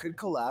they're in could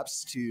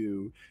collapse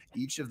too,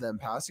 each of them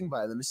passing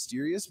by the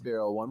mysterious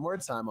barrel one more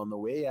time on the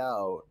way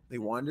out. They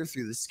wander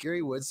through the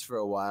scary woods for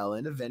a while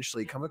and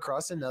eventually come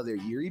across another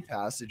eerie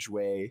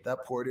passageway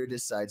that Porter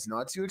decides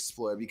not to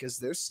explore because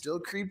they're still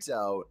creeped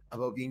out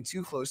about being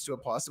too close to a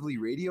possibly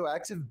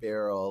radioactive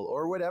barrel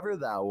or whatever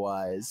that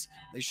was.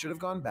 They should have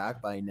gone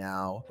back by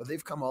now, but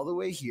they've come all the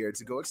way here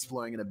to go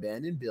exploring an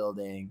abandoned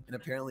building, and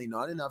apparently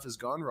not enough has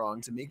gone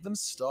wrong to make them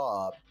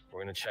stop.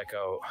 We're gonna check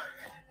out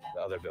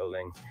the other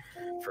building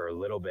for a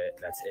little bit.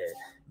 That's it.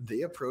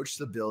 They approach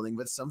the building,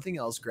 but something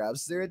else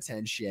grabs their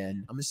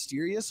attention. A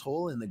mysterious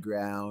hole in the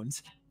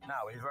ground. No,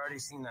 we've already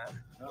seen that,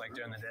 like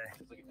during the day.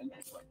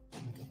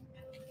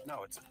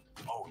 No, it's...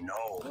 Oh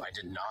no, I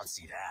did not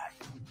see that.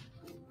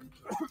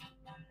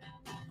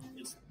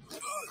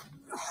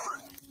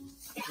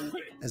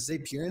 As they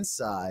peer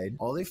inside,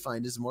 all they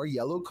find is more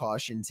yellow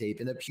caution tape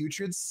and a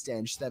putrid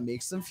stench that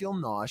makes them feel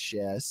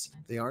nauseous.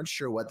 They aren't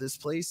sure what this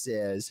place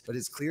is, but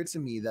it's clear to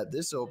me that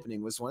this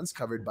opening was once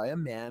covered by a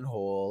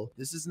manhole.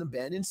 This is an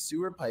abandoned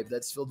sewer pipe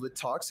that's filled with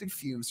toxic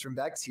fumes from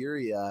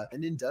bacteria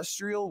and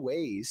industrial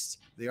waste.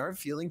 They aren't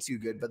feeling too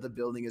good, but the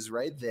building is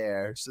right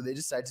there, so they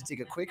decide to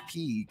take a quick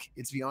peek.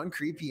 It's beyond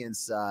creepy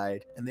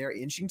inside, and they are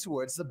inching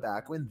towards the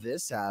back when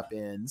this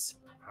happens.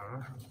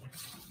 Huh?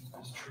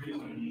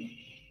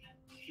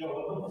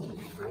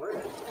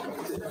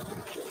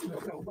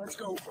 Let's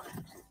go.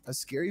 A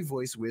scary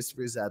voice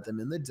whispers at them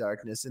in the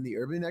darkness, and the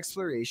urban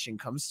exploration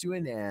comes to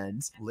an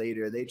end.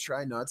 Later, they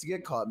try not to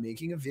get caught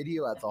making a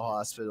video at the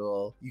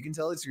hospital. You can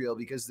tell it's real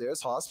because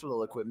there's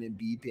hospital equipment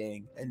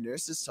beeping and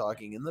nurses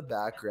talking in the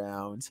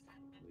background.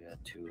 We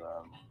had to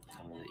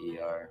come to the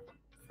ER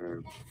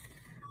for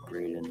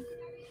Braden.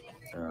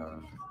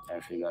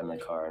 After we got in the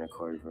car and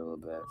recorded for a little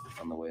bit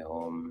on the way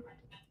home.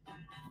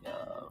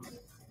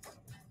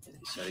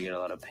 He started to get a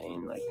lot of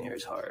pain like near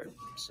his heart,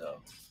 so.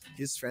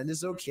 His friend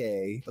is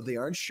okay, but they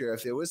aren't sure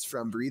if it was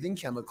from breathing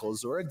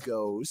chemicals or a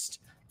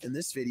ghost, and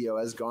this video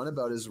has gone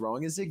about as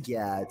wrong as it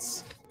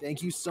gets.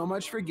 Thank you so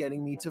much for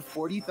getting me to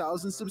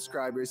 40,000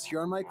 subscribers here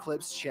on my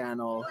Clips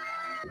channel.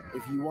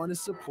 If you want to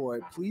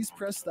support, please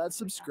press that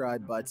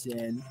subscribe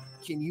button.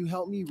 Can you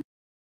help me?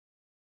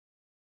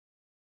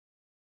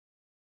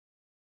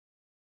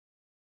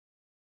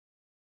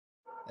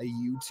 A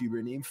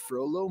YouTuber named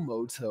Frollo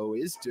Moto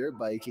is dirt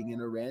biking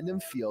in a random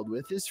field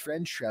with his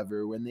friend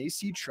Trevor when they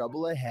see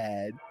trouble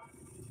ahead.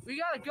 We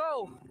gotta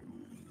go.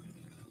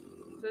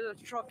 There's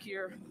a truck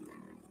here.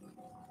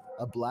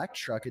 A black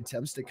truck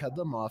attempts to cut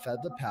them off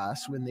at the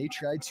pass when they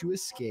try to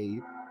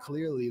escape.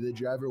 Clearly, the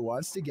driver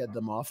wants to get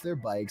them off their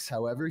bikes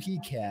however he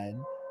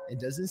can,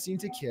 and doesn't seem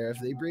to care if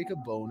they break a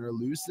bone or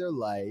lose their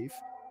life.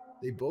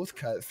 They both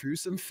cut through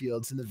some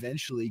fields and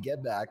eventually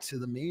get back to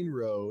the main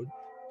road,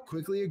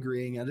 quickly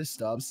agreeing at a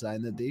stop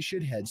sign that they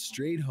should head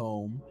straight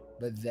home.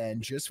 But then,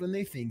 just when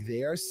they think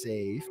they are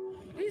safe,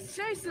 He's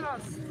chasing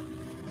us!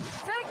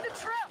 Take the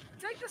trail!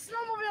 Take the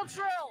snowmobile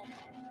trail!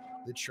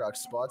 the truck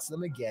spots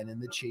them again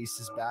and the chase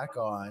is back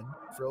on.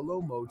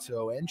 Frollo,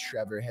 Moto, and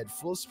Trevor head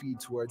full speed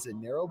towards a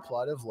narrow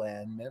plot of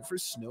land meant for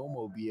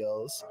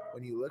snowmobiles.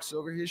 When he looks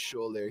over his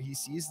shoulder, he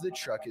sees the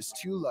truck is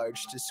too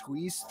large to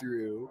squeeze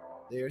through.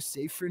 They are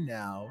safe for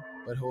now,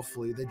 but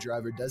hopefully the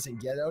driver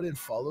doesn't get out and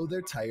follow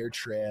their tire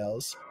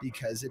trails,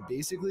 because it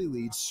basically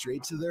leads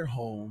straight to their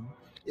home.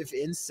 If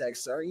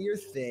insects aren't your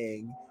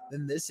thing,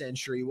 then this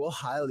entry will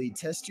highly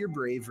test your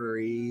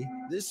bravery.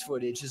 This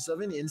footage is of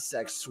an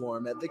insect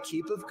swarm at the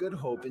Cape of Good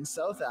Hope in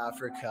South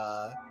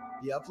Africa.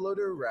 The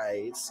uploader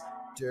writes,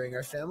 "During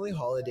our family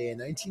holiday in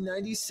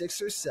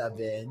 1996 or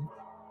 7,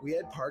 we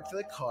had parked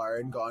the car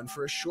and gone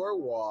for a short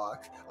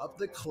walk up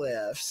the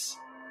cliffs.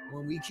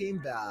 When we came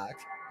back,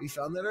 we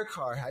found that our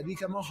car had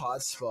become a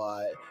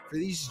hotspot for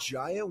these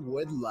giant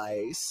wood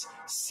lice,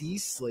 sea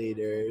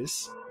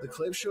slaters. The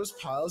clip shows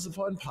piles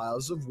upon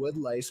piles of wood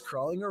lice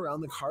crawling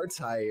around the car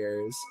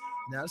tires,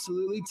 an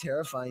absolutely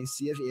terrifying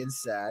sea of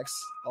insects,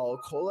 all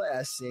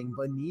coalescing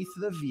beneath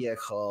the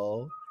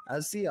vehicle."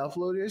 As the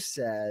uploader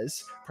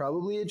says,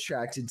 probably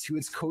attracted to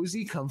its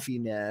cozy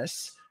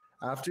comfiness.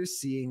 After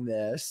seeing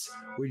this,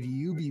 would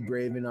you be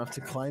brave enough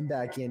to climb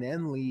back in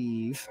and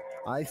leave?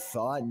 I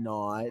thought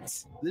not.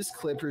 This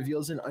clip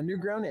reveals an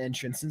underground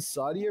entrance in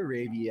Saudi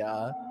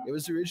Arabia. It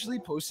was originally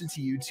posted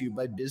to YouTube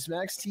by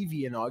Bismax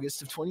TV in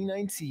August of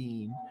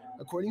 2019.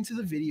 According to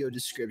the video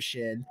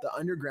description, the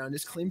underground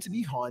is claimed to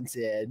be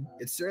haunted.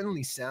 It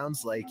certainly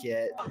sounds like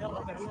it.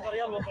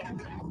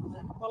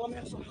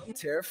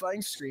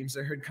 Terrifying screams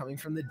are heard coming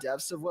from the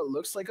depths of what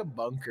looks like a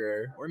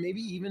bunker, or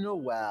maybe even a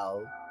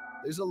well.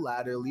 There's a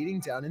ladder leading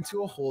down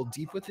into a hole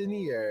deep within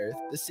the earth.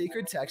 The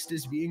sacred text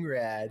is being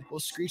read, while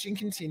screeching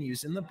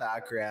continues in the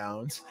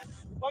background.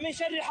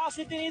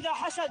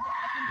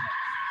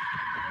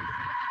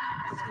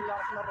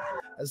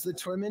 As the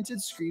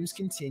tormented screams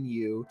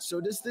continue,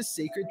 so does the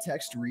sacred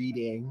text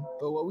reading.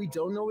 But what we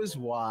don't know is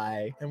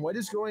why, and what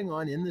is going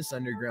on in this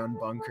underground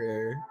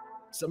bunker.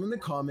 Some in the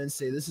comments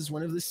say this is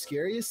one of the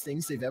scariest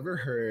things they've ever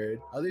heard.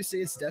 Others say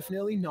it's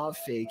definitely not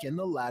fake, and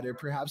the latter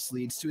perhaps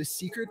leads to a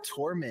secret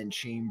torment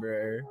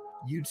chamber.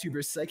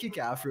 YouTuber Psychic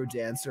Afro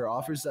Dancer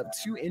offers up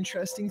two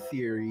interesting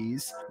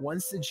theories. One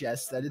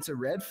suggests that it's a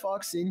red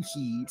fox in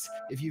heat.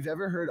 If you've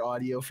ever heard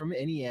audio from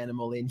any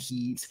animal in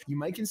heat, you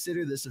might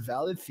consider this a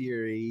valid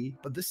theory.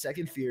 But the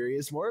second theory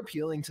is more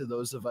appealing to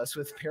those of us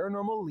with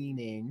paranormal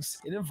leanings.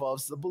 It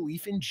involves the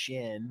belief in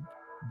jinn.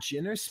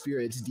 Jinn are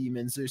spirits,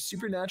 demons, or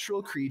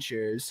supernatural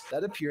creatures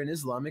that appear in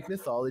Islamic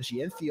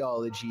mythology and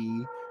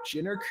theology.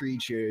 Jinn are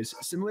creatures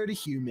similar to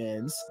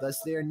humans,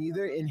 thus they are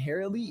neither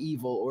inherently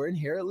evil or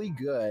inherently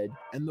good,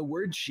 and the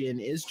word jinn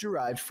is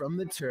derived from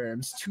the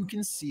terms to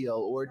conceal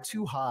or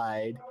to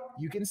hide.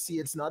 You can see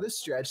it's not a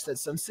stretch that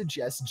some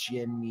suggest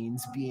jinn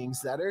means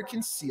beings that are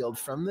concealed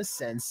from the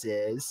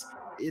senses.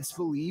 It's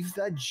believed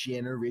that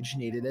jinn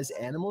originated as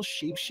animal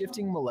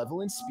shape-shifting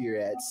malevolent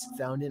spirits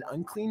found in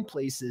unclean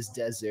places,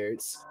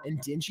 deserts, and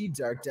dingy,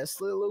 dark,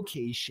 desolate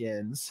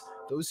locations.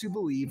 Those who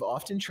believe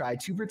often try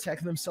to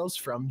protect themselves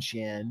from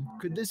jinn.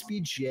 Could this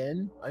be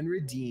jinn,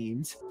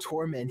 unredeemed,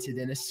 tormented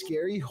in a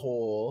scary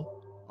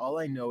hole? All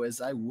I know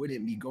is I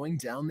wouldn't be going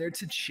down there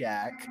to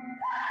check.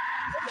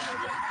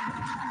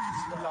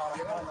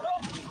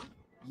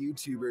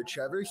 YouTuber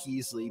Trevor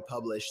Heasley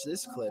published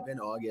this clip in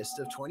August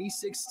of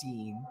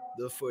 2016.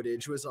 The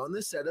footage was on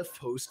the set of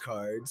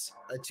Postcards,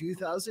 a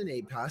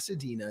 2008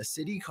 Pasadena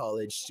City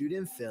College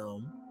student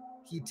film.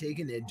 He'd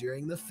taken it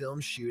during the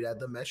film shoot at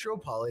the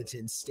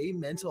Metropolitan State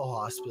Mental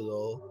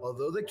Hospital.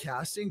 Although the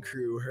cast and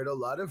crew heard a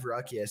lot of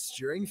ruckus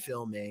during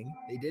filming,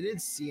 they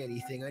didn't see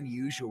anything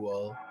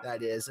unusual.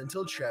 That is,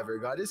 until Trevor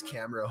got his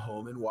camera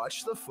home and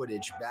watched the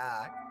footage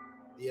back.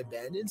 The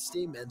abandoned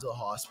state mental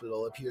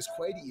hospital appears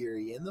quite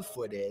eerie in the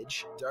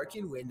footage,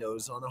 darkened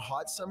windows on a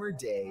hot summer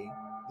day.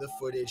 The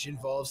footage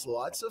involves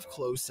lots of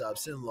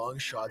close-ups and long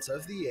shots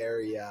of the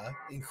area,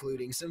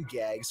 including some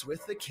gags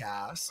with the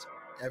cast.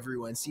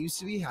 Everyone seems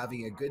to be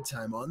having a good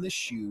time on the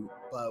shoot,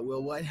 but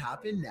will what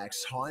happened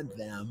next haunt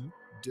them?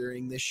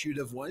 During the shoot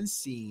of one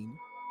scene,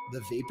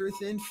 the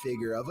vapor-thin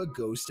figure of a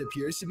ghost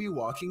appears to be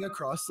walking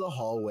across the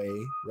hallway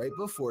right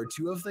before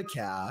two of the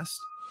cast.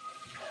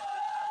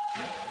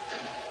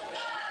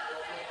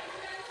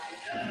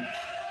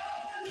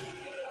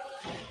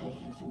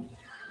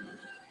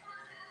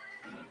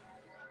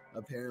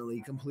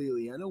 Apparently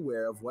completely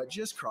unaware of what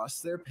just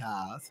crossed their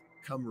path,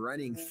 come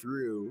running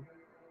through.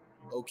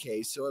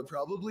 Okay, so it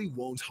probably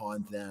won't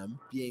haunt them,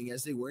 being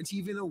as they weren't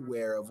even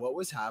aware of what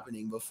was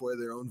happening before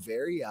their own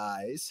very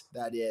eyes.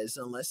 That is,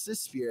 unless the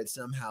spirit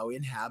somehow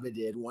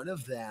inhabited one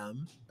of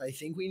them. I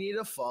think we need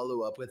a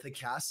follow-up with the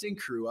cast and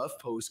crew of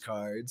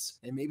Postcards,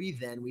 and maybe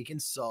then we can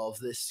solve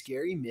this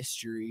scary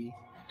mystery.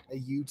 A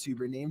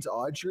YouTuber named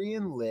Audrey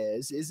and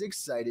Liz is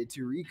excited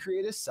to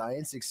recreate a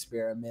science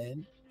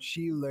experiment.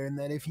 She learned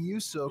that if you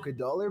soak a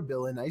dollar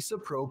bill in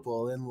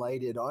isopropyl and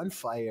light it on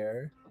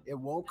fire, it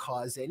won't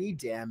cause any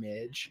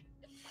damage.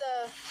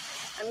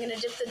 I'm gonna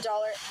dip the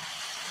dollar.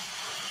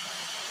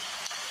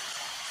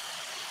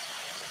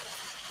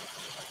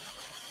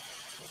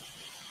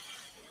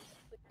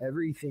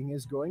 Everything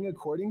is going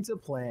according to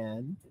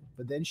plan,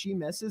 but then she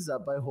messes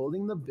up by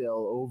holding the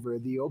bill over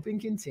the open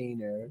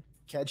container,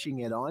 catching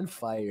it on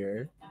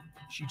fire.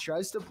 She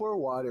tries to pour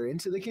water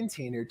into the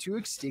container to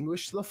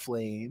extinguish the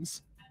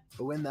flames,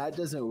 but when that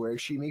doesn't work,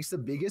 she makes the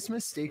biggest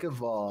mistake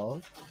of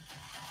all.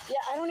 Yeah,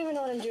 I don't even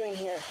know what I'm doing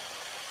here.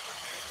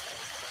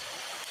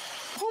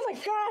 Oh my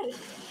god!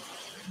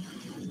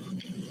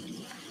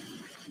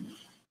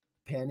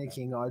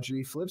 Panicking,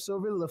 Audrey flips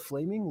over the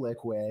flaming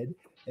liquid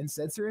and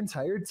sets her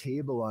entire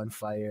table on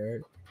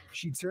fire.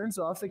 She turns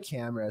off the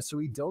camera so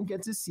we don't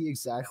get to see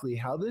exactly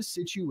how this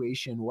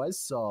situation was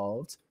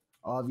solved.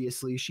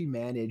 Obviously, she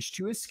managed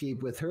to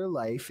escape with her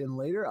life and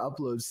later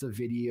uploads the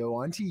video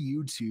onto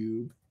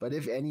YouTube. But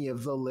if any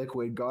of the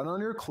liquid got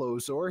on her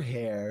clothes or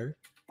hair,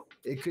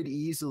 it could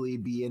easily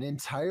be an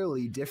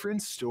entirely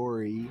different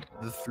story.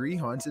 The Three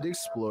Haunted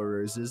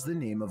Explorers is the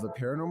name of a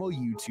paranormal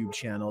YouTube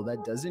channel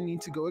that doesn't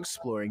need to go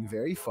exploring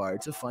very far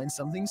to find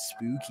something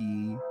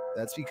spooky.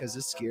 That's because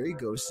a scary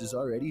ghost is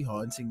already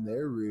haunting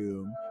their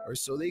room, or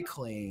so they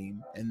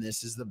claim, and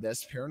this is the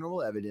best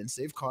paranormal evidence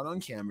they've caught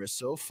on camera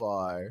so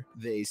far.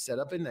 They set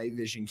up a night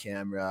vision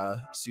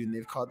camera. Soon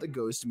they've caught the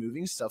ghost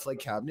moving stuff like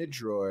cabinet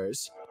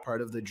drawers. Part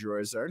of the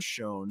drawers aren't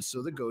shown,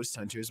 so the ghost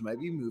hunters might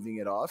be moving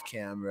it off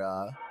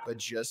camera. But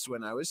just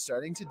when I was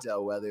starting to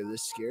doubt whether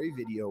this scary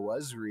video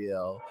was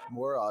real,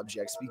 more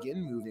objects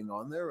begin moving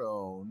on their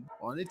own.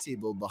 On a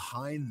table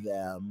behind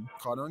them,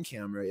 caught on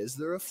camera, is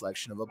the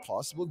reflection of a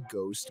possible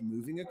ghost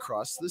moving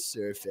across the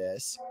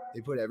surface.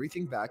 They put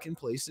everything back in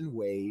place and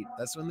wait.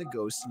 That's when the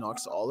ghost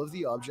knocks all of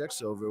the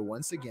objects over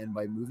once again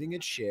by moving a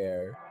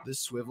chair. The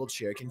swivel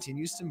chair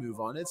continues to move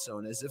on its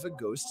own as if a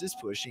ghost is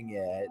pushing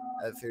it.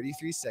 At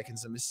 33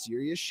 seconds, a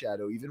mysterious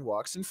shadow even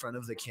walks in front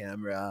of the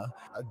camera.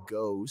 A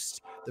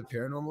ghost, the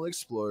paranormal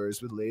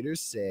explorers would later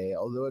say,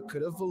 although it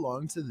could have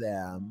belonged to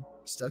them.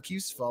 Stuff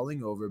keeps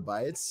falling over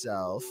by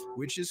itself,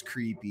 which is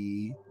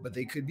creepy, but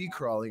they could be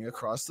crawling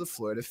across the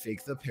floor to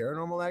fake the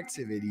paranormal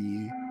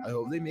activity. I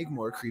hope they make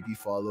more creepy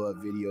follow-up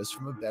videos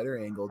from a better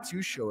angle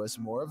to show us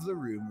more of the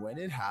room when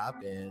it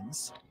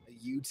happens.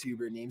 A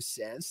YouTuber named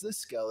Sans the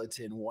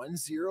Skeleton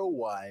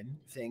 101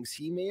 thinks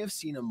he may have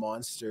seen a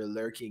monster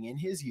lurking in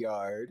his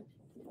yard.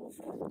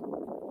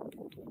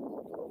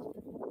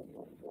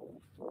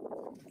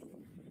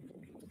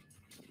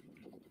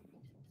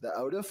 The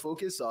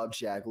out-of-focus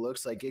object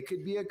looks like it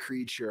could be a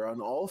creature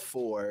on all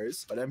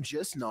fours, but I'm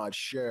just not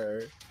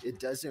sure. It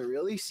doesn't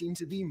really seem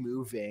to be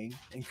moving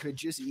and could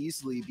just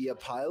easily be a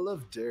pile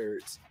of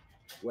dirt.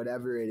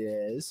 Whatever it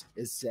is,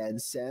 it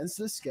sends Sans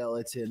the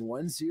Skeleton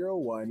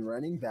 101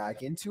 running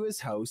back into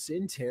his house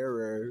in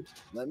terror.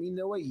 Let me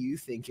know what you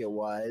think it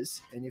was,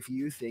 and if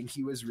you think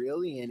he was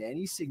really in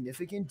any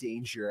significant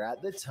danger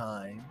at the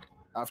time.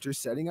 After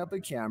setting up a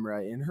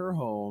camera in her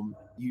home,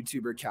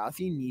 YouTuber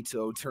Kathy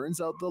Nito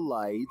turns out the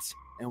light,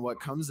 and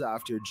what comes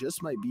after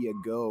just might be a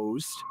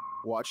ghost.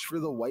 Watch for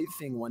the white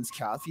thing once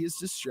Kathy is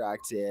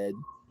distracted.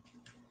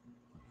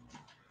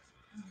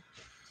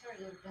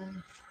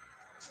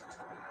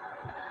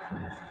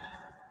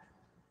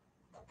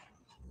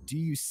 Do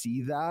you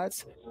see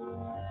that?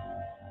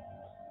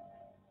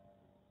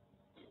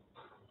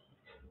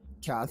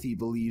 Kathy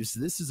believes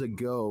this is a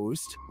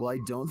ghost. Well, I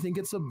don't think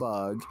it's a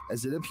bug,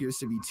 as it appears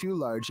to be too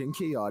large and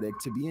chaotic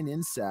to be an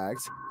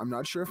insect. I'm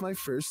not sure if my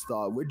first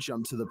thought would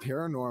jump to the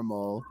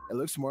paranormal. It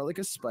looks more like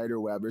a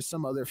spider web or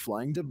some other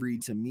flying debris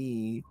to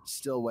me.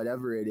 Still,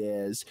 whatever it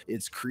is,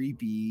 it's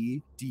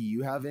creepy. Do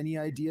you have any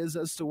ideas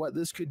as to what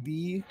this could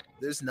be?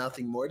 There's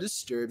nothing more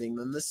disturbing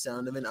than the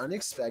sound of an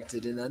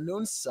unexpected and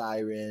unknown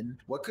siren.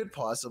 What could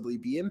possibly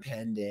be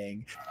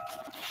impending?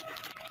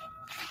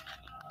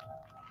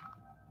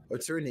 A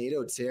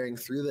tornado tearing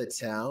through the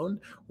town?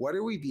 What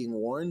are we being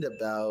warned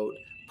about?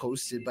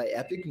 Posted by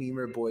Epic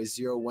Memer Boy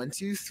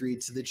 0123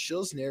 to the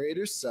Chills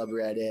Narrator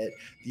subreddit.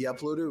 The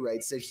uploader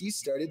writes that he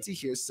started to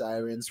hear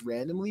sirens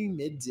randomly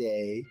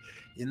midday.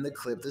 In the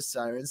clip, the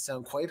sirens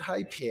sound quite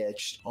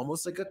high-pitched,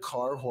 almost like a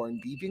car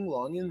horn beeping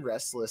long and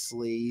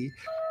restlessly.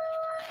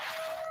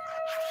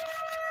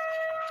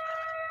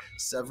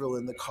 Several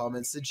in the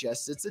comments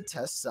suggest it's a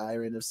test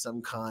siren of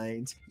some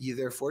kind,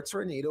 either for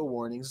tornado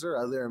warnings or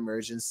other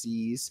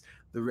emergencies.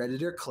 The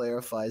Redditor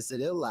clarifies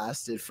that it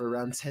lasted for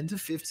around 10 to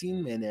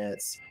 15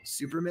 minutes.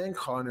 Superman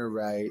Connor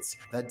writes,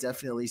 that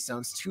definitely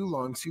sounds too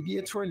long to be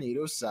a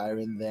tornado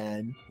siren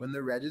then. When the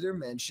Redditor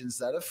mentions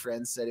that a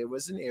friend said it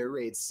was an air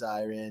raid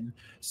siren,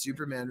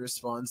 Superman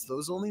responds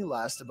those only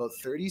last about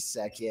 30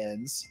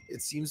 seconds.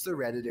 It seems the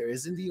Redditor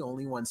isn't the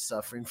only one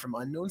suffering from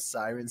unknown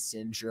siren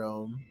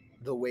syndrome.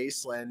 The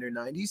Wastelander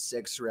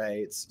 96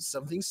 writes,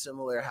 something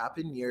similar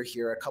happened near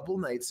here a couple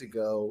nights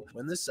ago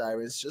when the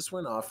sirens just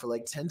went off for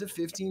like 10 to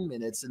 15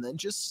 minutes and then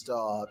just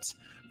stopped.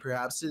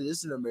 Perhaps it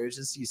is an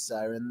emergency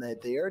siren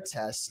that they are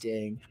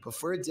testing, but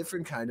for a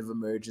different kind of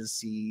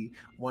emergency.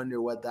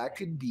 Wonder what that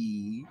could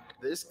be.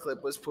 This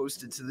clip was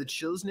posted to the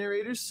Chills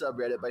Narrators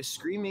subreddit by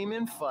Scream Aim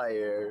and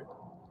Fire.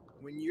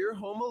 When you're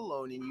home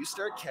alone and you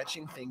start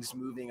catching things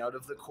moving out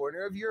of the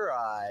corner of your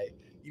eye,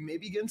 you may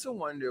begin to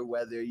wonder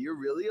whether you're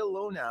really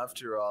alone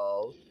after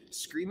all.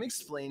 Scream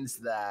explains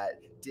that,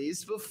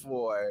 days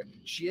before,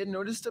 she had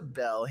noticed a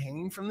bell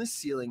hanging from the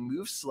ceiling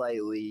move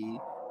slightly,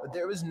 but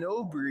there was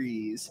no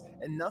breeze,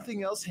 and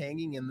nothing else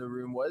hanging in the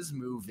room was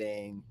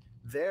moving.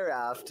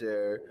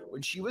 Thereafter,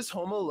 when she was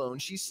home alone,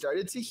 she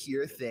started to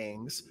hear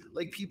things,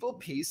 like people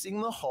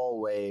pacing the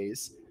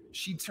hallways.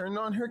 She turned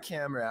on her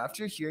camera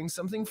after hearing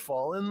something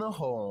fall in the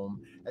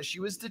home, as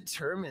she was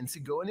determined to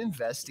go and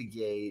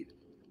investigate.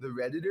 The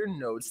Redditor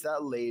notes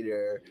that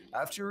later,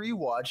 after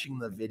rewatching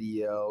the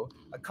video,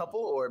 a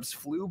couple orbs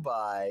flew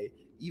by.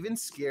 Even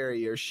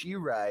scarier, she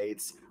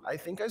writes, I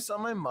think I saw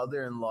my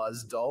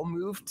mother-in-law's doll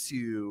move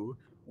too.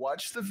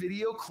 Watch the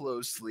video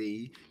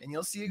closely, and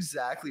you'll see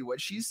exactly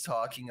what she's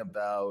talking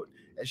about.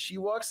 As she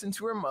walks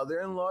into her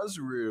mother-in-law's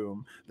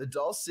room, the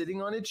doll sitting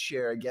on a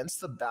chair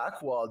against the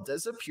back wall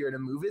does appear to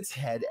move its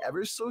head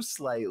ever so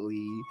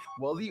slightly.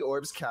 While the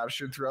orbs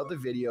captured throughout the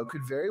video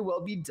could very well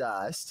be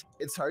dust,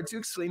 it's hard to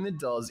explain the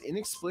doll's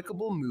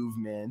inexplicable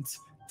movement.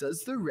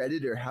 Does the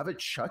Redditor have a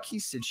Chucky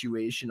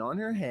situation on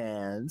her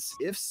hands?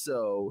 If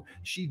so,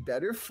 she'd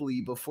better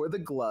flee before the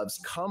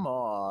gloves come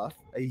off.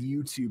 A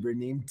YouTuber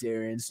named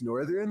Darren's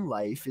Northern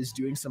Life is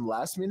doing some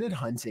last-minute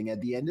hunting at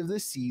the end of the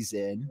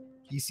season.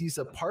 He sees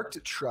a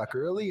parked truck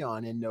early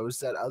on and knows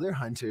that other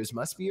hunters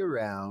must be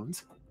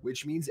around,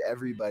 which means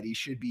everybody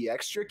should be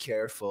extra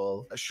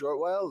careful. A short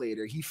while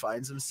later, he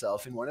finds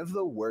himself in one of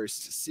the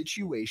worst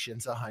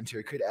situations a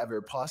hunter could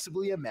ever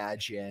possibly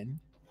imagine.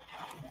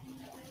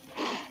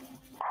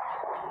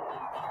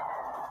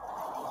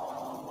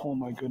 Oh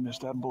my goodness,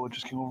 that bullet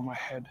just came over my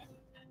head.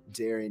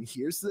 Darren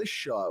hears the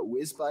shot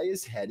whiz by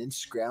his head and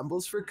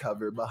scrambles for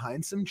cover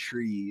behind some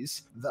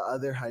trees. The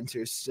other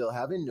hunters still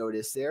haven't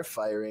noticed they are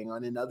firing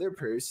on another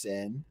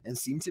person and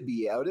seem to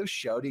be out of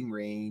shouting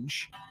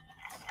range.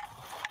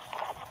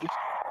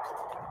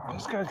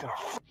 This guy's gonna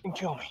f***ing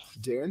kill me.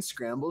 Darren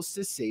scrambles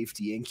to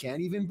safety and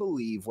can't even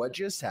believe what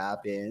just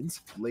happened.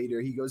 Later,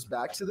 he goes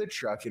back to the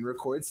truck and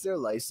records their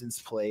license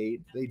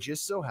plate. They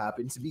just so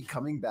happen to be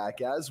coming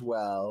back as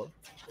well.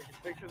 Taking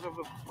pictures of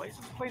the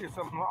license plate. Is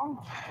something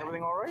wrong?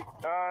 Everything all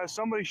right?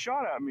 Somebody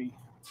shot at me.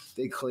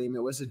 They claim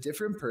it was a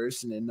different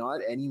person and not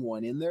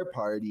anyone in their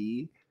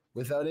party.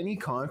 Without any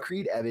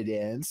concrete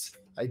evidence,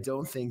 I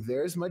don't think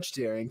there's much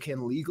Darren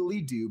can legally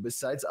do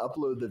besides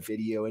upload the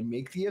video and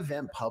make the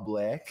event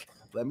public.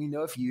 Let me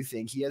know if you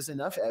think he has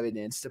enough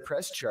evidence to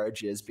press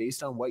charges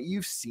based on what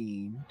you've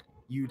seen.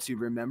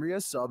 YouTuber Memoria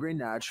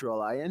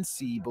Sobrenatural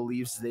INC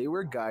believes they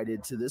were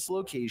guided to this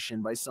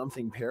location by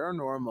something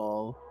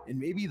paranormal, and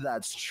maybe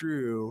that's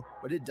true,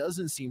 but it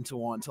doesn't seem to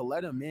want to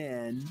let him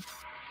in.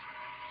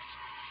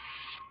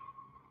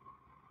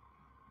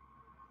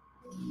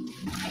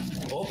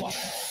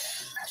 Opa!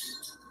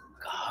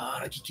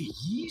 Cara, que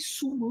é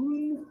isso,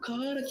 mano?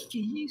 Cara, que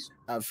é isso?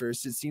 At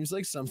first, it seems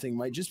like something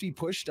might just be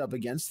pushed up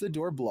against the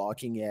door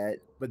blocking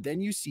it, but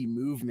then you see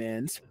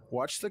movement.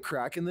 Watch the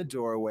crack in the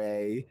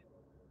doorway.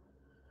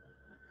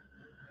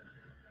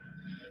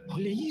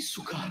 Olha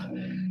isso, cara.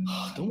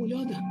 Dá uma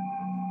olhada.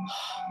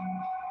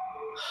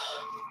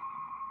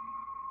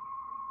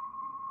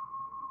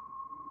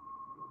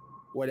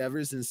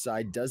 Whatever's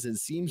inside doesn't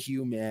seem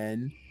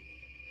human.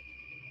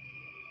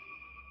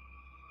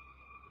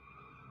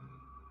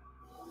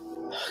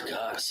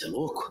 Cara, você é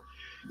louco?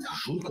 Eu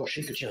juro que eu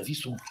achei que eu tinha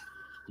visto um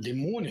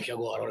demônio aqui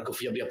agora, na hora que eu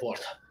fui abrir a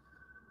porta.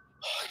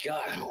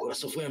 Cara, meu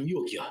coração foi a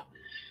mil aqui, ó.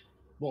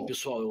 Bom,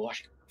 pessoal, eu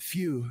acho que...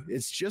 Phew,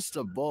 it's just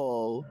a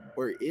bull.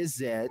 Or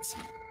is it?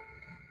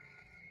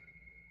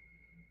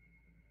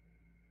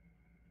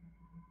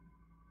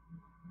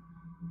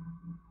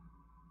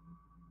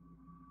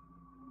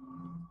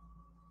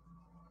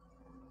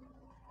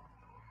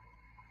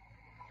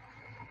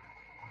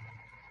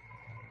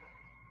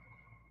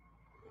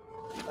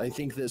 I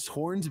think this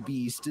horned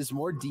beast is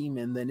more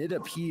demon than it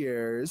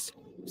appears.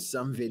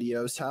 Some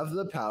videos have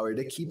the power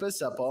to keep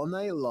us up all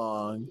night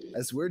long.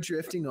 As we're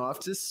drifting off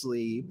to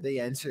sleep, they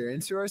enter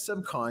into our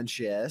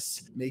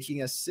subconscious,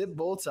 making us sit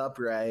bolt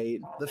upright.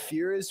 The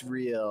fear is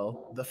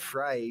real. The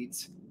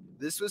fright.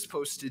 This was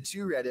posted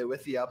to Reddit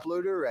with the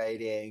uploader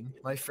writing,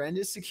 "My friend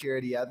is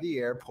security at the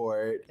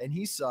airport, and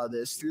he saw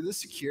this through the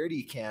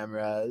security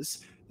cameras."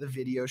 The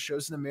video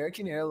shows an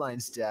American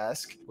Airlines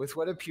desk with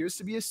what appears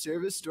to be a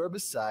service door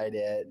beside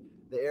it.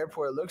 The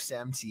airport looks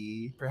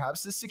empty.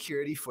 Perhaps the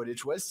security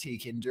footage was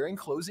taken during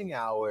closing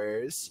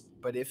hours.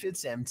 But if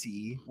it's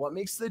empty, what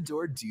makes the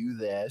door do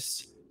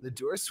this? The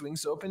door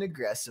swings open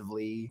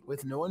aggressively,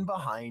 with no one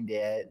behind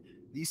it.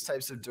 These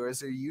types of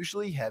doors are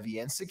usually heavy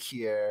and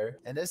secure,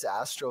 and as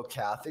Astral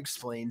Cath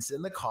explains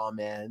in the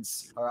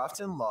comments, are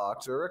often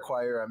locked or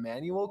require a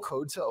manual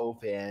code to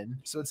open,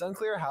 so it's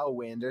unclear how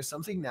wind or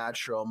something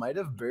natural might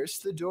have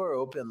burst the door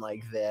open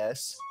like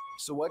this.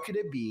 So what could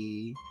it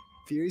be?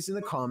 Theories in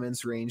the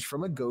comments range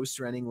from a ghost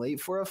running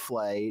late for a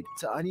flight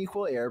to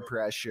unequal air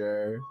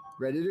pressure.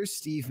 Redditor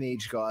Steve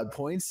MageGod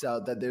points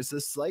out that there's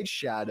a slight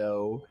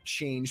shadow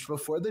change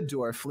before the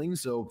door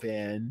flings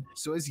open,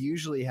 so as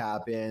usually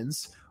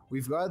happens,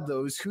 we've got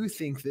those who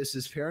think this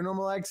is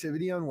paranormal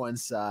activity on one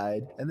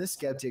side, and the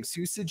skeptics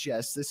who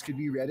suggest this could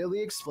be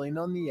readily explained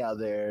on the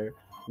other.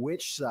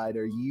 Which side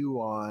are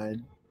you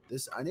on?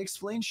 This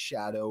unexplained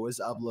shadow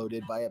was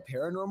uploaded by a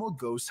paranormal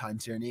ghost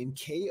hunter named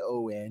K.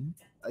 Owen.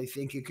 I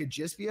think it could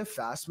just be a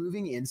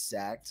fast-moving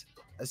insect,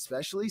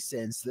 especially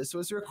since this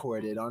was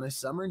recorded on a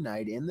summer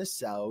night in the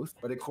South,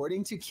 but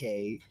according to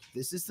Kay,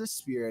 this is the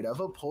spirit of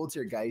a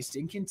poltergeist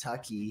in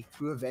Kentucky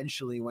who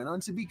eventually went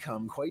on to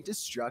become quite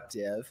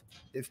destructive.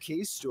 If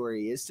Kay's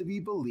story is to be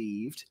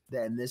believed,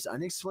 then this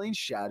unexplained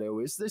shadow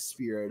is the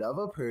spirit of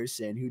a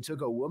person who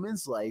took a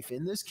woman's life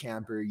in this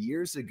camper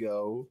years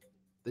ago.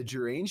 The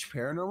deranged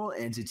paranormal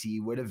entity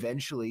would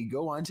eventually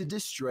go on to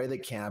destroy the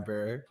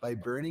camper by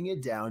burning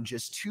it down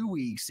just 2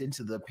 weeks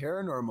into the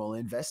paranormal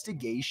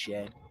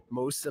investigation.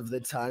 Most of the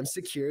time,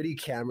 security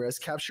cameras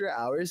capture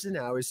hours and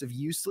hours of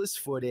useless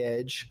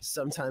footage.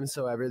 Sometimes,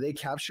 however, they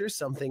capture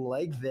something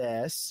like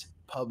this.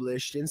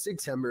 Published in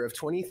September of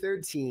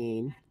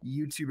 2013,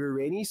 YouTuber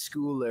Rainy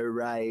Schooler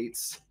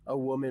writes, "A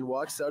woman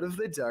walks out of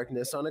the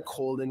darkness on a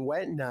cold and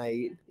wet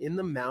night in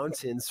the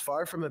mountains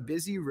far from a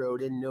busy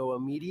road and no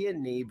immediate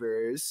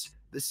neighbors.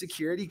 The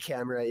security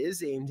camera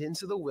is aimed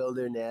into the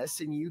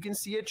wilderness and you can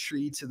see a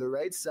tree to the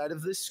right side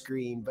of the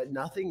screen, but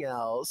nothing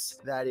else.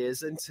 That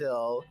is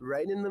until,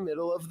 right in the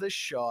middle of the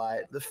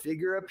shot, the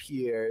figure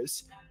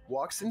appears,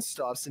 walks and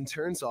stops and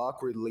turns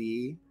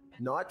awkwardly.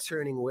 Not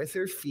turning with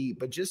her feet,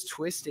 but just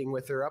twisting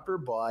with her upper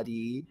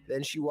body.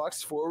 Then she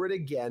walks forward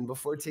again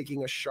before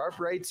taking a sharp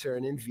right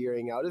turn and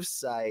veering out of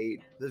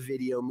sight. The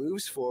video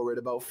moves forward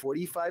about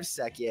 45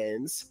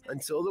 seconds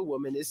until the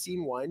woman is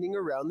seen winding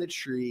around the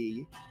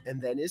tree and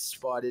then is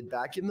spotted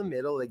back in the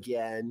middle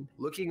again,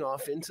 looking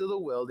off into the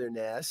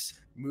wilderness,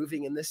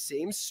 moving in the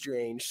same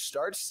strange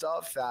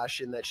start-stop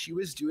fashion that she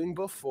was doing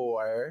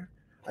before."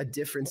 A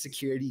different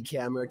security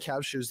camera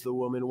captures the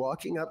woman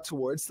walking up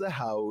towards the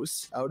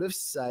house. Out of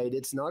sight,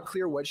 it's not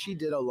clear what she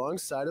did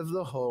alongside of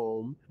the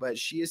home, but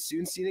she is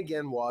soon seen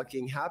again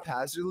walking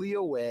haphazardly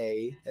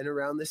away and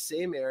around the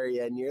same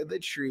area near the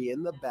tree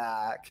in the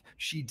back.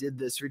 She did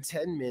this for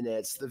 10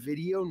 minutes, the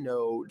video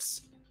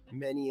notes.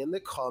 Many in the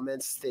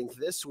comments think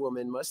this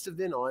woman must have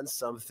been on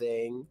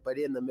something, but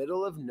in the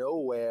middle of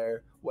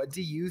nowhere. What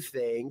do you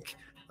think?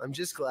 I'm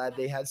just glad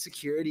they had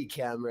security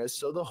cameras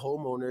so the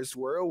homeowners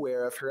were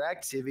aware of her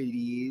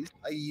activities.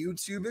 A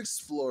YouTube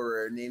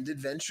explorer named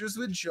Adventures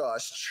with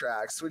Josh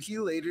tracks what he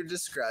later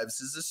describes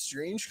as a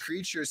strange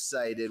creature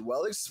sighted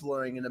while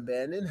exploring an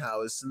abandoned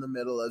house in the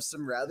middle of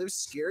some rather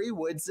scary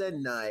woods at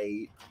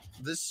night.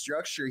 The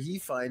structure he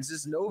finds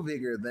is no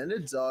bigger than a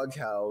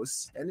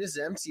doghouse and is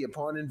empty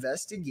upon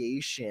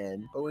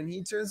investigation, but when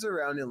he turns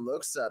around and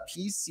looks up,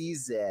 he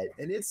sees it,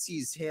 and it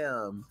sees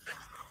him.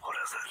 What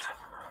is it?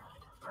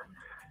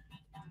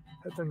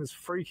 That thing is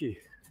freaky.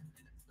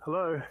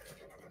 Hello?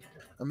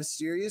 A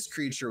mysterious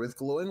creature with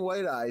glowing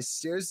white eyes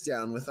stares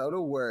down without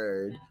a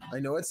word.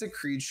 I know it's a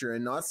creature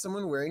and not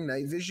someone wearing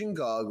night vision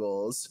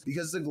goggles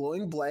because the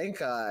glowing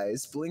blank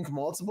eyes blink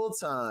multiple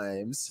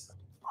times.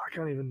 I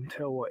can't even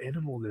tell what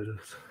animal that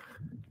is.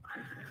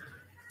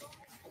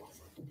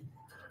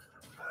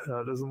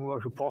 It doesn't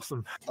look like a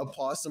possum. A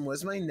possum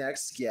was my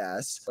next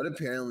guess, but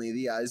apparently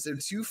the eyes are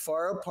too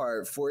far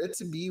apart for it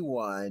to be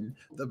one.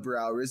 The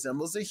brow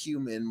resembles a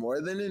human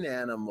more than an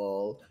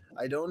animal.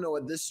 I don't know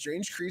what this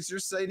strange creature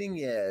sighting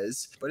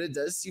is, but it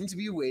does seem to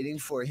be waiting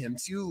for him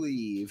to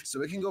leave,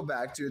 so it can go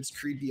back to its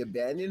creepy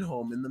abandoned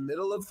home in the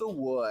middle of the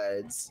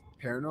woods.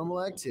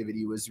 Paranormal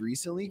activity was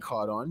recently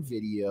caught on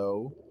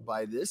video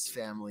by this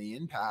family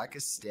in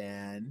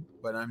Pakistan,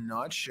 but I'm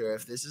not sure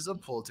if this is a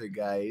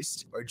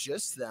poltergeist or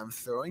just them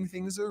throwing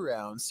things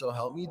around, so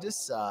help me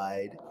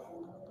decide.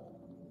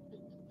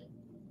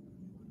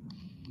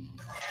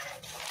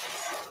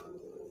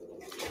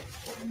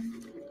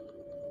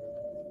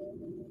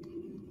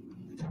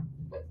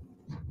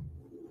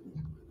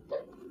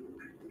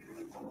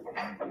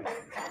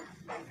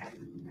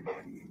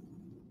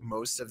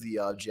 Most of the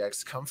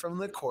objects come from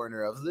the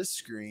corner of the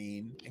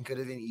screen and could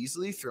have been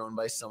easily thrown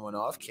by someone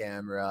off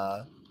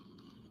camera.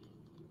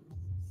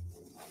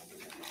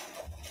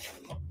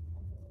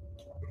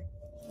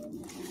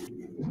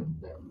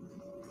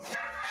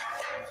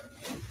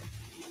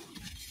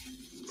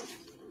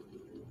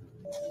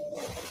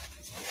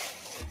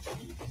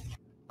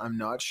 I'm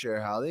not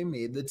sure how they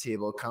made the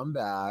table come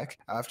back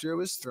after it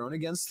was thrown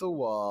against the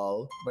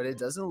wall, but it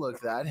doesn't look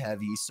that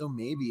heavy, so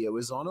maybe it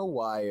was on a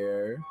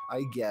wire.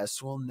 I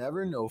guess we'll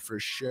never know for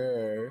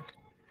sure.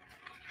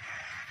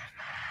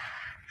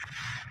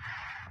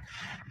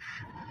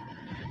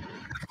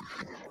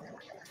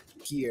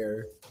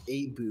 Pier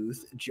 8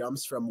 booth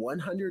jumps from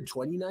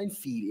 129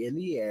 feet in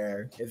the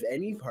air. If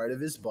any part of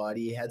his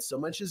body had so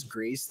much as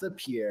graced the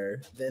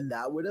pier, then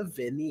that would have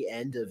been the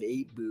end of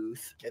 8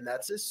 booth, and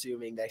that's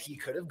assuming that he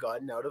could have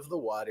gotten out of the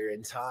water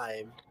in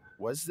time.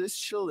 Was this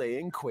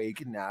Chilean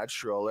quake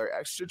natural or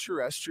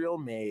extraterrestrial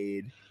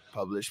made?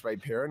 Published by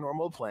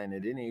Paranormal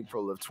Planet in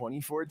April of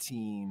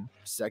 2014.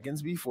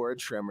 Seconds before a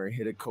tremor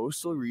hit a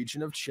coastal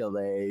region of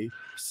Chile,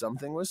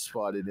 something was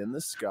spotted in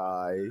the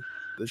sky.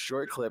 The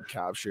short clip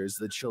captures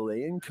the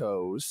Chilean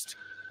coast.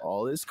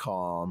 All is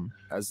calm.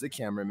 As the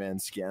cameraman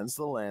scans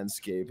the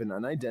landscape, an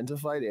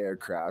unidentified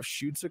aircraft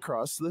shoots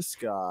across the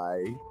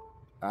sky.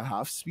 A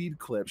half-speed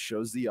clip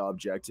shows the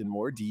object in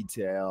more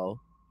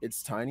detail.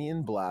 It's tiny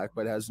and black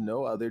but has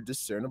no other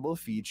discernible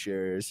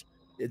features.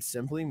 It's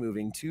simply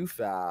moving too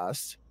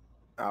fast.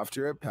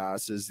 After it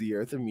passes, the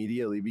earth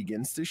immediately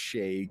begins to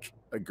shake.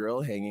 A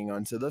girl hanging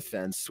onto the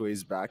fence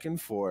sways back and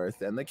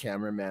forth, and the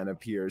cameraman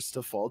appears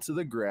to fall to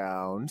the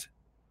ground.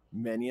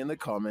 Many in the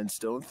comments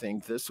don't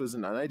think this was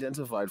an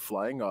unidentified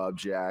flying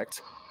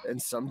object, and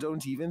some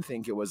don't even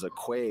think it was a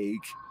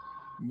quake.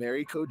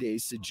 Mary Coday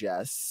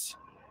suggests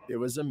it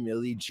was a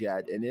milli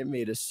jet and it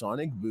made a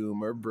sonic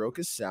boom or broke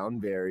a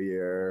sound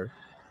barrier.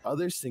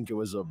 Others think it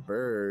was a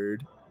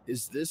bird.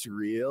 Is this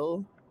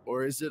real?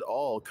 Or is it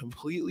all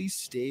completely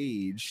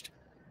staged?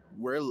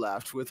 We're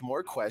left with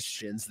more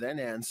questions than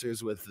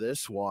answers with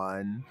this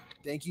one.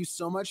 Thank you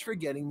so much for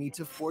getting me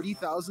to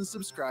 40,000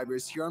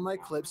 subscribers here on my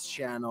Clips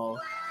channel.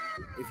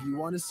 If you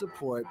want to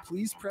support,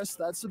 please press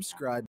that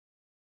subscribe